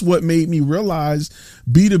B2B. It was what made me realize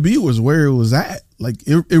B2B was where it was at. Like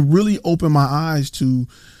it really opened my eyes to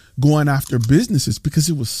going after businesses because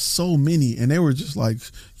it was so many, and they were just like,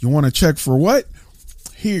 you want to check for what?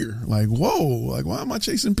 Here. Like, whoa, like, why am I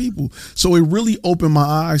chasing people? So it really opened my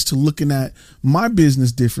eyes to looking at my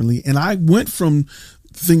business differently. And I went from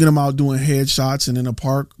thinking about doing headshots and in a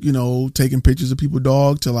park, taking pictures of people's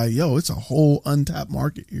dog to like, yo, it's a whole untapped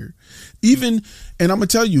market here. And I'm going to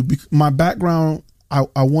tell you, my background, I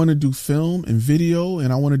want to do film and video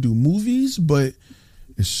and I want to do movies, but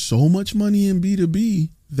there's so much money in B2B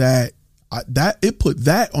that it put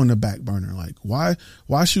that on the back burner. Like, why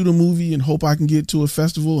shoot a movie and hope I can get to a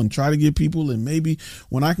festival and try to get people, and maybe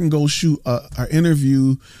when I can go shoot an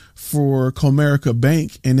interview for Comerica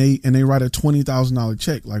Bank and they write a $20,000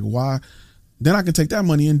 check, like why? Then I can take that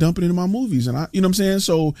money and dump it into my movies, and you know what I'm saying?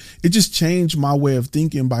 So it just changed my way of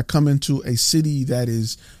thinking by coming to a city that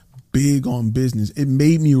is big on business. It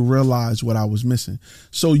made me realize what I was missing.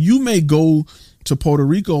 So you may go to Puerto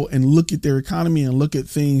Rico and look at their economy and look at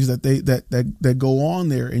things that go on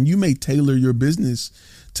there, and you may tailor your business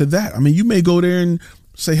to that. I mean, you may go there and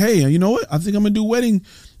say, hey, you know what? I think I'm gonna do wedding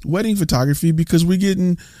wedding photography because we're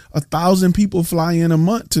getting 1,000 people fly in a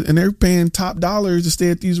month and they're paying top dollars to stay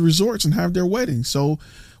at these resorts and have their weddings. So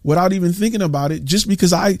without even thinking about it, just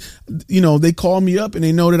because they call me up and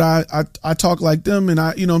they know that I talk like them and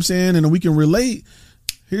I, you know what I'm saying, and we can relate.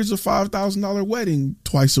 Here's a $5,000 wedding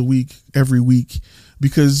twice a week, every week,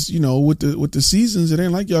 because, with the seasons, it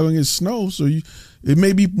ain't like y'all gonna get snow. So it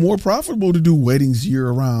may be more profitable to do weddings year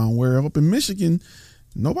round, where up in Michigan,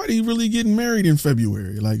 nobody really getting married in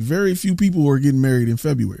February. Like very few people are getting married in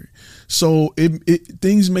February. So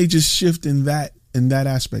things may just shift in that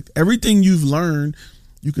aspect. Everything you've learned,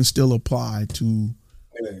 you can still apply to,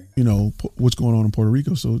 what's going on in Puerto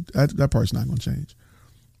Rico. So that part's not going to change.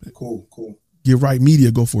 Cool. Get right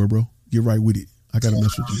media, go for it, bro. Get right with it. I got to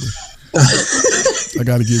mess with you, bro. I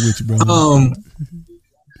got to get with you, bro.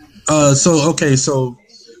 So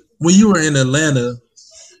when you were in Atlanta,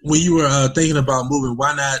 when you were thinking about moving,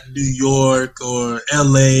 why not New York or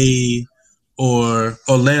LA or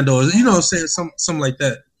Orlando, or, saying something like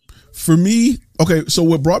that? For me, okay, so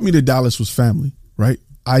what brought me to Dallas was family, right?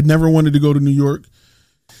 I never wanted to go to New York.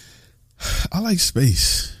 I like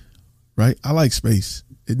space, right? I like space.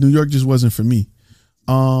 New York just wasn't for me.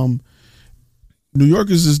 New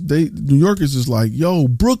Yorkers is like, yo,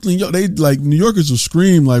 Brooklyn, yo, they like, New Yorkers will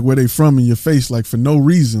scream like where they from in your face, like for no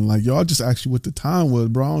reason. Like, yo, I just asked you what the time was,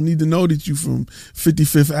 bro. I don't need to know that you from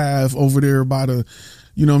 55th Ave over there by the,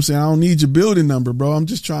 you know what I'm saying? I don't need your building number, bro. I'm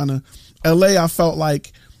just trying to, LA, I felt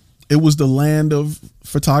like it was the land of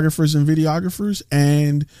photographers and videographers.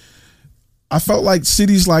 And I felt like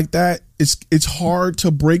cities like that, it's hard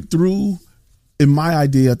to break through. In my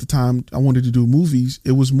idea at the time, I wanted to do movies.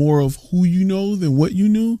 It was more of who you know than what you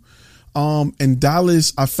knew. And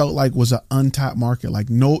Dallas, I felt like was an untapped market. Like,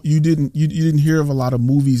 no, you didn't hear of a lot of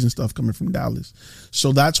movies and stuff coming from Dallas.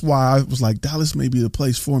 So that's why I was like, Dallas may be the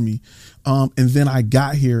place for me. And then I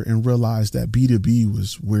got here and realized that B2B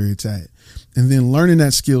was where it's at. And then learning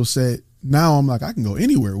that skill set, now I'm like, I can go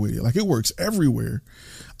anywhere with it. Like, it works everywhere.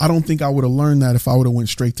 I don't think I would have learned that if I would have went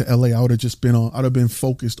straight to LA. I'd have been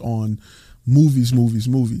focused on movies.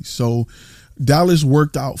 So Dallas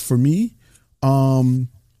worked out for me.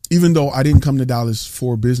 Even though I didn't come to Dallas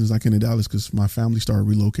for business, I came to Dallas because my family started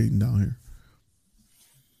relocating down here.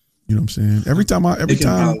 You know what I'm saying? Every time. I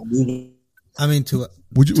mean, to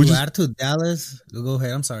add to Dallas, go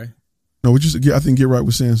ahead. I'm sorry. No, I think Get Right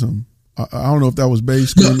was saying something. I don't know if that was Bay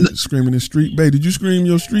screaming in the street. Bay, did you scream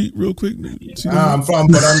your street real quick? I'm from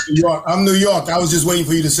New York. I'm New York. I was just waiting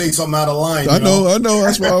for you to say something out of line. I know.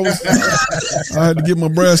 That's why I had to get my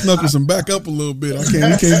brass knuckles and back up a little bit.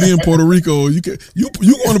 You can't be in Puerto Rico. You going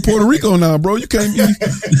to Puerto Rico now, bro? You can't be.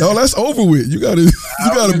 No, that's over with. You gotta be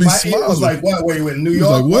smiling. It was like, what? Wait, New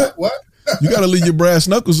York? Like, what? You gotta leave your brass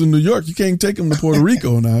knuckles in New York. You can't take them to Puerto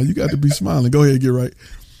Rico now. You got to be smiling. Go ahead, Get Right.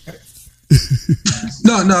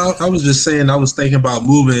 No, I was just saying I was thinking about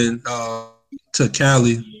moving to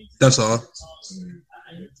Cali. That's all.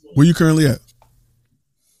 Where you currently at?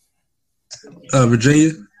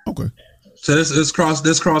 Virginia. Okay. So this crossed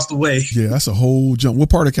the way. Yeah, that's a whole jump. What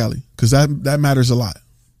part of Cali? Because that matters a lot.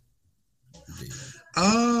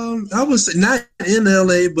 I was not in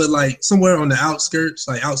LA, but like somewhere on the outskirts,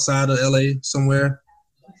 like outside of LA, somewhere.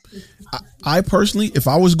 I personally, if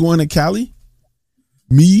I was going to Cali,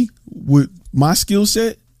 me with my skill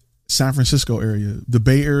set, San Francisco area, the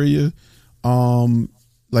Bay Area,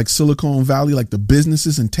 like Silicon Valley, like the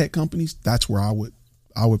businesses and tech companies, that's where I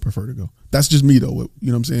would prefer to go. That's just me though.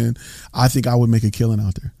 You know what I'm saying? I think I would make a killing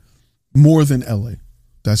out there more than LA.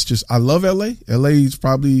 That's just, I love LA.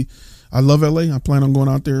 I love LA. I plan on going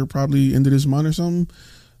out there probably end of this month or something.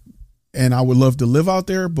 And I would love to live out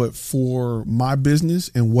there, but for my business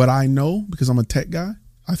and what I know, because I'm a tech guy,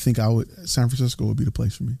 I think San Francisco would be the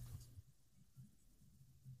place for me.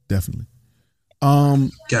 Definitely.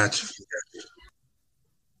 Gotcha.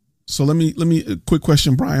 So let me a quick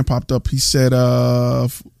question. Brian popped up. He said,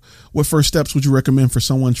 what first steps would you recommend for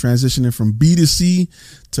someone transitioning from B2C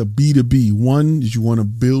to B2B? One, did you want to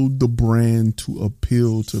build the brand to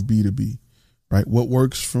appeal to B2B, right? What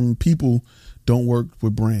works from people don't work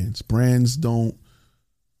with brands.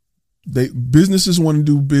 Businesses want to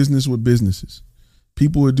do business with businesses.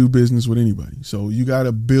 People would do business with anybody. So you got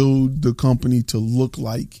to build the company to look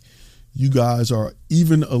like you guys are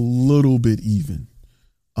even a little bit even.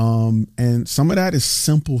 And some of that is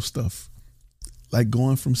simple stuff, like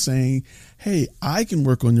going from saying, hey, I can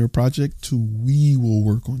work on your project to we will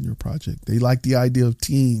work on your project. They like the idea of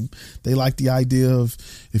team. They like the idea of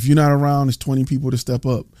if you're not around, there's 20 people to step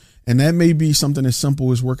up. And that may be something as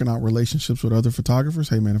simple as working out relationships with other photographers.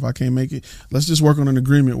 Hey, man, if I can't make it, let's just work on an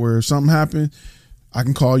agreement where if something happened, I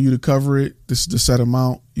can call you to cover it. This is the set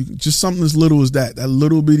amount. Just something as little as that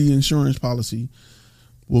little bitty insurance policy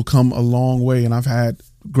will come a long way. And I've had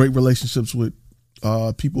great relationships with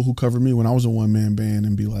people who covered me when I was a one-man band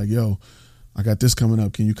and be like, yo, I got this coming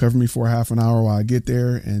up. Can you cover me for a half an hour while I get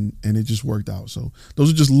there? And it just worked out. So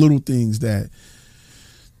those are just little things that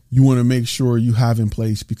you want to make sure you have in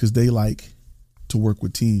place because they like to work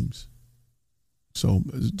with teams. So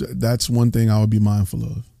that's one thing I would be mindful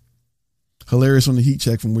of. Hilarious on the heat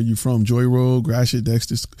check from where you from. Joy Road, Gratiot,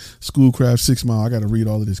 Dexter, Schoolcraft, 6 Mile. I got to read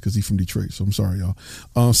all of this because he's from Detroit. So I'm sorry,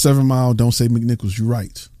 y'all. 7 Mile, don't say McNichols. You're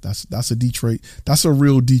right. That's a Detroit. That's a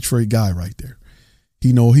real Detroit guy right there.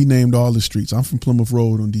 He named all the streets. I'm from Plymouth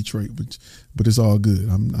Road on Detroit, but it's all good.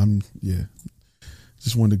 I'm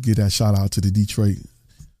just wanted to give that shout out to the Detroit,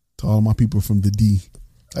 to all my people from the D.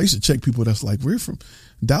 I used to check people that's like, we're from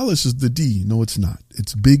Dallas is the D. No, it's not.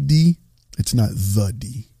 It's Big D. It's not the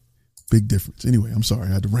D. Big difference. Anyway, I'm sorry.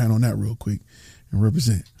 I had to rant on that real quick and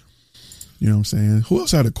represent. You know what I'm saying? Who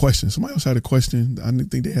else had a question? Somebody else had a question. I didn't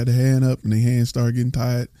think they had a hand up and their hands started getting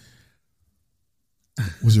tired.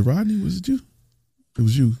 Was it Rodney? Was it you? It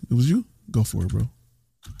was you. It was you? Go for it, bro.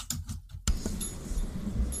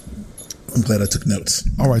 I'm glad I took notes.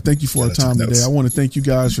 All right. Thank you for our time today. I want to thank you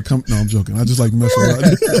guys for coming. No, I'm joking. I just like to mess with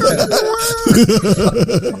Rodney.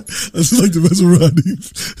 I just like to mess with Rodney.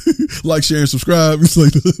 Like, share, and subscribe. It's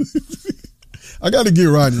like, I got to get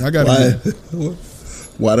Rodney. I got to get.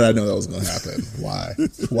 Why did I know that was going to happen? Why?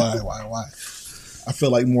 Why? I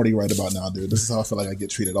feel like Morty right about now, dude. This is how I feel like I get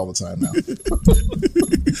treated all the time now.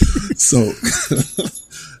 So,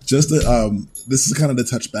 just this is kind of the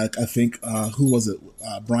touchback. I think who was it?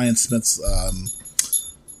 Brian Smith's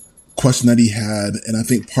question that he had, and I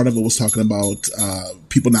think part of it was talking about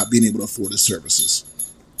people not being able to afford his services,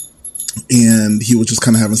 and he was just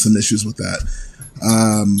kind of having some issues with that.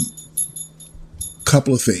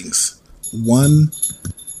 Couple of things. One,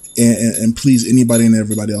 and please, anybody and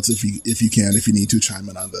everybody else, if you need to chime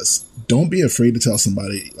in on this, don't be afraid to tell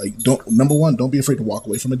somebody. Like, number one, don't be afraid to walk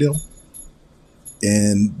away from a deal.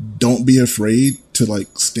 And don't be afraid to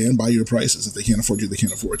stand by your prices. If they can't afford you, they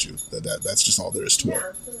can't afford you. That's just all there is to it.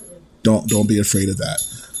 Don't be afraid of that.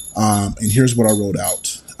 And here's what I wrote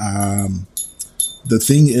out. The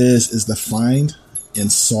thing is to find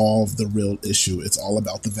and solve the real issue. It's all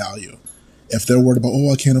about the value. If they're worried about,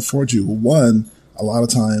 I can't afford you. Well, one, a lot of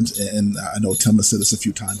times, and I know Tim has said this a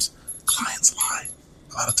few times, clients lie.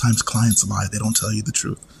 A lot of times clients lie. They don't tell you the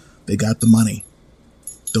truth. They got the money.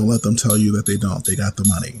 Don't let them tell you that they don't. They got the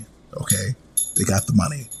money. Okay? They got the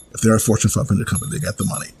money. If they're a Fortune 500 company, they got the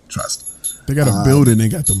money. Trust. They got a building. They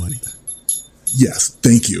got the money. Yes.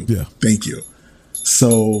 Thank you. Yeah. Thank you.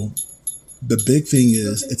 So the big thing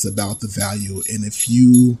is it's about the value. And if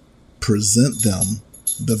you present them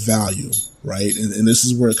the value, right? And this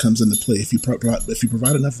is where it comes into play. If you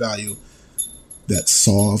provide enough value that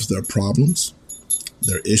solves their problems,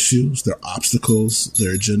 their issues, their obstacles,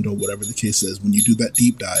 their agenda, whatever the case is, when you do that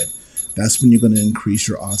deep dive, that's when you're going to increase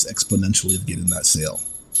your odds exponentially of getting that sale,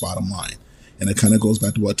 bottom line. And it kind of goes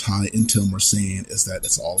back to what Ty and Tim were saying, is that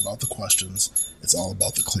it's all about the questions. It's all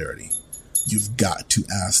about the clarity. You've got to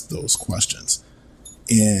ask those questions.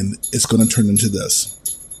 And it's going to turn into this.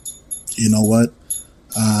 You know what?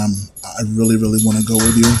 I really, really want to go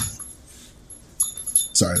with you.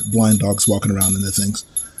 Sorry, blind dogs walking around into things.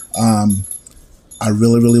 I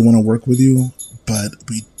really, really want to work with you, but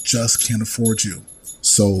we just can't afford you.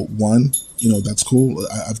 So one, that's cool.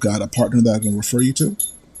 I've got a partner that I can refer you to,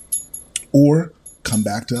 or come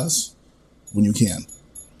back to us when you can,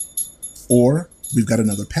 or we've got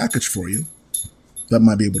another package for you that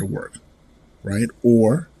might be able to work, right?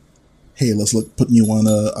 Or, hey, let's look putting you on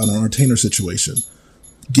an retainer situation.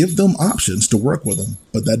 Give them options to work with them,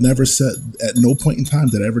 but that never said, at no point in time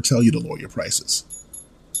did I ever tell you to lower your prices.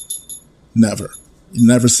 Never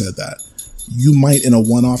said that. You might, in a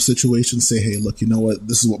one-off situation, say, hey, look, you know what?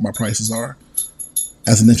 This is what my prices are.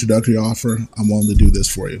 As an introductory offer, I'm willing to do this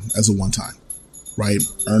for you as a one-time, right?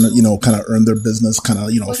 Earn their business,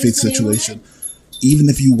 a faith situation. Even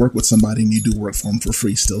if you work with somebody and you do work for them for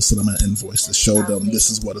free, still send them an invoice to show them this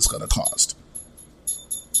is what it's going to cost.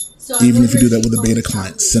 Even if you do that with a beta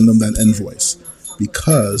client, send them that invoice.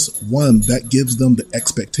 Because one, that gives them the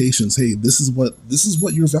expectations. Hey, this is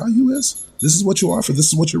what your value is. This is what you offer. This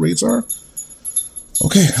is what your rates are.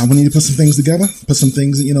 Okay, I'm gonna need to put some things together, put some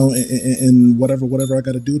things, in whatever I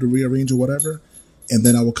got to do to rearrange or whatever, and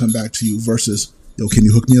then I will come back to you. Versus, can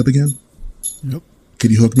you hook me up again? Yep.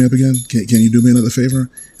 Can you hook me up again? Can you do me another favor?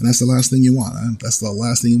 And that's the last thing you want. Man. That's the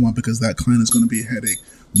last thing you want, because that client is going to be a headache.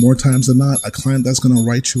 More times than not, a client that's going to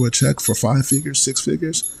write you a check for 5 figures, 6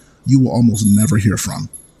 figures, you will almost never hear from.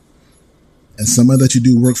 And somebody that you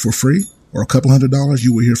do work for free or a couple $100,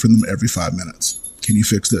 you will hear from them every 5 minutes. Can you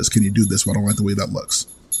fix this? Can you do this? Well, I don't like the way that looks.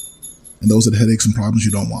 And those are the headaches and problems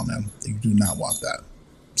you don't want, man. You do not want that.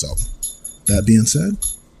 So, that being said.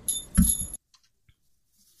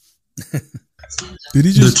 Did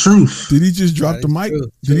he just, the truth. Did he just drop the mic?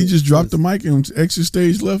 Did he just drop the mic and exit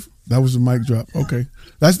stage left? That was a mic drop. Okay.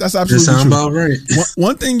 That's absolutely sound true. About right.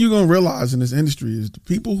 One thing you're going to realize in this industry is the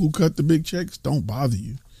people who cut the big checks don't bother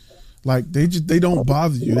you. Like they don't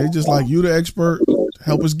bother you. They just like, you the expert,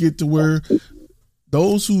 help us get to where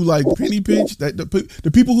those who like penny pinch, that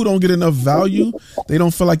the people who don't get enough value, they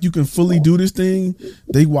don't feel like you can fully do this thing.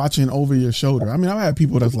 They watching over your shoulder. I mean, I've had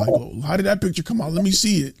people that's like, oh, how did that picture come out? Let me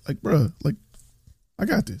see it. Like, bruh, like I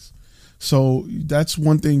got this. So that's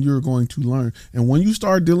one thing you're going to learn. And when you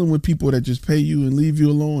start dealing with people that just pay you and leave you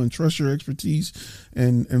alone and trust your expertise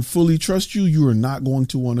and fully trust you, you are not going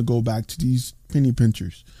to want to go back to these penny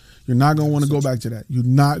pinchers. You're not going to want to go back to that. You're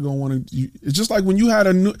not going to want to. It's just like when you had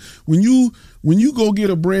when you go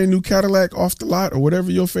get a brand new Cadillac off the lot or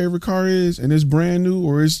whatever your favorite car is, and it's brand new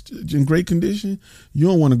or it's in great condition, you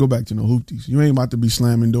don't want to go back to no hoopties. You ain't about to be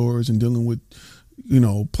slamming doors and dealing with,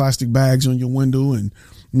 plastic bags on your window and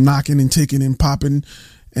knocking and ticking and popping.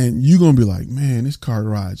 And you're going to be like, man, this car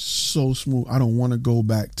rides so smooth. I don't want to go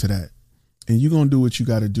back to that. And you're going to do what you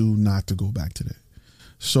got to do not to go back to that.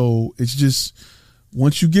 So it's just,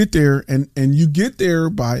 once you get there, and you get there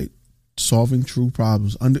by solving true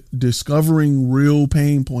problems, discovering real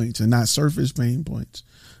pain points and not surface pain points,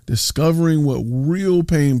 discovering what real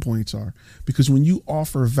pain points are. Because when you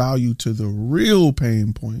offer value to the real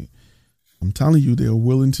pain point, I'm telling you, they're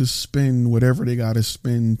willing to spend whatever they got to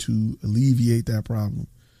spend to alleviate that problem.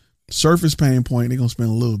 Surface pain point, they're going to spend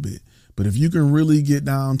a little bit. But if you can really get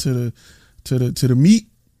down to the meat,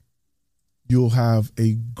 you'll have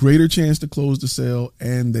a greater chance to close the sale,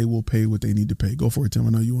 and they will pay what they need to pay. Go for it, Tim. I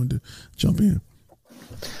know you wanted to jump in.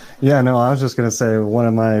 Yeah, no, I was just going to say one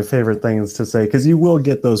of my favorite things to say, because you will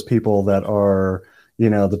get those people that are,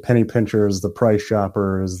 the penny pinchers, the price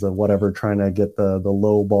shoppers, the whatever, trying to get the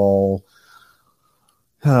low ball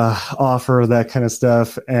offer, that kind of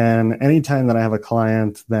stuff. And anytime that I have a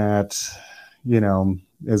client that,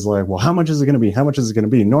 is like, well, how much is it going to be? How much is it going to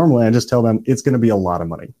be? Normally, I just tell them it's going to be a lot of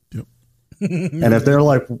money. Yep. And if they're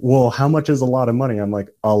like, well, how much is a lot of money? I'm like,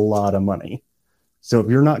 a lot of money. So if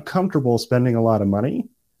you're not comfortable spending a lot of money,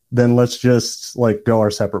 then let's just go our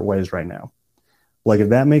separate ways right now. Like, if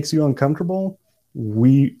that makes you uncomfortable,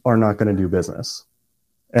 we are not going to do business.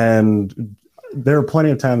 And there are plenty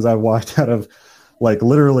of times I've walked out of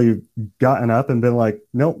literally gotten up and been like,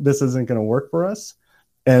 nope, this isn't going to work for us.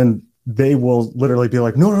 And they will literally be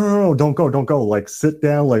like, no, don't go. Sit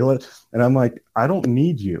down. And I'm like, I don't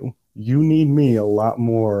need you. You need me a lot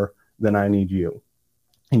more than I need you.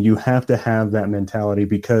 And you have to have that mentality,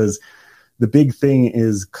 because the big thing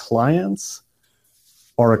is clients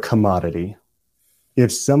are a commodity.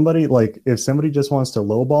 If somebody just wants to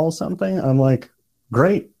lowball something, I'm like,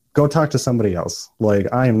 great, go talk to somebody else.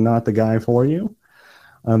 I am not the guy for you.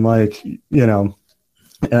 I'm like, and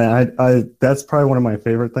I that's probably one of my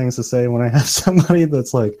favorite things to say when I have somebody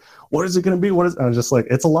that's like, what is it going to be? I'm just like,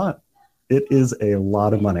 it's a lot. It is a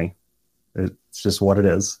lot of money. It's just what it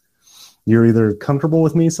is. You're either comfortable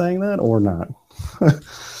with me saying that or not.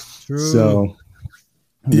 True. So,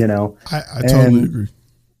 I totally agree.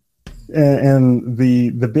 And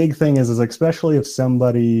the big thing is especially if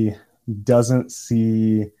somebody doesn't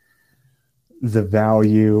see the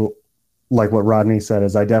value, like what Rodney said,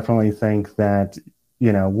 is I definitely think that,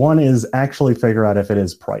 one is actually figure out if it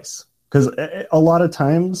is price. Because a lot of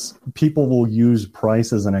times people will use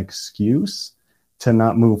price as an excuse to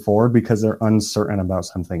not move forward because they're uncertain about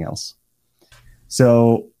something else.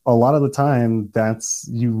 So a lot of the time,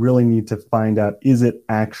 you really need to find out, is it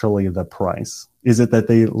actually the price? Is it that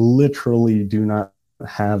they literally do not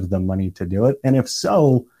have the money to do it? And if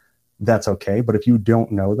so, that's okay. But if you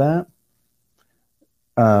don't know that,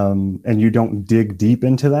 and you don't dig deep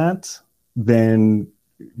into that, then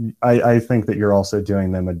I think that you're also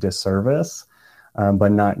doing them a disservice by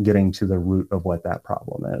not getting to the root of what that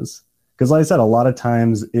problem is. Because like I said, a lot of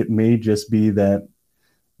times it may just be that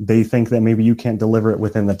they think that maybe you can't deliver it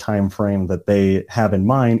within the time frame that they have in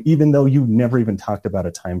mind, even though you never even talked about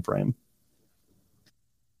a time frame.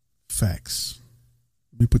 Facts.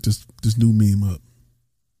 Let me put this new meme up.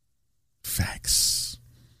 Facts.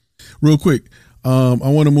 Real quick. I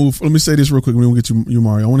want to move. Let me say this real quick. We'll get to you,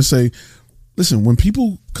 Mario. I want to say, listen, when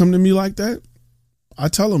people come to me like that, I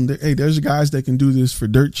tell them that, hey, there's guys that can do this for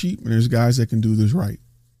dirt cheap, and there's guys that can do this right.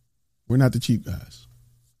 We're not the cheap guys.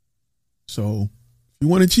 So if you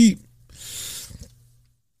want it cheap,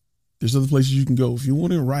 there's other places you can go. If you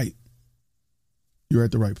want it right, you're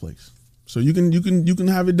at the right place. So you can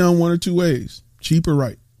have it done one or two ways, cheap or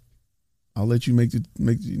right. I'll let you make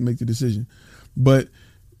the decision. But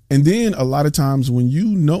and then a lot of times when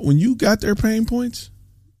you got their pain points,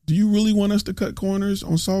 do you really want us to cut corners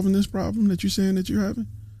on solving this problem that you're saying that you're having?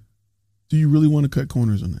 Do you really want to cut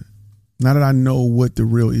corners on that? Now that I know what the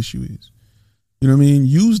real issue is. You know what I mean?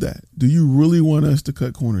 Use that. Do you really want us to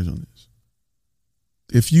cut corners on this?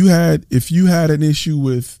 If you had an issue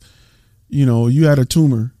with, you had a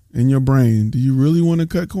tumor in your brain, do you really want to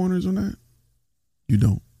cut corners on that? You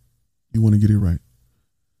don't. You want to get it right.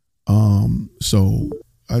 So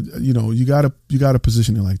you gotta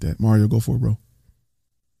position it like that. Mario, go for it, bro.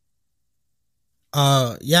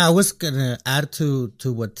 Yeah, I was gonna add to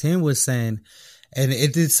what Tim was saying, and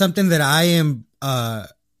it is something that I am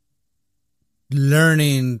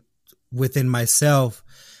learning within myself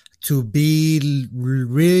to be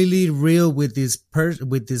really real with these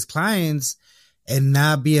clients and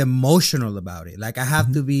not be emotional about it. Like I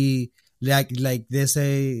have to be like they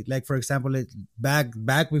say, like for example,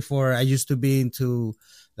 back before I used to be into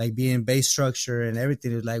like being bass structure and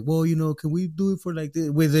everything. It's like, well, can we do it for like this?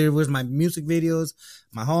 Whether it was my music videos,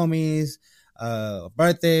 my homies,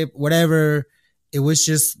 birthday, whatever. It was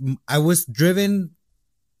just, I was driven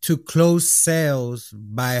to close sales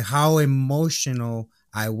by how emotional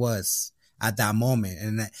I was at that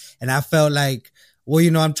moment. And I felt like,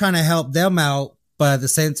 well, I'm trying to help them out, but at the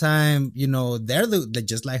same time, they're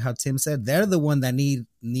just like how Tim said, they're the one that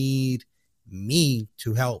need me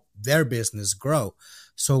to help their business grow.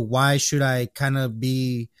 So why should I kind of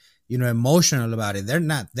be, emotional about it? They're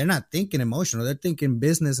not thinking emotional. They're thinking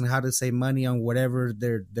business and how to save money on whatever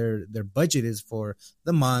their budget is for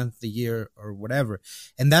the month, the year, or whatever.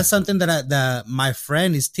 And that's something that my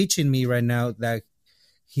friend is teaching me right now, that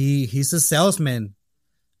he's a salesman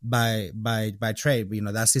by trade.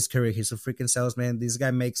 That's his career. He's a freaking salesman. This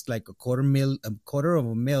guy makes like a quarter of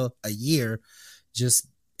a mil a year just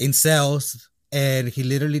in sales. And he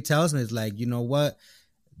literally tells me, it's like, you know what?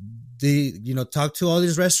 Talk to all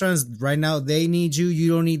these restaurants right now. They need you.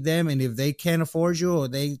 You don't need them. And if they can't afford you, or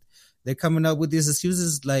they're coming up with these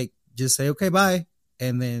excuses, like just say, okay, bye.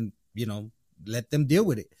 And then, let them deal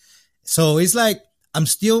with it. So it's like, I'm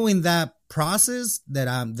still in that process that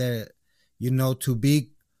I'm there, to be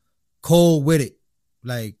cold with it,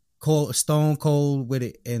 like stone cold with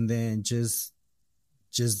it. And then just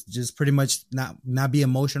pretty much not be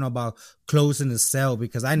emotional about closing the sale,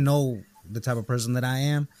 because I know the type of person that I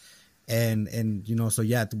am. And so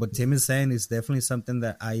yeah, what Tim is saying is definitely something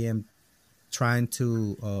that I am trying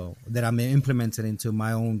to, that I'm implementing into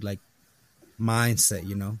my own like mindset,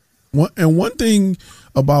 One thing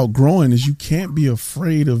about growing is you can't be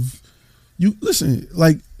afraid of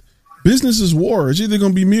like business is war. It's either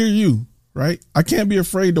going to be me or you, right? I can't be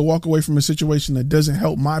afraid to walk away from a situation that doesn't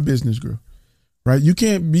help my business grow, right? You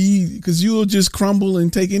can't be, because you'll just crumble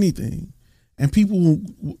and take anything. And people,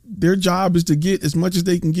 their job is to get as much as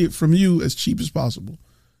they can get from you as cheap as possible.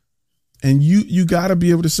 And you got to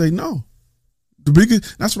be able to say no.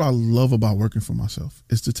 That's what I love about working for myself,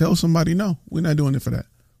 is to tell somebody, no, we're not doing it for that.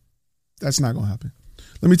 That's not going to happen.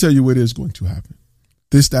 Let me tell you what is going to happen.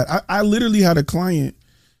 I literally had a client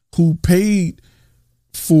who paid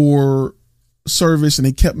for service and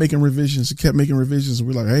they kept making revisions and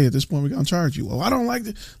we're like, hey, at this point we're going to charge you. Well, I don't like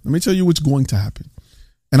it. Let me tell you what's going to happen.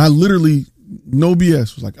 And I literally, no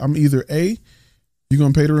BS, was like, I'm either A, you're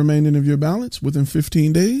going to pay the remaining of your balance within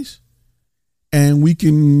 15 days and we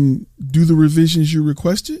can do the revisions you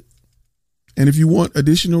requested. And if you want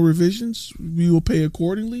additional revisions, we will pay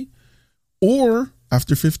accordingly. Or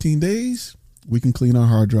after 15 days, we can clean our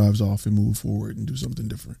hard drives off and move forward and do something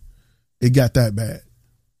different. It got that bad.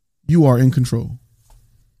 You are in control.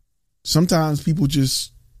 Sometimes people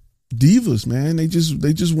just divas, man. They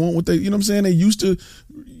just want what they, you know what I'm saying? They used to,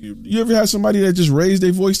 you ever have somebody that just raised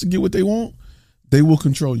their voice to get what they want? They will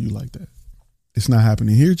control you like that. It's not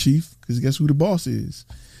happening here, Chief, because guess who the boss is?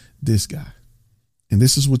 This guy. And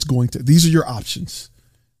this is what's going to, these are your options.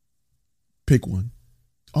 Pick one.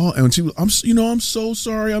 Oh, and she was, I'm so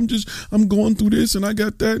sorry. I'm going through this and I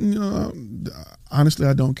got that. And honestly,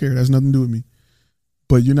 I don't care. It has nothing to do with me.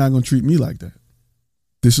 But you're not going to treat me like that.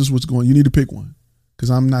 This is what's going, you need to pick one, because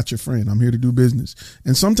I'm not your friend. I'm here to do business.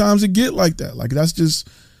 And sometimes it get like that. Like that's just,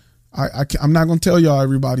 I'm not going to tell y'all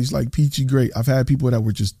everybody's like peachy great. I've had people that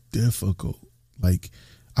were just difficult. Like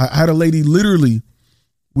I had a lady literally,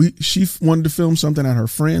 she wanted to film something at her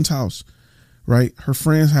friend's house, right? Her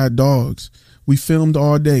friends had dogs. We filmed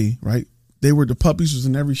all day, right? The puppies was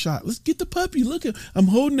in every shot. Let's get the puppy. Look at, I'm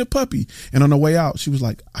holding the puppy. And on the way out, she was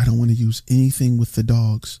like, I don't want to use anything with the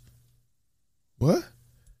dogs. What?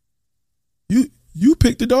 You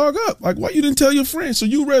picked the dog up. Like, why you didn't tell your friend? So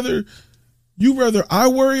you rather I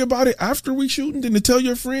worry about it after we shooting than to tell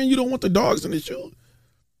your friend you don't want the dogs in the shoot?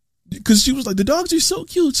 Because she was like, the dogs are so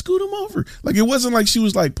cute. Scoot them over. Like, it wasn't like she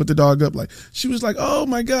was like, put the dog up. Like, she was like, oh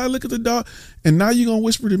my God, look at the dog. And now you're going to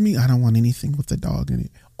whisper to me, I don't want anything with the dog in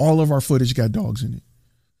it. All of our footage got dogs in it.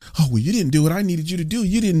 Oh, well, you didn't do what I needed you to do.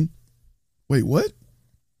 You didn't. Wait, what?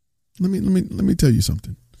 Let me tell you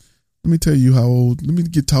something. Let me tell you how old. Let me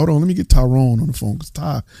get Tyrone on the phone, because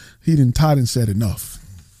Ty didn't said enough.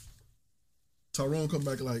 Tyrone come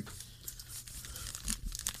back like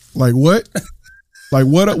what? Like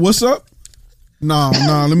what? What's up? Nah.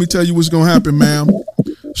 Let me tell you what's gonna happen, ma'am.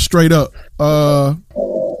 Straight up.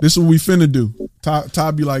 This is what we finna do. Ty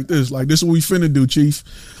be like this. Like, this is what we finna do, Chief.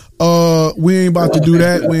 We ain't about to do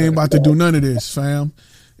that. We ain't about to do none of this, fam.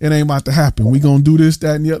 It ain't about to happen. We gonna do this,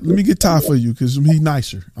 that, and the other. Let me get Ty for you, because he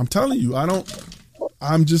nicer. I'm telling you,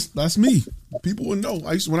 that's me. People would know.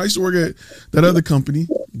 When I used to work at that other company,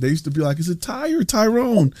 they used to be like, is it Ty or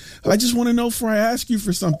Tyrone? I just want to know before I ask you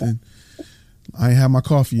for something. I ain't had my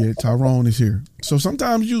coffee yet. Tyrone is here. So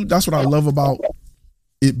sometimes that's what I love about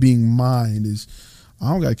it being mine, is I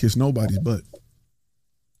don't gotta kiss nobody's butt.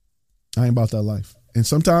 I ain't about that life. And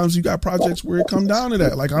sometimes you got projects where it come down to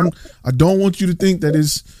that. Like, I don't want you to think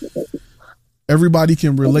that everybody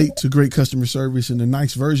can relate to great customer service and a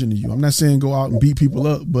nice version of you. I'm not saying go out and beat people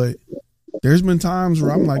up, but there's been times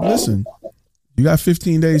where I'm like, listen, you got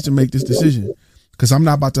 15 days to make this decision, because I'm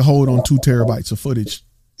not about to hold on 2 terabytes of footage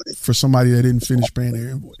for somebody that didn't finish paying their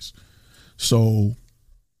invoice. So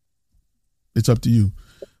it's up to you.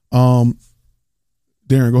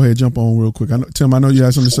 Darren, go ahead, jump on real quick. Tim, I know you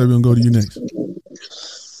had something to say. We're gonna go to you next.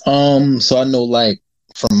 So I know, like,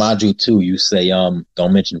 from module 2, you say don't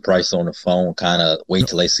mention price on the phone, kind of wait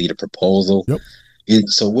till they see the proposal. Yep.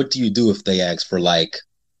 So what do you do if they ask for like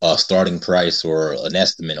a starting price or an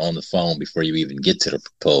estimate on the phone before you even get to the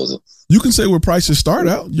proposal? You can say where prices start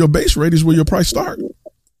out. Your base rate is where your price start.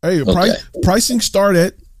 Hey, okay. Pricing start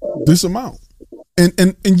at this amount.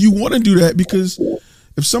 And you want to do that, because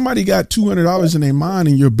if somebody got $200 in their mind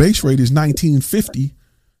and your base rate is $19.50,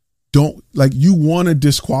 you want to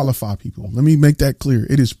disqualify people. Let me make that clear.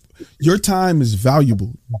 Your time is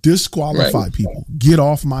valuable. Disqualify people. Get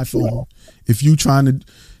off my phone. If you trying to,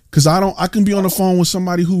 because I can be on the phone with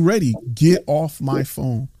somebody who ready. Get off my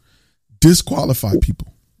phone. Disqualify people.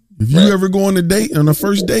 If you ever go on a date, on the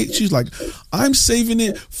first date, she's like, I'm saving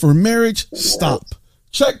it for marriage. Stop.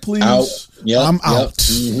 Check, please. I'm out.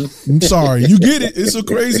 Mm-hmm. I'm sorry. You get it. It's a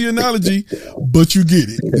crazy analogy, but you get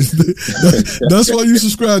it. That's why you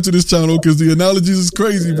subscribe to this channel, because the analogies is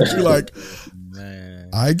crazy, but you're like, man,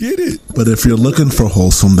 I get it. But if you're looking for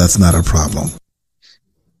wholesome, that's not a problem.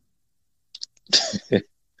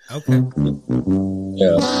 Okay.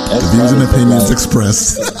 Yeah. The views and opinions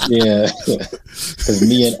expressed. Yeah. Because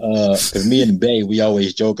me and Bay, we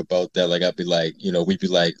always joke about that. Like, I'd be like, we'd be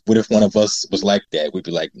like, what if one of us was like that? We'd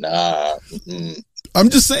be like, nah. Mm-mm. I'm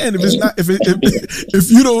just saying, if it's not, if it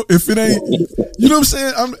ain't, you know what I'm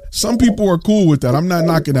saying? Some people are cool with that. I'm not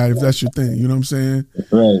knocking that if that's your thing. You know what I'm saying?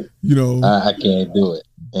 Right. I can't do it.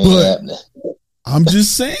 But I'm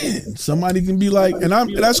just saying, somebody can be like, and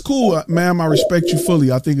that's cool, ma'am. I respect you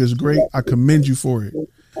fully. I think it's great. I commend you for it.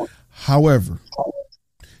 However,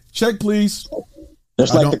 check, please.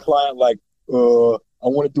 That's like the client, like, I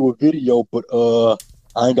want to do a video, but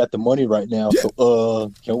I ain't got the money right now. Yeah.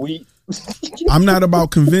 So can we? I'm not about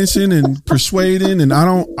convincing and persuading, and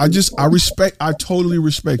I totally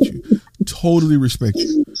respect you. Totally respect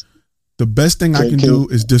you. The best thing I can do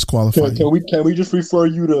is disqualify you. Can we just refer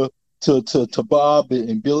you to Bob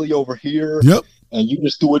and Billy over here? Yep. And you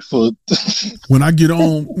just do it for when I get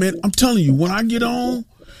on, man. I'm telling you, when I get on,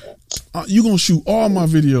 you're gonna shoot all my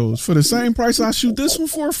videos for the same price I shoot this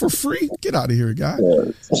one for free. Get out of here, guy.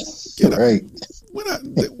 Get out. Right. When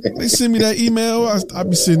they send me that email, I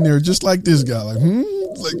be sitting there just like this guy, like,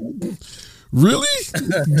 really?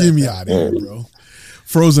 Get me out of here, bro.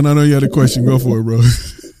 Frozen, I know you had a question. Go for it, bro.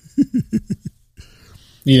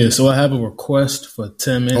 Yeah, so I have a request for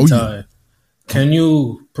Tim and Ty. Yeah. Can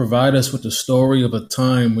you provide us with the story of a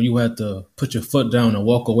time when you had to put your foot down and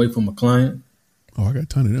walk away from a client? Oh, I got a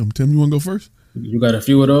ton of them. Tim, you want to go first? You got a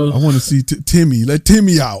few of those? I want to see Timmy. Let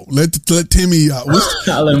Timmy out. Let Timmy out.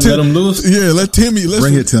 Let him loose? Yeah, let Timmy.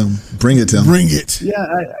 Bring it, Tim. Bring it, Tim. Bring it. Yeah,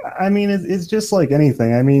 I mean, it's just like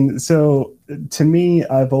anything. I mean, so to me,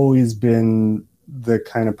 I've always been the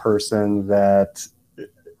kind of person that,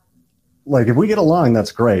 like, if we get along,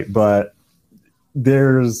 that's great. But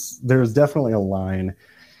there's definitely a line.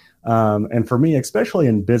 And for me, especially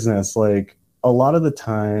in business, like a lot of the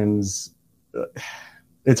times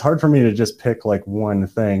it's hard for me to just pick like one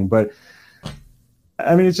thing, but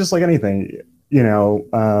I mean, it's just like anything, you know.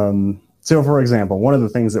 So for example, one of the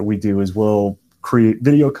things that we do is we'll create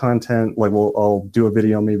video content. Like I'll do a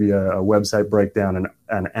video, maybe a website breakdown,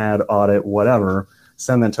 an ad audit, whatever,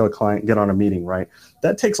 send that to a client, get on a meeting, right?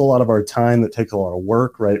 That takes a lot of our time. That takes a lot of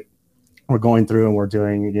work, right? We're going through and we're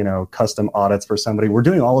doing, you know, custom audits for somebody. We're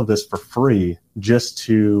doing all of this for free just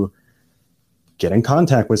to get in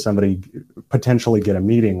contact with somebody, potentially get a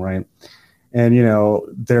meeting, right? And, you know,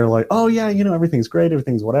 they're like, oh yeah, you know, everything's great,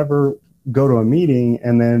 everything's whatever, go to a meeting.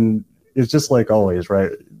 And then it's just like always,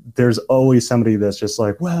 right? There's always somebody that's just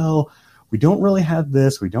like, well, we don't really have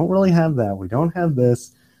this, we don't really have that, we don't have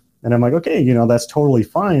this. And I'm like, okay, you know, that's totally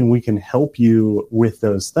fine. We can help you with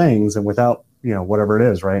those things and without, you know, whatever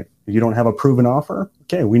it is, right? You don't have a proven offer?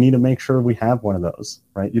 Okay, we need to make sure we have one of those,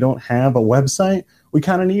 right? You don't have a website? We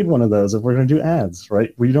kind of need one of those if we're going to do ads,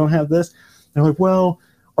 right? We don't have this. They're like, well,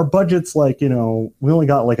 our budget's like, you know, we only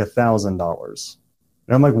got like $1,000.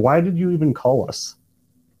 And I'm like, why did you even call us?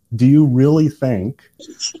 Do you really think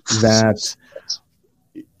that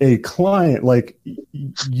a client, like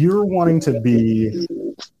you're wanting to be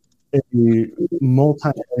a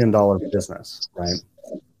multi-million-dollar business, right?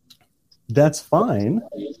 That's fine.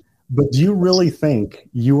 But do you really think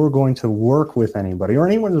you are going to work with anybody or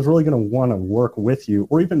anyone is really going to want to work with you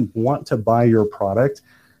or even want to buy your product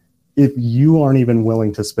if you aren't even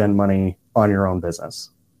willing to spend money on your own business?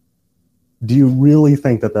 Do you really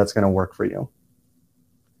think that that's going to work for you?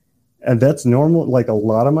 And that's normal. Like a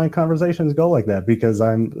lot of my conversations go like that because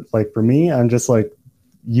I'm like, for me, I'm just like,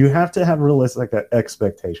 you have to have realistic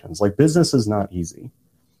expectations. Like business is not easy,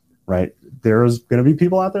 right? There's going to be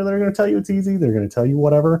people out there that are going to tell you it's easy. They're going to tell you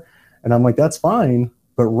whatever. And I'm like, that's fine.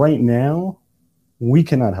 But right now, we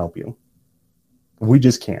cannot help you. We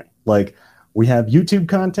just can't. Like, we have YouTube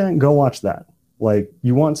content. Go watch that. Like,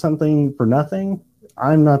 you want something for nothing?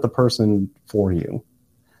 I'm not the person for you.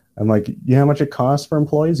 I'm like, you know how much it costs for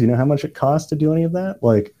employees? You know how much it costs to do any of that?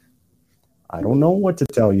 Like, I don't know what to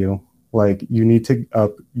tell you. Like, you need to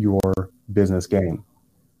up your business game.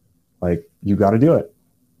 Like, you got to do it.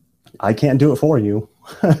 I can't do it for you.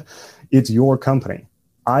 It's your company.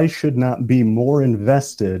 I should not be more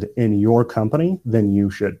invested in your company than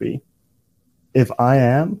you should be. If I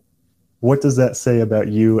am, what does that say about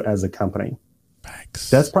you as a company?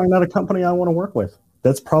 Thanks. That's probably not a company I want to work with.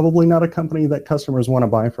 That's probably not a company that customers want to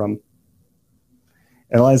buy from.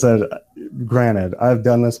 And like I said, granted, I've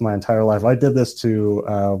done this my entire life. I did this to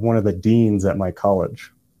one of the deans at my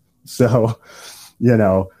college. So, you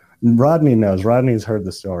know, Rodney knows. Rodney's heard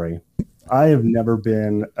the story. I have never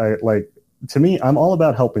been to me, I'm all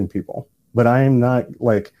about helping people, but I am not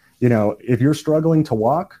like, you know, if you're struggling to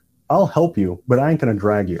walk, I'll help you, but I ain't going to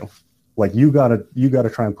drag you. Like you gotta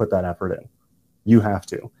try and put that effort in. You have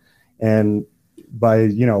to. And by,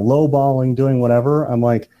 you know, lowballing, doing whatever, I'm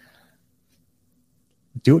like,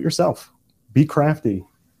 do it yourself. Be crafty.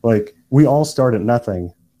 Like we all start at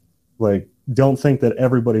nothing. Like don't think that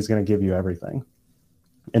everybody's going to give you everything.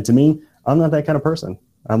 And to me, I'm not that kind of person.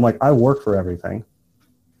 I'm like, I work for everything.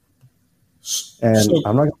 And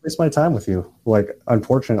I'm not going to waste my time with you. Like,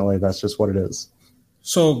 unfortunately, that's just what it is.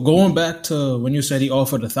 So going back to when you said he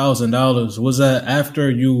offered $1,000, was that after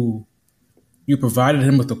you provided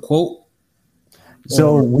him with a quote?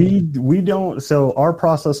 So we don't. So our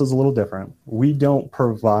process is a little different. We don't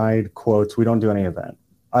provide quotes. We don't do any of that.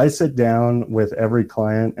 I sit down with every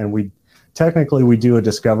client, and we do a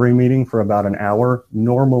discovery meeting for about an hour.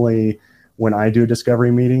 Normally, when I do a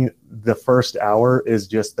discovery meeting, the first hour is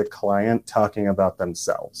just the client talking about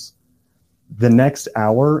themselves. The next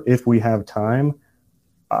hour, if we have time,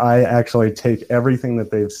 I actually take everything that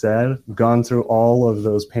they've said, gone through all of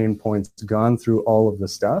those pain points, gone through all of the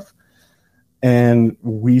stuff, and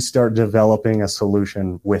we start developing a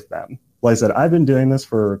solution with them. Like I said, I've been doing this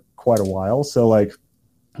for quite a while, so like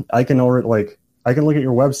I can look at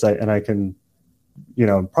your website and I can, you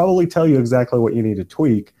know, probably tell you exactly what you need to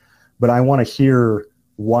tweak, but I want to hear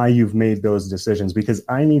why you've made those decisions because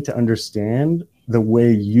I need to understand the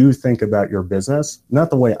way you think about your business,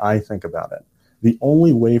 not the way I think about it. The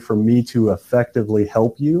only way for me to effectively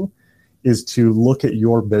help you is to look at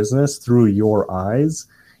your business through your eyes.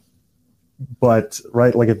 But,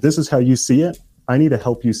 right, like if this is how you see it, I need to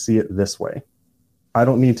help you see it this way. I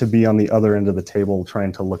don't need to be on the other end of the table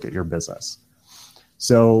trying to look at your business.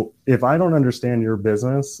 So if I don't understand your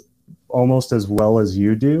business almost as well as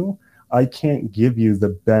you do, I can't give you the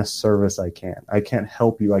best service I can. I can't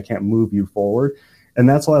help you. I can't move you forward. And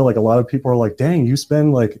that's why like a lot of people are like, dang, you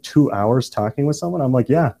spend like 2 hours talking with someone. I'm like,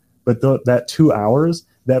 yeah, but that 2 hours,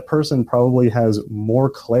 that person probably has more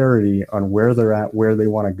clarity on where they're at, where they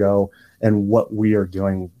want to go, and what we are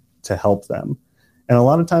doing to help them. And a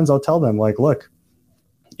lot of times I'll tell them like, look,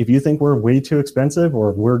 if you think we're way too expensive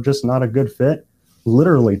or we're just not a good fit,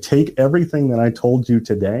 literally take everything that I told you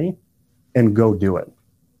today and go do it.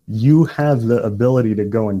 You have the ability to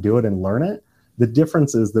go and do it and learn it. The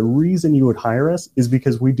difference is the reason you would hire us is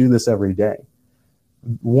because we do this every day.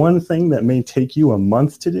 One thing that may take you a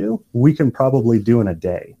month to do, we can probably do in a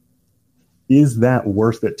day. Is that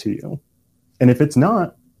worth it to you? And if it's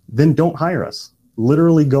not, then don't hire us.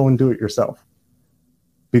 Literally go and do it yourself.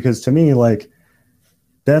 Because to me, like,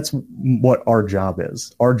 that's what our job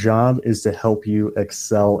is. Our job is to help you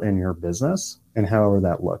excel in your business and however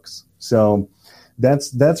that looks. So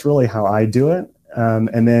that's really how I do it.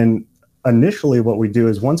 And then initially what we do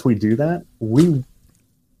is once we do that, we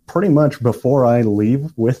pretty much before I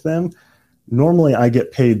leave with them, normally I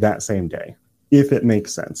get paid that same day, if it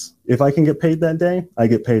makes sense. If I can get paid that day, I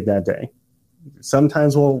get paid that day.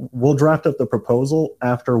 Sometimes we'll draft up the proposal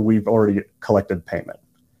after we've already collected payment.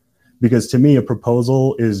 Because to me, a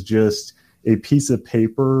proposal is just a piece of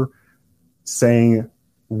paper saying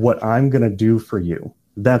what I'm going to do for you.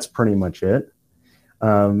 That's pretty much it.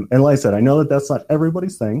 And like I said, I know that that's not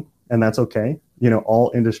everybody's thing, and that's okay. You know,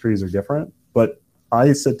 all industries are different, but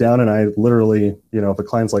I sit down and I literally, you know, if a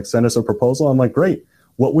client's like, send us a proposal, I'm like, great.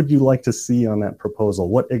 What would you like to see on that proposal?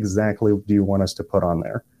 What exactly do you want us to put on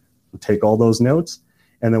there? Take all those notes.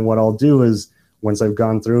 And then what I'll do is once I've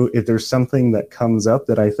gone through, if there's something that comes up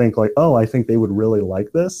that I think like, oh, I think they would really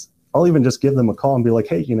like this, I'll even just give them a call and be like,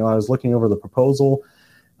 hey, you know, I was looking over the proposal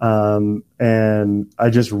and I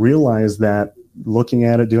just realized that looking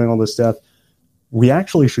at it, doing all this stuff, we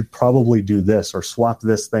actually should probably do this or swap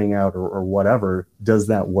this thing out or whatever. Does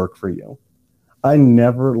that work for you? I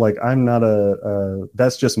never like, I'm not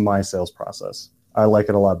that's just my sales process. I like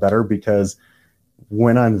it a lot better because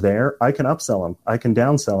when I'm there, I can upsell them. I can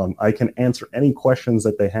downsell them. I can answer any questions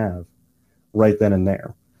that they have right then and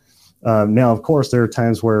there. Now, of course, there are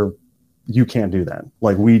times where you can't do that.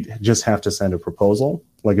 Like we just have to send a proposal.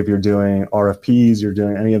 Like if you're doing RFPs, you're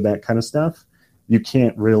doing any of that kind of stuff, you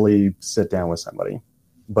can't really sit down with somebody.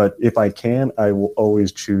 But if I can, I will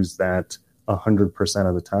always choose that 100%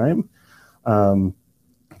 of the time.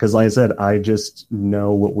 Because like I said, I just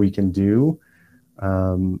know what we can do.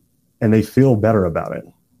 And they feel better about it,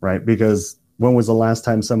 right? Because when was the last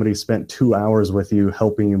time somebody spent 2 hours with you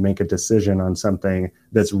helping you make a decision on something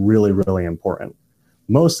that's really, really important?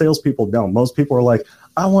 Most salespeople don't. Most people are like,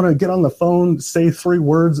 I want to get on the phone, say 3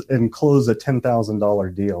 words, and close a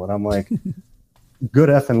 $10,000 deal. And I'm like, good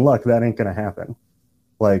effing luck, that ain't going to happen.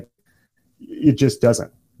 Like, it just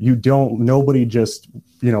doesn't. Nobody just,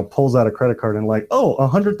 you know, pulls out a credit card and like, oh,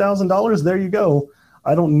 $100,000, there you go.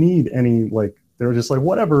 I don't need any, like, they're just like,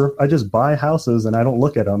 whatever, I just buy houses and I don't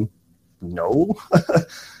look at them. No,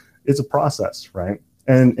 it's a process, right?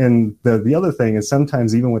 And the other thing is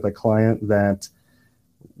sometimes even with a client that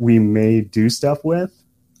we may do stuff with,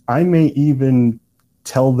 I may even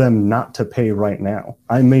tell them not to pay right now.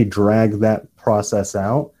 I may drag that process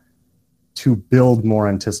out to build more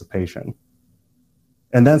anticipation.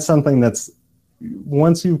 And that's something that's,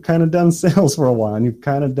 once you've kind of done sales for a while and you've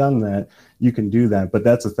kind of done that, you can do that. But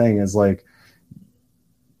that's the thing is like,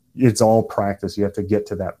 it's all practice. You have to get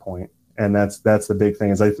to that point. And that's the big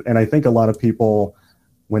thing and I think a lot of people,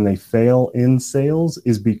 when they fail in sales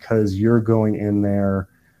is because you're going in there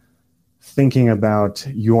thinking about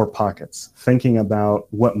your pockets, thinking about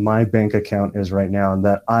what my bank account is right now. And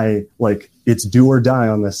that I like, it's do or die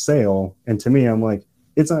on this sale. And to me, I'm like,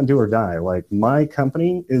 it's not do or die. Like my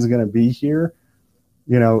company is going to be here,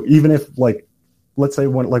 you know, even if like, let's say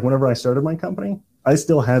whenever I started my company, I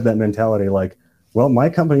still had that mentality. Like, well, my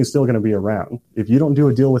company is still going to be around. If you don't do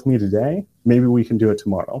a deal with me today, maybe we can do it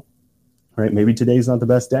tomorrow, right? Maybe today's not the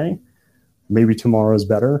best day. Maybe tomorrow is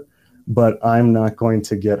better, but I'm not going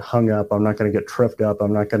to get hung up. I'm not going to get tripped up.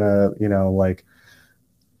 I'm not going to, you know, like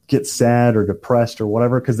get sad or depressed or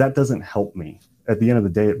whatever, because that doesn't help me. At the end of the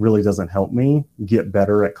day, it really doesn't help me get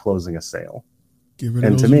better at closing a sale.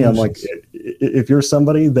 And to me, I'm like, if you're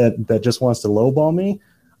somebody that just wants to lowball me,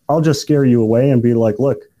 I'll just scare you away and be like,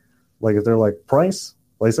 look, like if they're like price,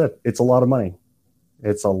 like I said, it's a lot of money.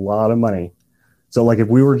 It's a lot of money. So like if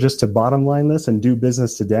we were just to bottom line this and do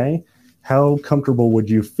business today, how comfortable would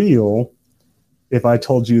you feel if I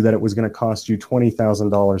told you that it was going to cost you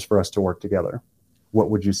 $20,000 for us to work together? What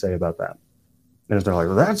would you say about that? And if they're like,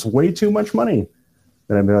 well, that's way too much money,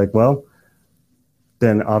 then I'd be like, well,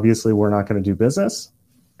 then obviously we're not going to do business,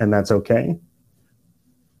 and that's okay.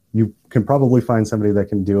 you can probably find somebody that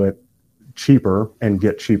can do it cheaper and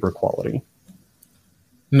get cheaper quality.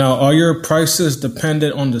 Now, are your prices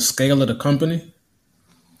dependent on the scale of the company?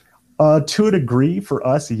 To a degree, for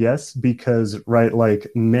us, yes, because like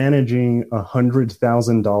managing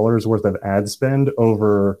 $100,000 worth of ad spend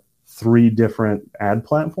over 3 different ad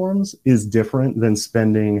platforms is different than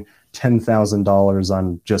spending $10,000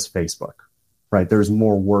 on just Facebook, right? There's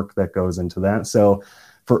more work that goes into that. So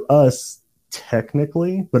for us,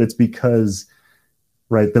 technically, but it's because,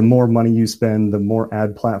 right, the more money you spend, the more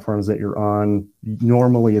ad platforms that you're on,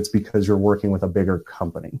 normally it's because you're working with a bigger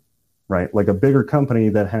company, right? Like a bigger company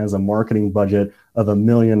that has a marketing budget of $1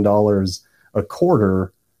 million a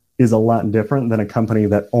quarter is a lot different than a company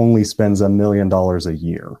that only spends $1 million a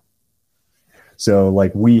year. So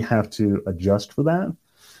like we have to adjust for that.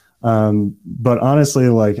 But honestly,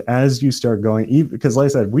 like as you start going, because like I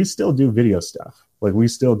said, we still do video stuff. Like we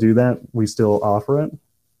still do that. We still offer it.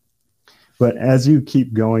 But as you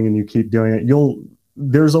keep going and you keep doing it,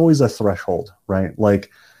 there's always a threshold, right?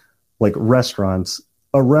 Like restaurants,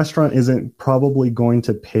 a restaurant isn't probably going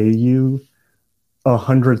to pay you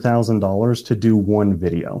 $100,000 to do one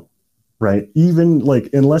video, right? Even like,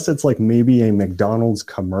 unless it's like maybe a McDonald's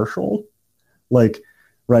commercial, like,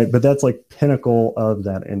 right. But that's like pinnacle of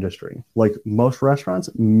that industry. Like most restaurants,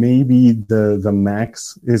 maybe the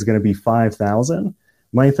max is going to be 5,000.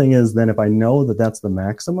 My thing is then if I know that that's the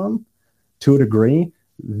maximum, to a degree,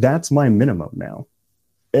 that's my minimum now.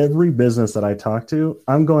 Every business that I talk to,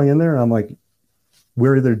 I'm going in there and I'm like,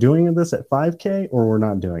 we're either doing this at 5K or we're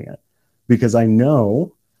not doing it. Because I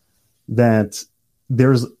know that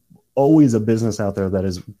there's always a business out there that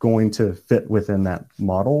is going to fit within that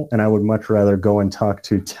model. And I would much rather go and talk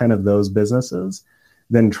to 10 of those businesses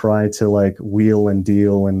than try to like wheel and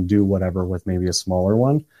deal and do whatever with maybe a smaller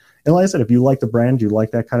one. And like I said, if you like the brand, you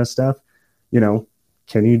like that kind of stuff,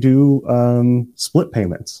 can you do split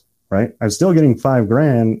payments, right? I'm still getting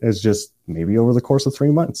 $5,000. It's just maybe over the course of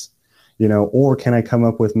 3 months, or can I come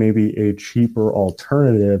up with maybe a cheaper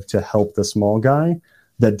alternative to help the small guy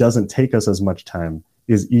that doesn't take us as much time,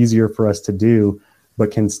 is easier for us to do,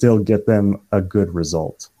 but can still get them a good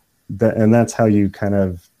result. And that's how you kind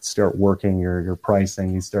of start working your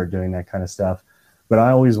pricing. You start doing that kind of stuff. But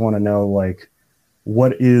I always want to know, like,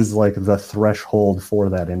 what is like the threshold for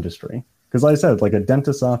that industry? Because like I said, like a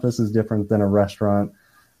dentist's office is different than a restaurant,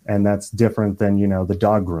 and that's different than, the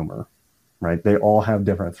dog groomer, right? They all have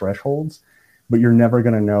different thresholds, but you're never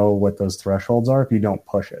going to know what those thresholds are if you don't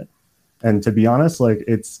push it. And to be honest, like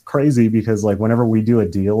it's crazy because like whenever we do a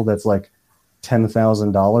deal that's like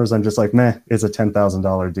 $10,000, I'm just like, meh, it's a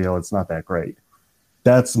 $10,000 deal. It's not that great.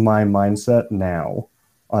 That's my mindset now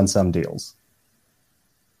on some deals.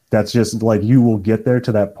 That's just like, you will get there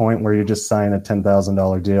to that point where you just sign a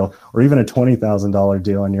 $10,000 deal or even a $20,000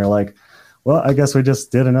 deal. And you're like, well, I guess we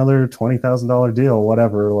just did another $20,000 deal,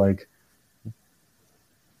 whatever, like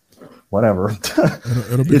whatever.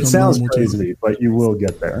 It sounds crazy, but you will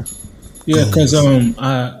get there. Yeah, because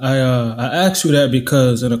I asked you that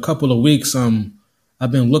because in a couple of weeks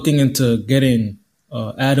I've been looking into getting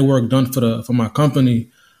ad work done for my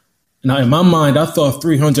company. Now in my mind I thought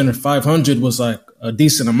 300 and 500 was like a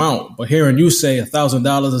decent amount, but hearing you say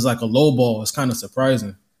 $1,000 is like a low ball, it's kind of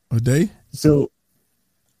surprising. A day? So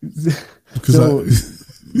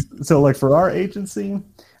like for our agency,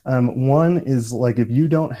 one is like if you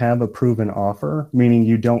don't have a proven offer, meaning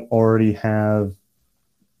you don't already have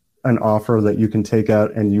an offer that you can take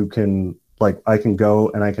out and you can, like, I can go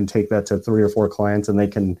and I can take that to 3 or 4 clients and they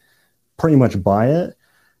can pretty much buy it.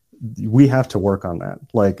 We have to work on that.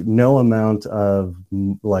 Like no amount of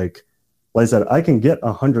like I said, I can get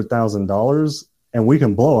 $100,000 and we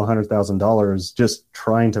can blow $100,000 just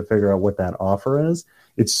trying to figure out what that offer is.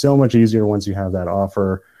 It's so much easier once you have that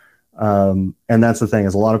offer. And that's the thing,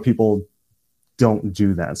 is a lot of people don't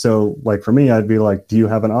do that. So like for me, I'd be like, do you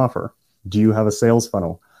have an offer? Do you have a sales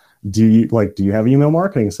funnel? Do you have email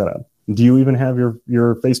marketing set up? Do you even have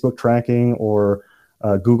your Facebook tracking or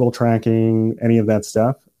Google tracking, any of that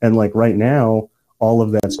stuff? And like right now, all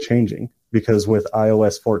of that's changing because with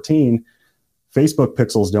iOS 14, Facebook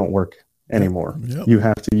pixels don't work anymore. Yep. You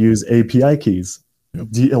have to use API keys. Yep.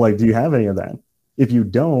 Do you have any of that? If you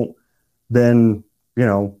don't, then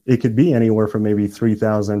it could be anywhere from maybe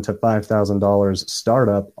 $3,000 to $5,000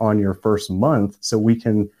 startup on your first month. So we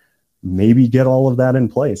can maybe get all of that in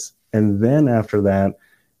place. And then after that,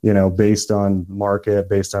 based on market,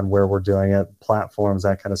 based on where we're doing it, platforms,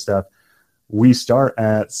 that kind of stuff, we start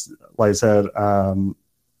at, like I said,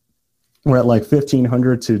 we're at like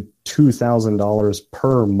 $1,500 to $2,000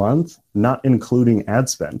 per month, not including ad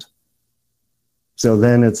spend. So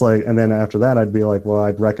then it's like, and then after that, I'd be like, well,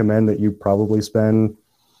 I'd recommend that you probably spend,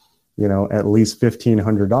 at least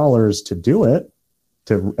 $1,500 to do it,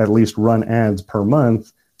 to at least run ads per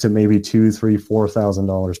month, to maybe $2,000, $3,000,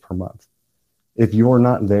 $4,000 per month. If you're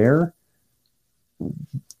not there,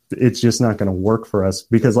 it's just not going to work for us,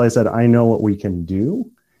 because like I said, I know what we can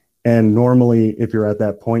do. And normally if you're at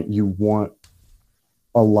that point, you want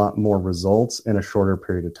a lot more results in a shorter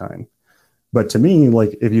period of time. But to me,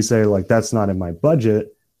 like, if you say like, that's not in my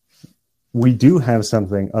budget, we do have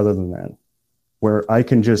something other than that, where I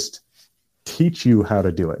can just teach you how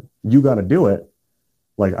to do it. You got to do it.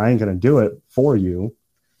 Like, I ain't going to do it for you,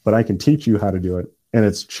 but I can teach you how to do it. And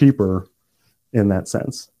it's cheaper in that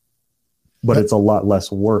sense, but it's a lot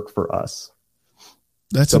less work for us.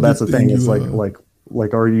 That's the thing. It's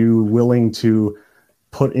like, are you willing to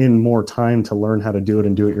put in more time to learn how to do it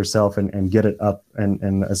and do it yourself and get it up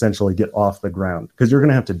and essentially get off the ground? Because you're going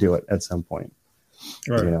to have to do it at some point.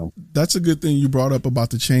 Right. That's a good thing you brought up about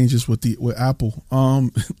the changes with Apple.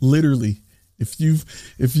 Literally,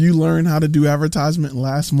 if you learn how to do advertisement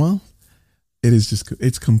last month,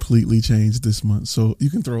 it's completely changed this month. So you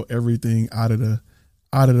can throw everything out of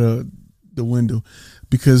the window,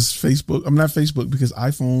 because because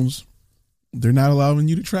iPhones, they're not allowing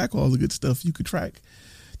you to track all the good stuff you could track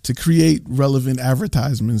to create relevant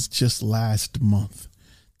advertisements just last month.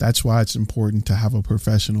 That's why it's important to have a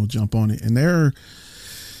professional jump on it. And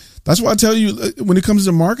that's why I tell you, when it comes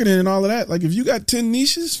to marketing and all of that, like, if you got 10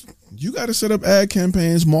 niches, you got to set up ad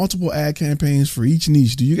campaigns, multiple ad campaigns for each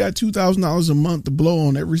niche. Do you got $2,000 a month to blow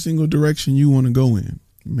on every single direction you want to go in?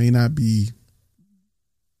 May not be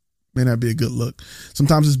a good look.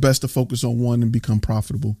 Sometimes it's best to focus on one and become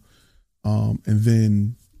profitable, and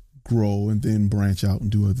then grow and then branch out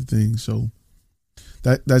and do other things. So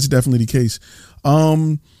that's definitely the case.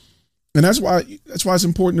 And that's why it's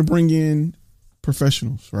important to bring in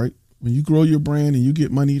professionals, right? When you grow your brand and you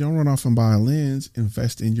get money, don't run off and buy a lens,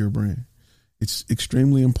 invest in your brand. It's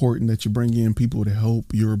extremely important that you bring in people to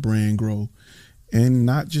help your brand grow, and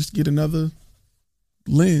not just get another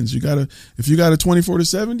lens. If you got a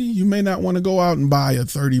 24-70, you may not want to go out and buy a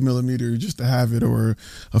 30 millimeter just to have it, or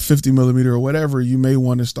a 50 millimeter or whatever. You may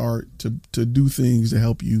want to start to do things to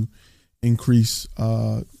help you increase,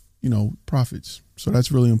 profits. So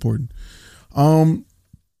that's really important.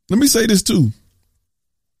 Let me say this too.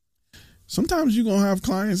 Sometimes you're going to have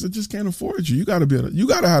clients that just can't afford you. You got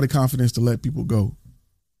to have the confidence to let people go,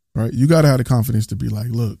 right? You got to have the confidence to be like,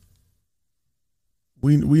 look,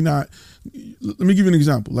 we not, let me give you an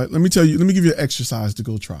example. Like, let me give you an exercise to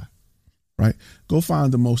go try, right? Go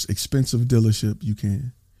find the most expensive dealership you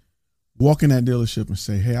can. Walk in that dealership and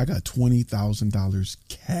say, hey, I got $20,000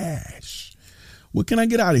 cash. What can I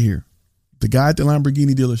get out of here? The guy at the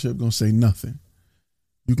Lamborghini dealership going to say nothing.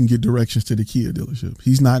 You can get directions to the Kia dealership.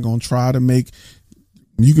 He's not going to try to make,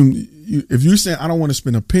 if you're saying, I don't want to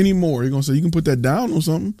spend a penny more, you're going to say, you can put that down on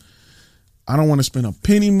something. I don't want to spend a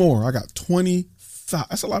penny more. I got 20,000.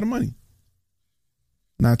 That's a lot of money.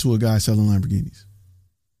 Not to a guy selling Lamborghinis.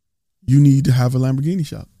 You need to have a Lamborghini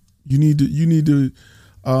shop. You need to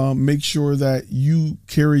make sure that you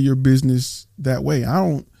carry your business that way.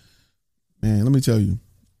 Let me tell you,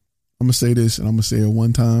 I'm going to say this, and I'm going to say it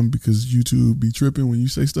one time, because YouTube be tripping when you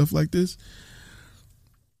say stuff like this.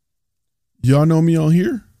 Y'all know me on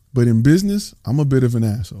here, but in business, I'm a bit of an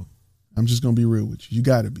asshole. I'm just going to be real with you. You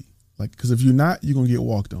got to be. Because if you're not, you're going to get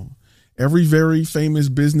walked on. Every very famous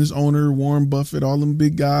business owner, Warren Buffett, all them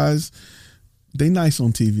big guys, they nice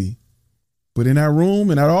on TV. But in that room,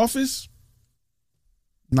 in that office,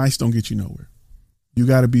 nice don't get you nowhere. You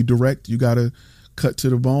got to be direct. You got to cut to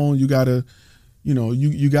the bone. You got to,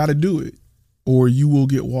 you got to do it, or you will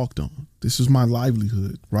get walked on. This is my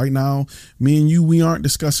livelihood. Right now, me and you, we aren't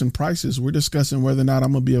discussing prices. We're discussing whether or not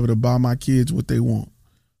I'm going to be able to buy my kids what they want.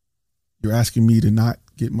 You're asking me to not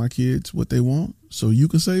get my kids what they want so you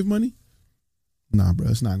can save money? Nah, bro,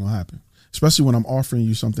 it's not going to happen. Especially when I'm offering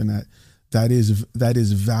you something that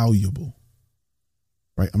is valuable,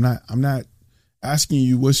 right? I'm not asking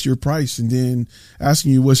you what's your price and then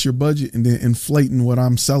asking you what's your budget and then inflating what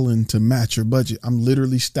I'm selling to match your budget. I'm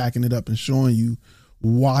literally stacking it up and showing you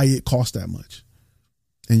why it costs that much.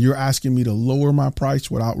 And you're asking me to lower my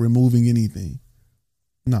price without removing anything.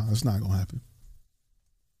 No, it's not going to happen.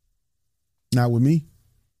 Not with me.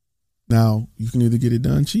 Now, you can either get it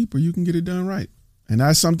done cheap or you can get it done right. And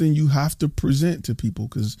that's something you have to present to people,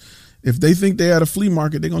 because if they think they're at a flea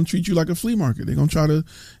market, they're going to treat you like a flea market. They're going to try to,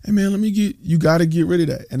 hey man, you got to get rid of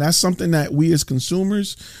that. And that's something that we as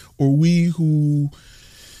consumers, or we who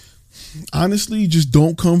honestly just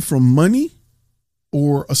don't come from money,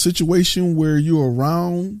 or a situation where you're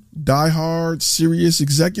around diehard, serious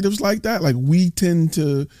executives like that, like we tend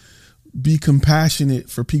to be compassionate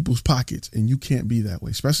for people's pockets, and you can't be that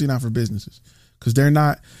way, especially not for businesses, because they're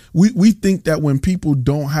not. We think that when people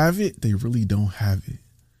don't have it, they really don't have it.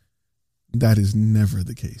 That is never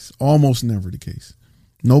the case. Almost never the case.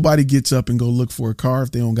 Nobody gets up and go look for a car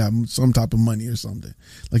if they don't got some type of money or something.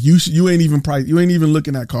 Like you ain't even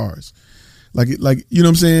looking at cars. Like you know what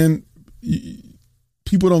I'm saying?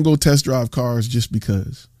 People don't go test drive cars just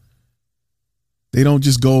because. They don't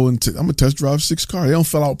just go and I'm gonna test drive 6 cars. They don't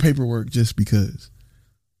fill out paperwork just because.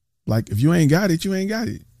 Like if you ain't got it, you ain't got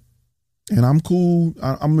it. And I'm cool.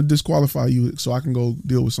 I'm gonna disqualify you so I can go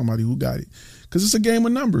deal with somebody who got it. Because it's a game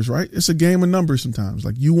of numbers, right? It's a game of numbers sometimes.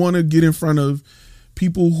 Like you want to get in front of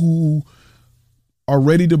people who are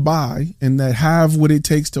ready to buy and that have what it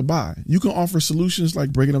takes to buy. You can offer solutions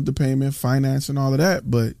like breaking up the payment, finance, and all of that,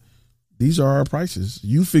 but these are our prices.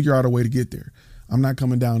 You figure out a way to get there. I'm not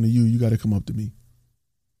coming down to you. You got to come up to me.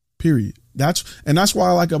 Period. That's why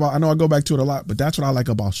I like about, I know I go back to it a lot, but that's what I like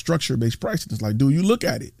about structure-based pricing. It's like, dude, you look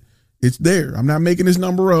at it. It's there. I'm not making this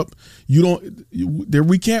number up.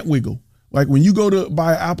 We can't wiggle. Like when you go to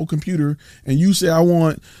buy an Apple computer and you say, I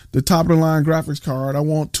want the top of the line graphics card, I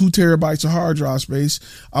want 2 terabytes of hard drive space,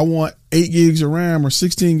 I want 8 gigs of RAM or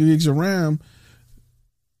 16 gigs of RAM,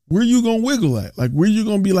 where you gonna wiggle at? Like where you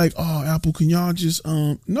gonna be like, oh, Apple, can y'all just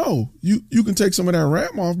no, you can take some of that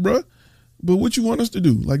RAM off, bruh. But what you want us to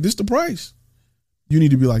do? Like this the price. You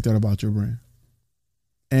need to be like that about your brand.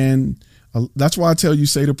 And that's why I tell you,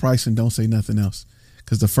 say the price and don't say nothing else.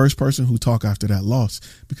 Because the first person who talk after that lost.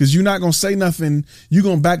 Because you're not going to say nothing. You're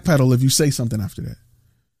going to backpedal if you say something after that.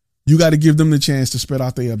 You got to give them the chance to spread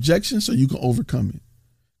out their objections so you can overcome it.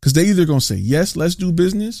 Because they either going to say, yes, let's do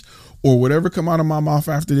business, or whatever come out of my mouth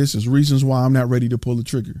after this is reasons why I'm not ready to pull the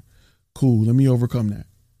trigger. Cool, let me overcome that.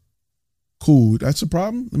 Cool, that's a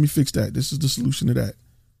problem. Let me fix that. This is the solution to that.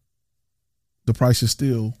 The price is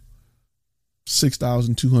still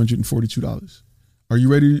 $6,242. Are you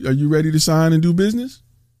ready to sign and do business?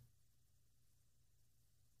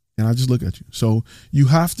 And I just look at you. So you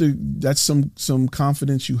have to, that's some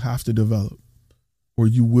confidence you have to develop, or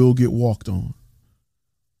you will get walked on.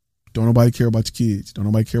 Don't nobody care about your kids. Don't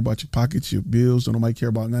nobody care about your pockets, your bills. Don't nobody care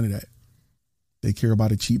about none of that. They care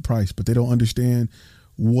about a cheap price, but they don't understand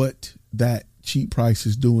what that cheap price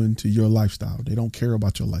is doing to your lifestyle. They don't care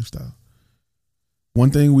about your lifestyle.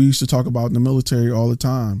 One thing we used to talk about in the military all the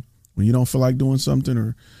time, when you don't feel like doing something,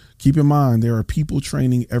 or keep in mind, there are people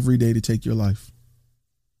training every day to take your life.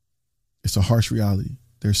 It's a harsh reality.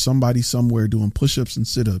 There's somebody somewhere doing push-ups and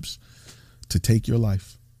sit-ups to take your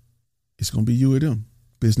life. It's going to be you or them.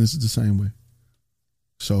 Business is the same way.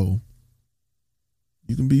 So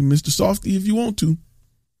you can be Mr. Softy if you want to,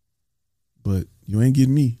 but you ain't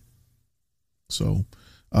getting me. So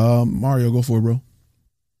Mario, go for it, bro.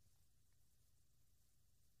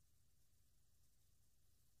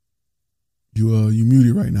 You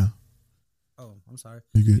muted right now. Oh, I'm sorry.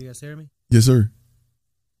 You good? You guys hear me? Yes, sir.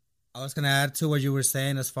 I was gonna add to what you were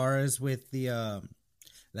saying as far as with the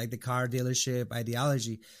like the car dealership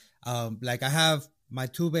ideology. Like I have my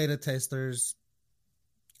 2 beta testers,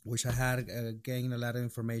 which I had gained a lot of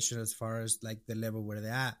information as far as like the level where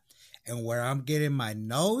they're at. And where I'm getting my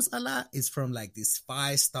nose a lot is from like these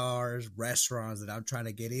 5-star restaurants that I'm trying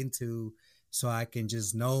to get into, so I can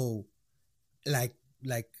just know, like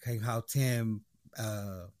how Tim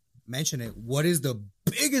mentioned it, what is the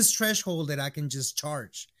biggest threshold that I can just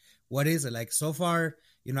charge? What is it? Like so far,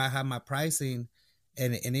 I have my pricing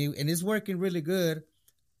and it's working really good.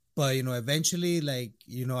 But, eventually, like,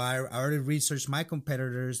 I already researched my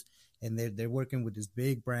competitors, and they're working with these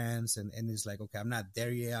big brands, and it's like, okay, I'm not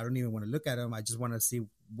there yet. I don't even want to look at them. I just want to see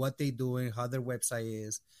what they're doing, how their website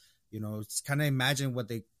is, just kind of imagine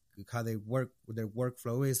how they work, what their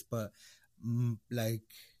workflow is. But like,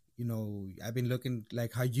 I've been looking,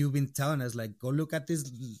 like how you've been telling us, like, go look at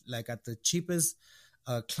this, like at the cheapest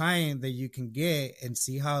client that you can get and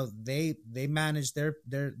see how they manage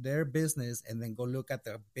their business, and then go look at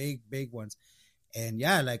the big ones. And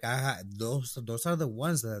yeah, like those are the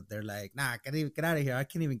ones that they're like, nah, get out of here. I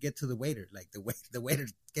can't even get to the waiter. Like the waiter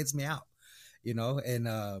gets me out,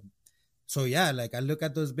 and so yeah, like I look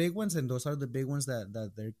at those big ones, and those are the big ones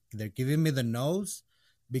that they're giving me the nose,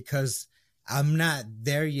 because I'm not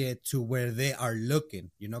there yet to where they are looking,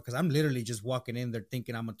 because I'm literally just walking in there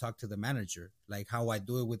thinking I'm going to talk to the manager, like how I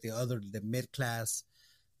do it with the mid-class,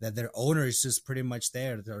 that their owner is just pretty much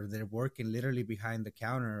there, or they're working literally behind the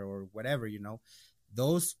counter or whatever,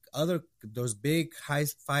 Those big high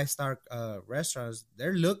 5-star restaurants,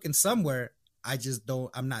 they're looking somewhere.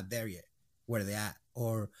 I'm not there yet. where they at,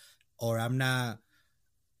 or I'm not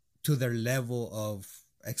to their level of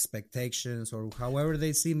expectations, or however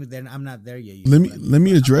they see me, then I'm not there yet. Let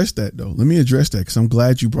me address that though. Let me address that because I'm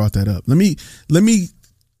glad you brought that up. Let me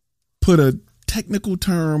put a technical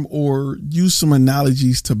term or use some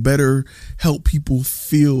analogies to better help people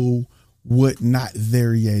feel what not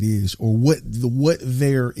there yet is, or what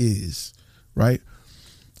there is, right?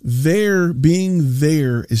 Being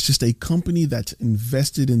there is just a company that's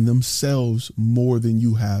invested in themselves more than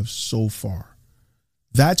you have so far.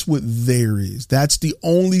 That's what there is. That's the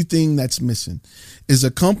only thing that's missing, is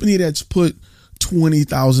a company that's put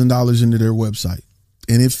 $20,000 into their website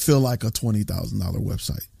and it feel like a $20,000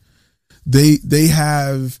 website. They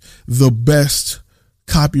have the best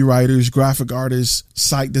copywriters, graphic artists,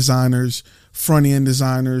 site designers, front end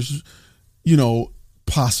designers,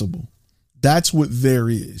 possible. That's what there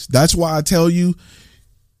is. That's why I tell you,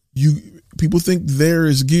 people think there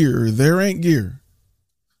is gear. There ain't gear.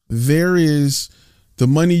 There is the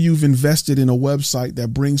money you've invested in a website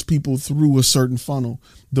that brings people through a certain funnel,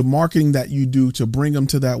 the marketing that you do to bring them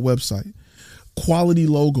to that website, quality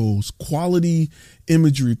logos, quality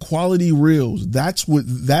imagery, quality reels. That's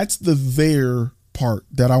the there part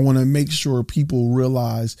that I want to make sure people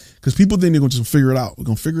realize, because people think they're going to just figure it out. We're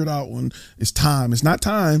going to figure it out when it's time. It's not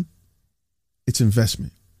time. It's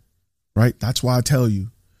investment, right? That's why I tell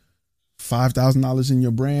you, $5,000 in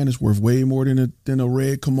your brand is worth way more than a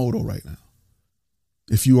red Komodo right now.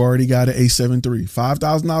 If you already got an A7 III,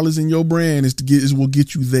 $5,000 in your brand will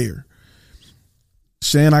get you there.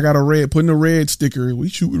 Saying I got putting a red sticker, we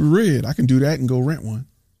shoot with red. I can do that and go rent one.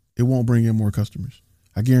 It won't bring in more customers.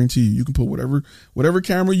 I guarantee you. You can put whatever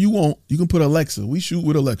camera you want. You can put Alexa. We shoot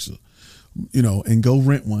with Alexa, and go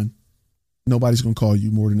rent one. Nobody's gonna call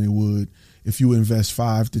you more than they would if you invest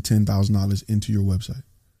 $5,000 to $10,000 into your website.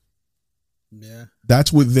 Yeah,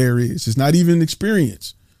 that's what there is. It's not even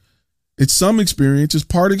experience. It's some experience. It's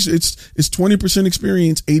 20%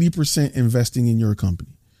 experience, 80% investing in your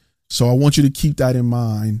company. So I want you to keep that in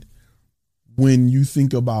mind when you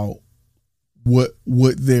think about what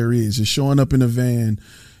there is. It's showing up in a van,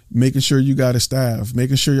 making sure you got a staff,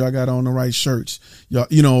 making sure y'all got on the right shirts,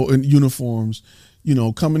 and uniforms,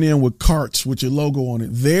 coming in with carts with your logo on it.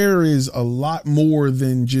 There is a lot more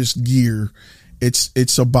than just gear.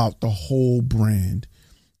 It's about the whole brand,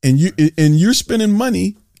 and you're spending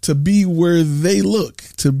money to be where they look,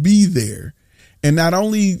 to be there. And not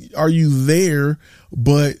only are you there,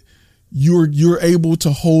 but you're able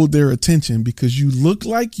to hold their attention because you look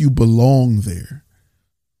like you belong there,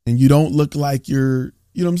 and you don't look like you're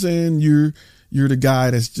the guy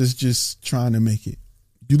that's just trying to make it.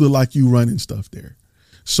 You look like you running stuff there.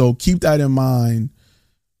 So keep that in mind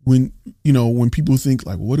when people think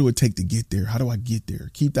like, well, what do it take to get there? How do I get there?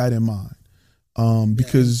 Keep that in mind.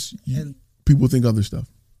 Because people think other stuff.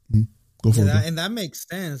 Go for it. And that makes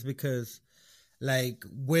sense because like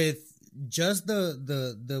with just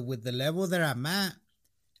the with the level that I'm at,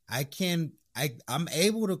 I'm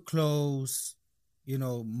able to close,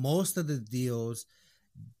 most of the deals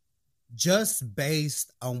just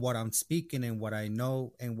based on what I'm speaking and what I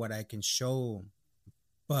know and what I can show.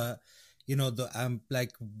 But I'm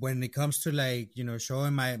like, when it comes to like,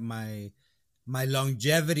 showing my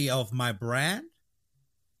longevity of my brand,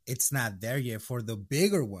 it's not there yet for the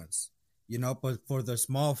bigger ones. But for the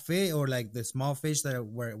small fish, or like the small fish that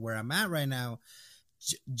where I'm at right now,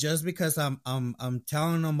 just because I'm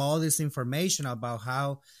telling them all this information about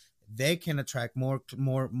how they can attract more,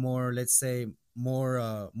 let's say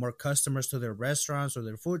more customers to their restaurants or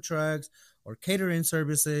their food trucks or catering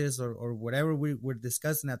services or whatever we're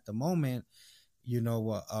discussing at the moment,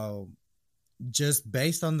 just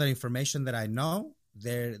based on the information that I know,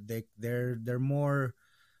 they're more.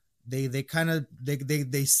 They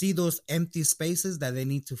see those empty spaces that they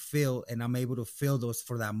need to fill, and I'm able to fill those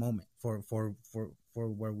for that moment for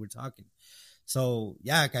where we're talking. So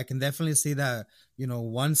yeah, I can definitely see that,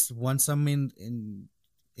 once I'm in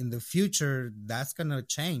the future, that's gonna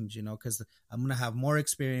change, because I'm gonna have more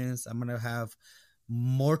experience, I'm gonna have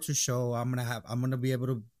more to show, I'm gonna be able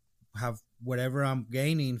to have whatever I'm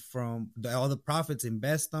gaining from all the profits,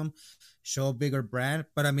 invest them, show a bigger brand.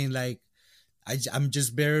 But I mean, like, I'm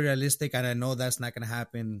just very realistic, and I know that's not going to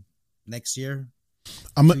happen next year,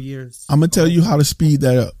 2 years. I'm going to tell you how to speed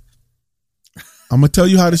that up. I'm going to tell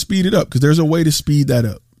you how to speed it up, because there's a way to speed that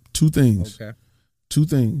up. Two things. Okay. Two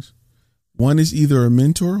things. One is either a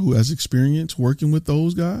mentor who has experience working with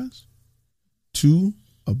those guys. Two,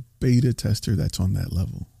 a beta tester that's on that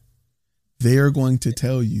level. They're going to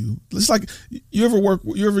tell you. It's like, you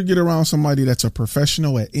ever get around somebody that's a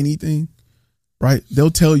professional at anything? Right? They'll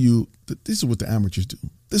tell you that this is what the amateurs do.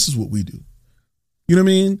 This is what we do. You know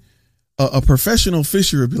what I mean? A professional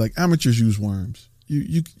fisher would be like, amateurs use worms.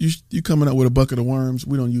 You coming up with a bucket of worms.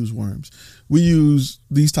 We don't use worms. We use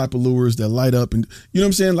these type of lures that light up, and you know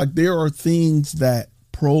what I'm saying? Like, there are things that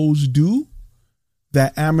pros do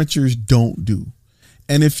that amateurs don't do.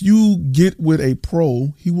 And if you get with a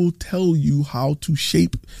pro, he will tell you how to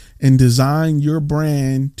shape and design your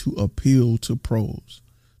brand to appeal to pros,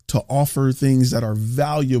 to offer things that are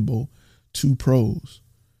valuable to pros.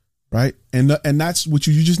 Right. And that's what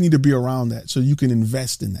you just need to be around that so you can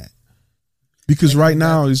invest in that. Because right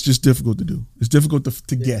now it's just difficult to do. It's difficult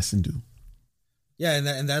to guess and do. Yeah,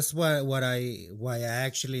 and that's why I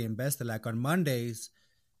actually invested. Like on Mondays,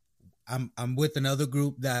 I'm with another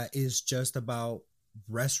group that is just about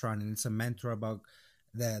restaurant, and it's a mentor about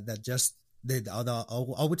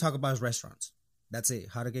all we talk about is restaurants. That's it.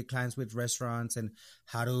 How to get clients with restaurants and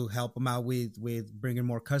how to help them out with bringing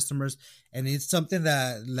more customers. And it's something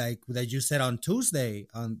that, like that you said on Tuesday,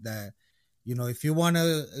 on that, you know, if you want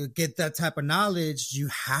to get that type of knowledge, you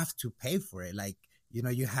have to pay for it. Like, you know,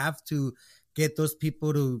 you have to get those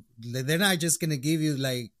people to, they're not just going to give you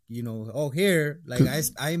like, you know, oh, here, like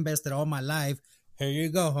I invested all my life. Here you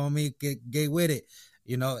go, homie, get with it.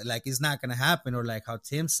 You know, like it's not going to happen. Or like how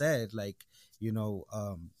Tim said, like, you know,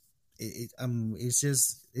 it's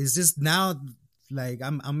just now, like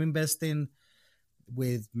I'm investing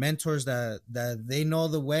with mentors that they know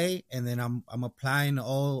the way, and then I'm applying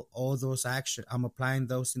all those action. I'm applying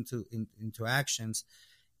those into actions,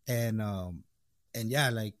 and yeah,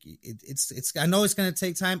 like it's I know it's gonna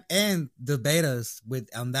take time, and the betas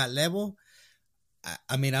on that level.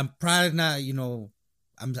 I mean, I'm probably not, you know,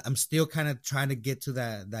 I'm still kind of trying to get to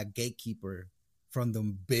that gatekeeper from the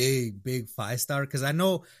big 5-star, because I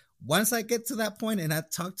know once I get to that point and I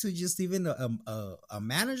talk to just even a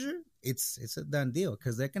manager, it's a done deal,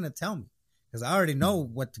 because they're gonna tell me, because I already know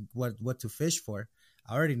what to fish for.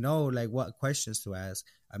 I already know like what questions to ask.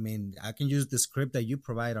 I mean, I can use the script that you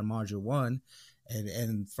provide on module 1,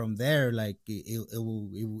 and from there, like it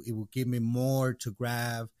will give me more to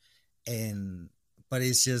grab. But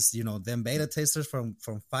it's just, you know, them beta testers from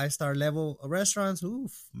 5-star level restaurants.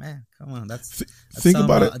 Oof, man, come on. That's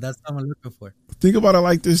about it. That's what I'm looking for. Think about it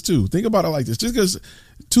like this too. Think about it like this. Just because,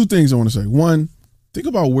 two things I want to say. One, think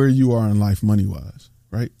about where you are in life money wise,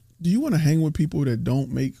 right? Do you want to hang with people that don't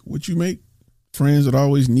make what you make? Friends that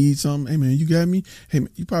always need something. Hey man, you got me? Hey man,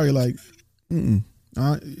 you probably like,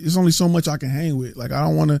 it's only so much I can hang with. Like, I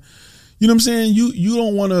don't want to, you know what I'm saying? You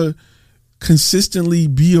don't want to consistently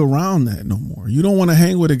be around that no more. You don't want to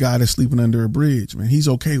hang with a guy that's sleeping under a bridge, man. He's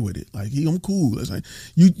okay with it. Like, I'm cool. It's like,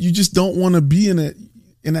 you just don't want to be in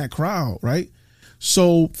that crowd, right?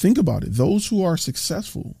 So think about it. Those who are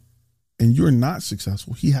successful and you're not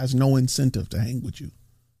successful, he has no incentive to hang with you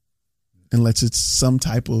unless it's some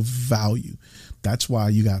type of value. That's why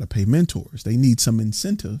you got to pay mentors. They need some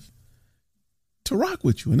incentive to rock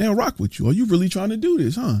with you, and they'll rock with you. Are you really trying to do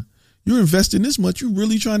this, huh? You're investing this much. You're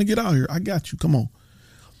really trying to get out here. I got you. Come on.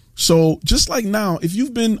 So just like now, if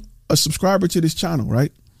you've been a subscriber to this channel,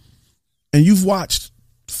 right, and you've watched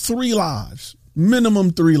 3 lives, minimum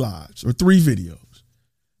 3 lives or 3 videos,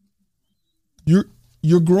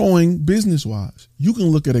 you're growing business wise. You can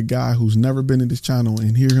look at a guy who's never been in this channel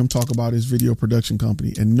and hear him talk about his video production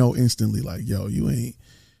company and know instantly, like, yo, you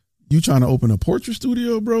trying to open a portrait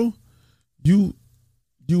studio, bro?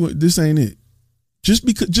 This ain't it.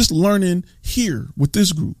 Just learning here with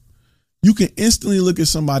this group, you can instantly look at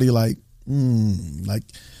somebody like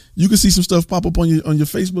you can see some stuff pop up on your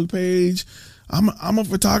Facebook page. I'm a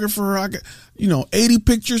photographer. I got, 80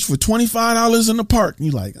 pictures for $25 in the park. And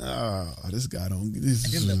you're like, this guy don't.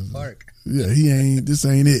 This in the park. Yeah, this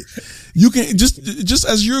ain't it. You can just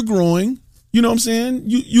as you're growing, you know what I'm saying?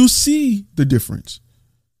 You see the difference,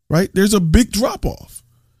 right? There's a big drop off.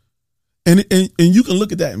 And you can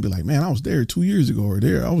look at that and be like, man, I was there 2 years ago, or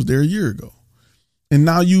I was there a year ago. And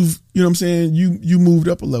now you know what I'm saying? You moved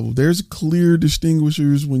up a level. There's clear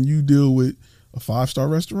distinguishers when you deal with a 5-star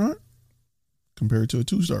restaurant compared to a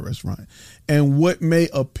 2-star restaurant. And what may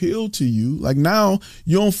appeal to you, like now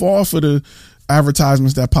you don't fall for the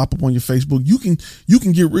advertisements that pop up on your Facebook. You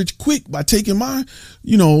can get rich quick by taking my,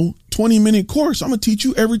 20-minute course. I'm going to teach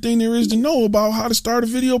you everything there is to know about how to start a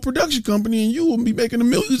video production company, and you will be making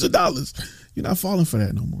millions of dollars. You're not falling for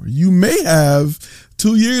that no more. You may have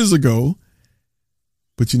 2 years ago,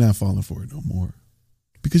 but you're not falling for it no more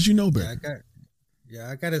because you know better.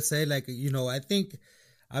 I got to say, like, I think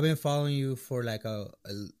I've been following you for like a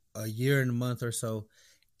year and a month or so.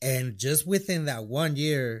 And just within that 1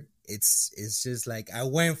 year, it's just like I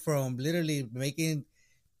went from literally making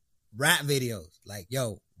rap videos, like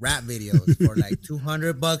rap videos for like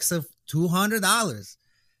 $200 $200,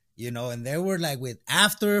 and they were like with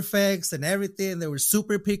After Effects and everything. They were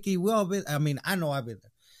super picky. I know I've been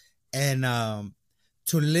there. And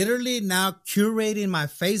to literally now curating my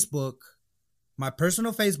Facebook, my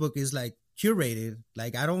personal Facebook is like curated.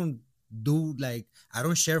 Like I don't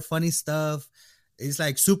share funny stuff. It's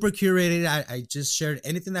like super curated. I just shared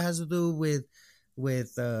anything that has to do with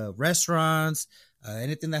restaurants,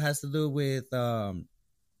 anything that has to do with the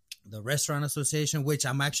Restaurant Association, which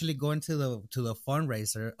I'm actually going to the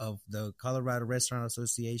fundraiser of the Colorado Restaurant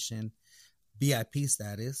Association VIP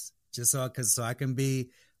status, just so I can be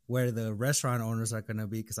where the restaurant owners are gonna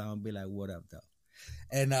be, because I'm gonna be like, what up though?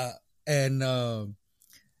 And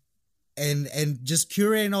just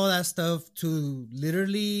curating all that stuff to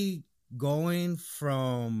literally going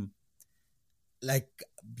from I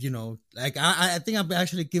think I'm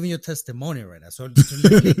actually giving you a testimony right now. So to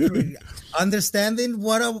literally understanding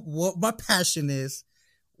what my passion is,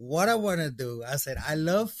 what I want to do. I said, I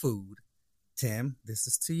love food. Tim, this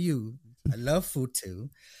is to you. I love food too.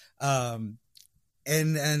 And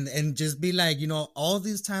just be like, all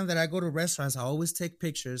these times that I go to restaurants, I always take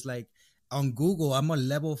pictures. Like on Google, I'm a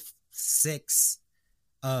level 6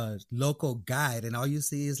 local guide, and all you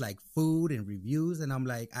see is like food and reviews. And I'm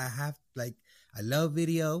like, I love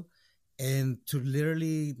video, and to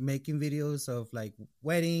literally making videos of like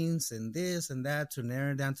weddings and this and that to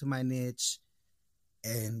narrow down to my niche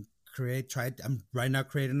and I'm right now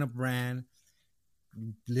creating a brand.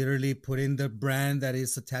 Literally putting the brand that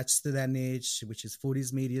is attached to that niche, which is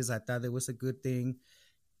Foodies Medias. I thought it was a good thing.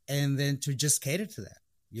 And then to just cater to that,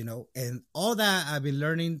 and all that I've been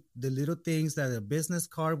learning, the little things, that a business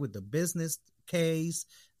card with the business case,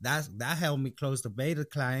 that helped me close the beta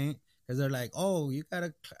client, because they're like, oh, you got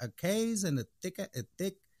a case and a thick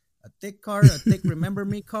card, a thick remember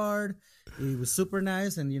me card. It was super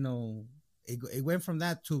nice. And, it went from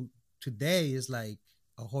that to today is like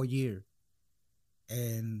a whole year.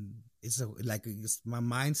 And it's my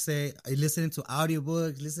mindset. I listening to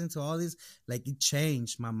audiobooks, listening to all this, like it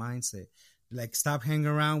changed my mindset. Like stop hanging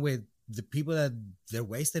around with the people that they're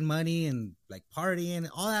wasting money and like partying,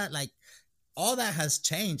 all that. Like all that has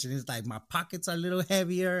changed, and it's like my pockets are a little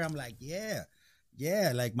heavier. I'm like, yeah.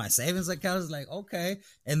 Like my savings account is like, okay,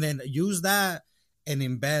 and then use that and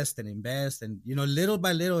invest and little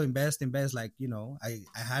by little invest. Like I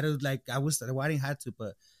had to I didn't have to,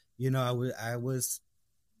 but. I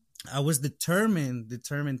was determined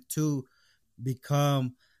to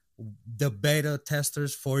become the beta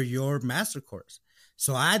testers for your master course.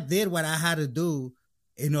 So I did what I had to do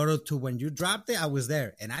in order to, when you dropped it, I was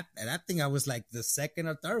there. And I think I was like the second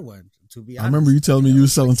or third one, to be honest. I remember you telling me you were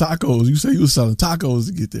selling tacos. You said you were selling tacos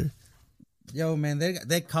to get there. Yo, man,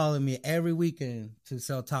 they calling me every weekend to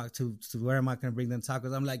sell to where am I going to bring them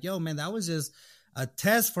tacos? I'm like, yo, man, that was just a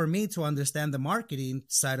test for me to understand the marketing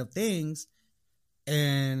side of things,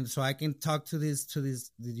 and so I can talk to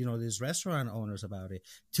these restaurant owners about it.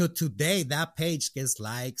 Till today, that page gets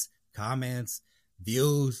likes, comments,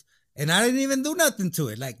 views, and I didn't even do nothing to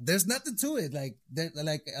it. Like there's nothing to it. Like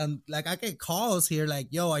I get calls here like,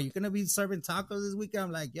 yo, are you gonna be serving tacos this weekend?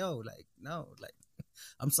 I'm like, yo, like no, like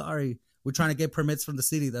I'm sorry, we're trying to get permits from the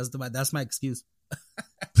city. That's my excuse.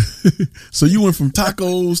 So you went from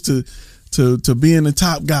tacos to being the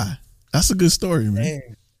top guy. That's a good story,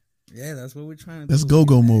 man. Yeah, that's what we're trying to do. That's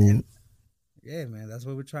go-go mode. Yeah, man, that's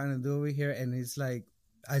what we're trying to do over here. And it's like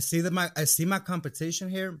I see my competition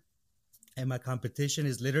here, and my competition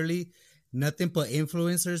is literally nothing but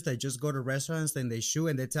influencers that just go to restaurants and they shoot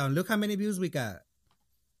and they tell them, look how many views we got.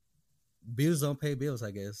 Views don't pay bills,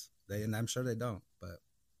 I guess. And I'm sure they don't, but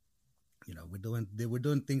we're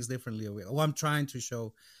doing things differently over here. Oh, I'm trying to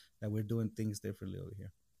show that we're doing things differently over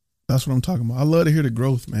here. That's what I'm talking about. I love to hear the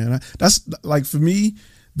growth, man. That's like, for me,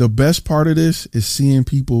 the best part of this is seeing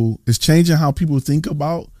people, is changing how people think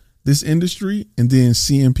about this industry, and then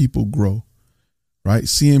seeing people grow, right?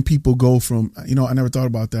 Seeing people go from, I never thought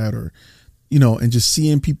about that, or, and just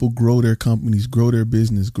seeing people grow their companies, grow their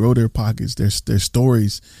business, grow their pockets, their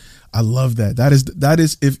stories. I love that. That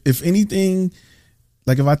is, if anything,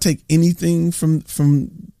 like if I take anything from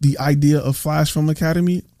the idea of Flash Film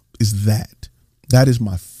Academy, is that is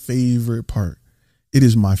my favorite part. It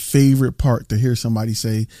is my favorite part to hear somebody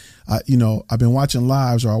say, I've been watching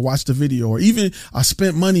lives, or I watched a video, or even I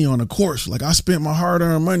spent money on a course. Like I spent my hard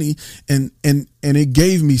earned money and it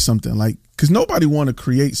gave me something, like, cause nobody want to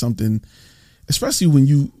create something, especially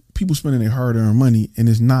when people spending their hard earned money and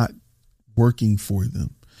it's not working for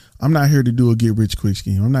them. I'm not here to do a get rich quick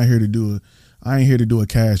scheme. I'm not here to do I ain't here to do a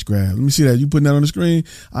cash grab. Let me see that. You putting that on the screen?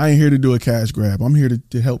 I ain't here to do a cash grab. I'm here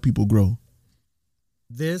to help people grow.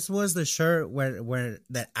 This was the shirt where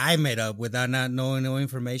that I made up without not knowing no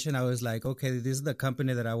information. I was like, okay, this is the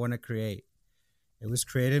company that I want to create. It was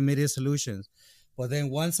Creative Media Solutions. But then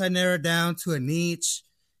once I narrowed down to a niche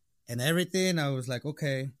and everything, I was like,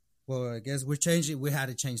 okay, well, I guess we're changing. We had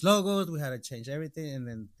to change logos. We had to change everything. And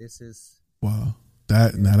then this is. Wow.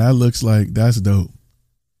 Now that looks like that's dope.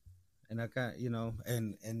 And I got,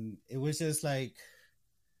 and it was just like,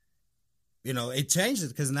 it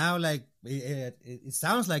changes because now like it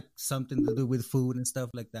sounds like something to do with food and stuff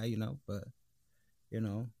like that, but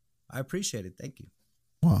I appreciate it. Thank you.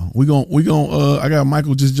 Wow. We gonna I got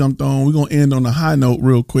Michael just jumped on. We're gonna end on a high note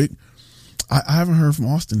real quick. I haven't heard from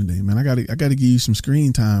Austin today, man. I gotta give you some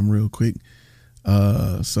screen time real quick.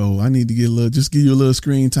 So I need to give you a little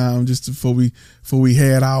screen time just before we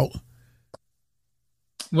head out.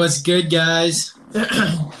 What's good, guys?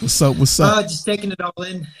 What's up? Just taking it all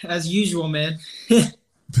in as usual, man.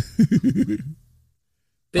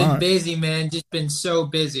 Been busy, man. Just been so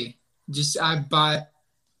busy. I bought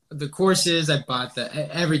the courses, I bought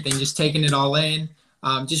everything, just taking it all in.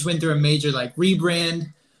 Just went through a major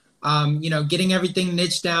rebrand. Getting everything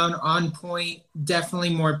niched down on point.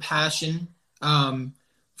 Definitely more passion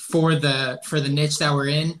for the niche that we're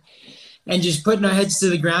in, and just putting our heads to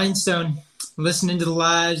the grindstone. Listening to the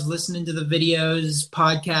lives, listening to the videos,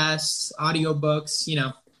 podcasts, audiobooks,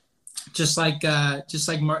 just like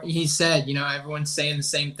he said, everyone's saying the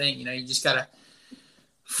same thing. You just got to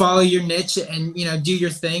follow your niche and, do your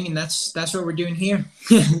thing. And that's what we're doing here.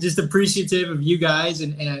 Just appreciative of you guys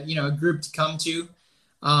and a group to come to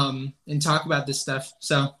and talk about this stuff.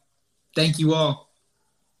 So thank you all.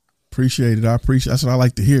 Appreciate it. That's what I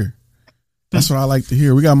like to hear. That's what I like to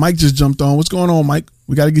hear. We got Mike just jumped on. What's going on, Mike?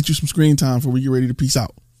 We got to get you some screen time before we get ready to peace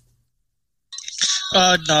out.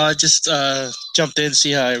 No, I just jumped in to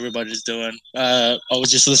see how everybody's doing. I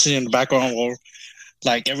was just listening in the background while,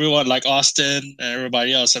 everyone, like Austin and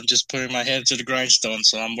everybody else, I'm just putting my head to the grindstone.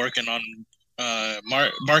 So I'm working on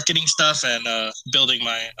marketing stuff and building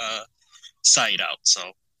my site out. So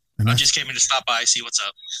I just came in to stop by, see what's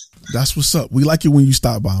up. That's what's up. We like it when you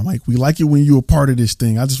stop by, Mike. We like it when you're a part of this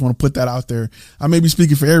thing. I just want to put that out there. I may be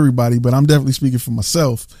speaking for everybody, but I'm definitely speaking for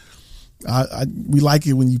myself. We like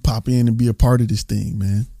it when you pop in and be a part of this thing,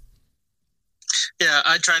 man. Yeah,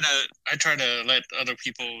 I try to let other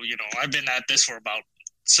people, I've been at this for about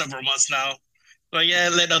several months now. But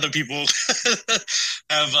yeah, let other people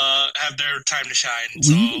have their time to shine.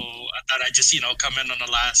 So I thought I'd just, come in on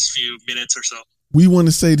the last few minutes or so. We want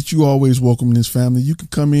to say that you always welcome in this family. You can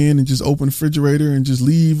come in and just open the refrigerator and just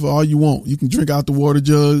leave all you want. You can drink out the water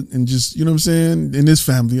jug and just, you know what I'm saying? In this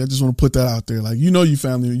family, I just want to put that out there. Your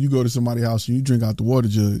family, you go to somebody's house and you drink out the water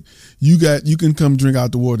jug. You can come drink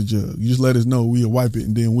out the water jug. You just let us know. We'll wipe it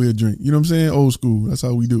and then we'll drink. You know what I'm saying? Old school. That's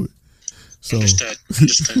how we do it. So, Understood.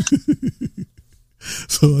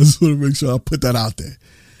 So I just want to make sure I put that out there.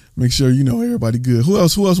 Make sure everybody good. Who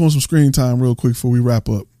else wants some screen time real quick before we wrap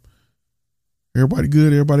up? Everybody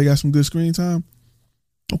good? Everybody got some good screen time?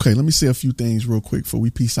 Okay, let me say a few things real quick before we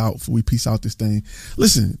peace out this thing.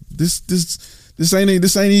 Listen, this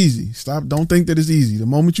ain't easy. Stop. Don't think that it's easy. The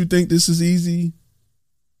moment you think this is easy,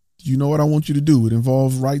 you know what I want you to do. It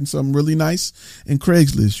involves writing something really nice and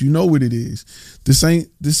Craigslist. You know what it is. This ain't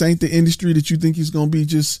the industry that you think is going to be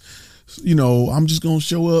just, I'm just going to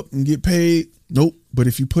show up and get paid. Nope. But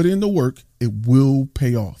if you put in the work, it will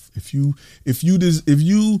pay off. If you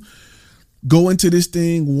go into this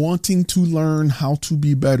thing wanting to learn how to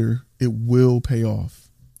be better, it will pay off.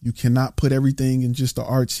 You cannot put everything in just the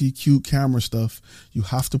artsy, cute camera stuff. You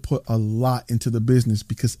have to put a lot into the business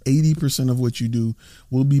because 80% of what you do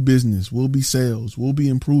will be business, will be sales, will be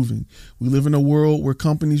improving. We live in a world where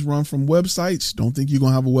companies run from websites. Don't think you're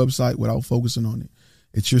going to have a website without focusing on it.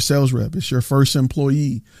 It's your sales rep. It's your first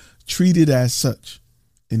employee. Treat it as such.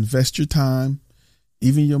 Invest your time,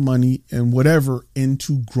 even your money and whatever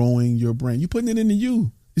into growing your brand. You're putting it into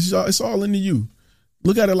you. It's all into you.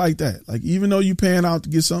 Look at it like that. Even though you're paying out to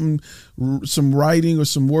get some writing or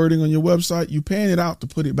some wording on your website, you're paying it out to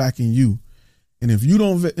put it back in you. And if you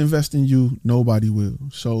don't invest in you, nobody will.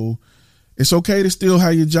 So it's okay to still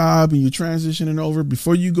have your job and you're transitioning over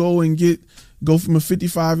before you go from a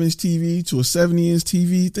 55-inch TV to a 70-inch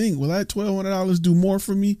TV thing. Will that $1,200 do more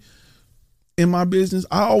for me in my business?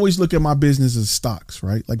 I always look at my business as stocks,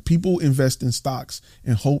 right? People invest in stocks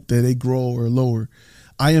and hope that they grow or lower.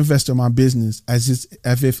 I invest in my business as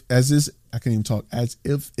if it's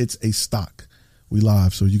a stock. We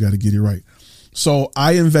live, so you got to get it right. So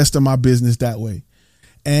I invest in my business that way.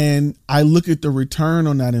 And I look at the return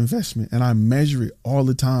on that investment and I measure it all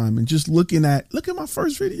the time. And just look at my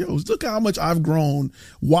first videos. Look how much I've grown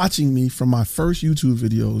watching me from my first YouTube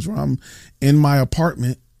videos where I'm in my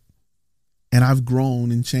apartment and I've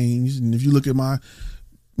grown and changed. And if you look at I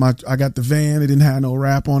got the van, it didn't have no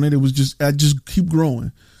wrap on it. It was I just keep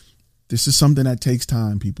growing. This is something that takes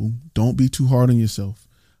time, people. Don't be too hard on yourself,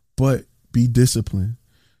 but be disciplined.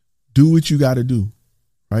 Do what you got to do.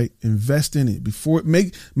 Right? Invest in it before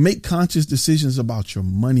make conscious decisions about your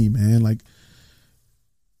money, man. Like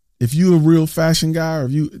if you're a real fashion guy or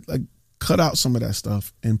if you like cut out some of that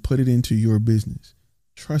stuff and put it into your business.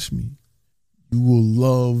 Trust me, you will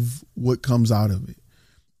love what comes out of it.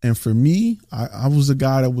 And for me, I was a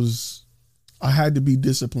guy I had to be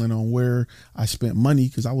disciplined on where I spent money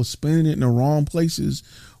because I was spending it in the wrong places,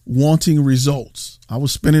 wanting results. I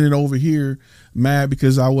was spending it over here mad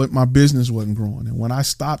because my business wasn't growing. And when I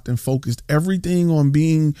stopped and focused everything on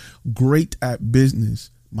being great at business,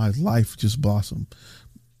 my life just blossomed.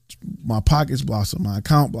 My pockets blossomed, my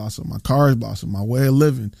account blossomed, my cars blossomed, my way of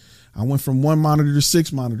living. I went from 1 monitor to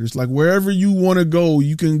 6 monitors. Like wherever you want to go,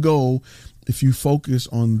 you can go if you focus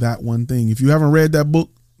on that one thing. If you haven't read that book,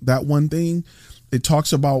 That One Thing, it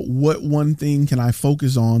talks about what one thing can I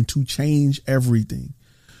focus on to change everything.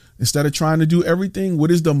 Instead of trying to do everything,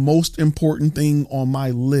 what is the most important thing on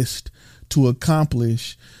my list to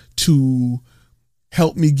accomplish to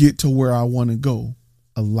help me get to where I want to go?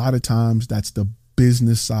 A lot of times that's the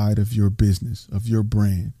business side of your business, of your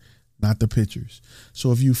brand, not the pictures.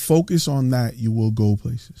 So if you focus on that, you will go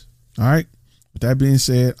places. All right. With that being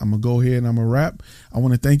said, I'm going to go ahead and I'm going to wrap. I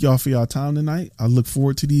want to thank y'all for y'all time tonight. I look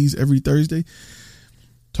forward to these every Thursday.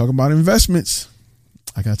 Talking about investments.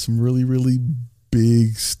 I got some really, really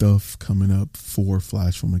big stuff coming up for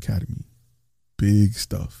Flash Film Academy. Big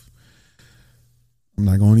stuff. I'm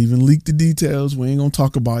not going to even leak the details. We ain't going to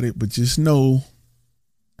talk about it, but just know,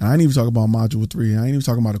 and I ain't even talking about Module 3. I ain't even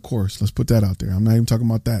talking about a course. Let's put that out there. I'm not even talking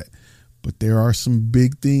about that. But there are some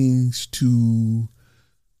big things to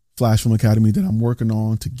Flash Film Academy that I'm working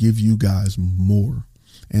on to give you guys more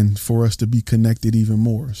and for us to be connected even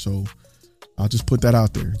more. So I'll just put that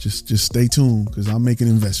out there. Just stay tuned because I'm making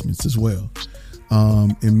investments as well.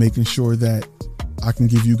 And making sure that I can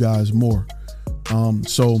give you guys more.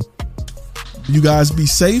 So you guys be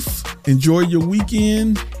safe. Enjoy your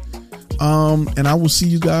weekend. And I will see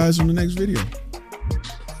you guys on the next video.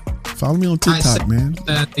 Follow me on TikTok, man.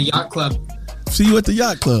 The Yacht Club. See you at the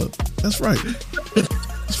Yacht Club. That's right.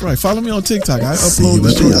 That's right. Follow me on TikTok. I upload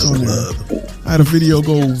the shorts on there. I had a video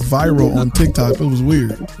go viral on TikTok. It was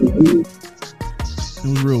weird. It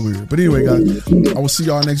was real weird. But anyway, guys, I will see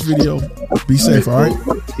y'all next video. Be safe, all right?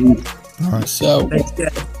 All right. So,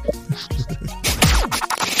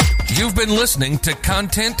 you've been listening to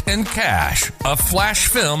Content and Cash, a Flash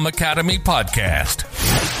Film Academy podcast.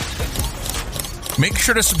 Make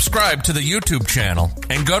sure to subscribe to the YouTube channel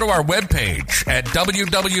and go to our webpage at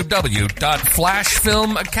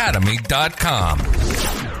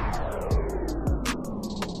www.flashfilmacademy.com.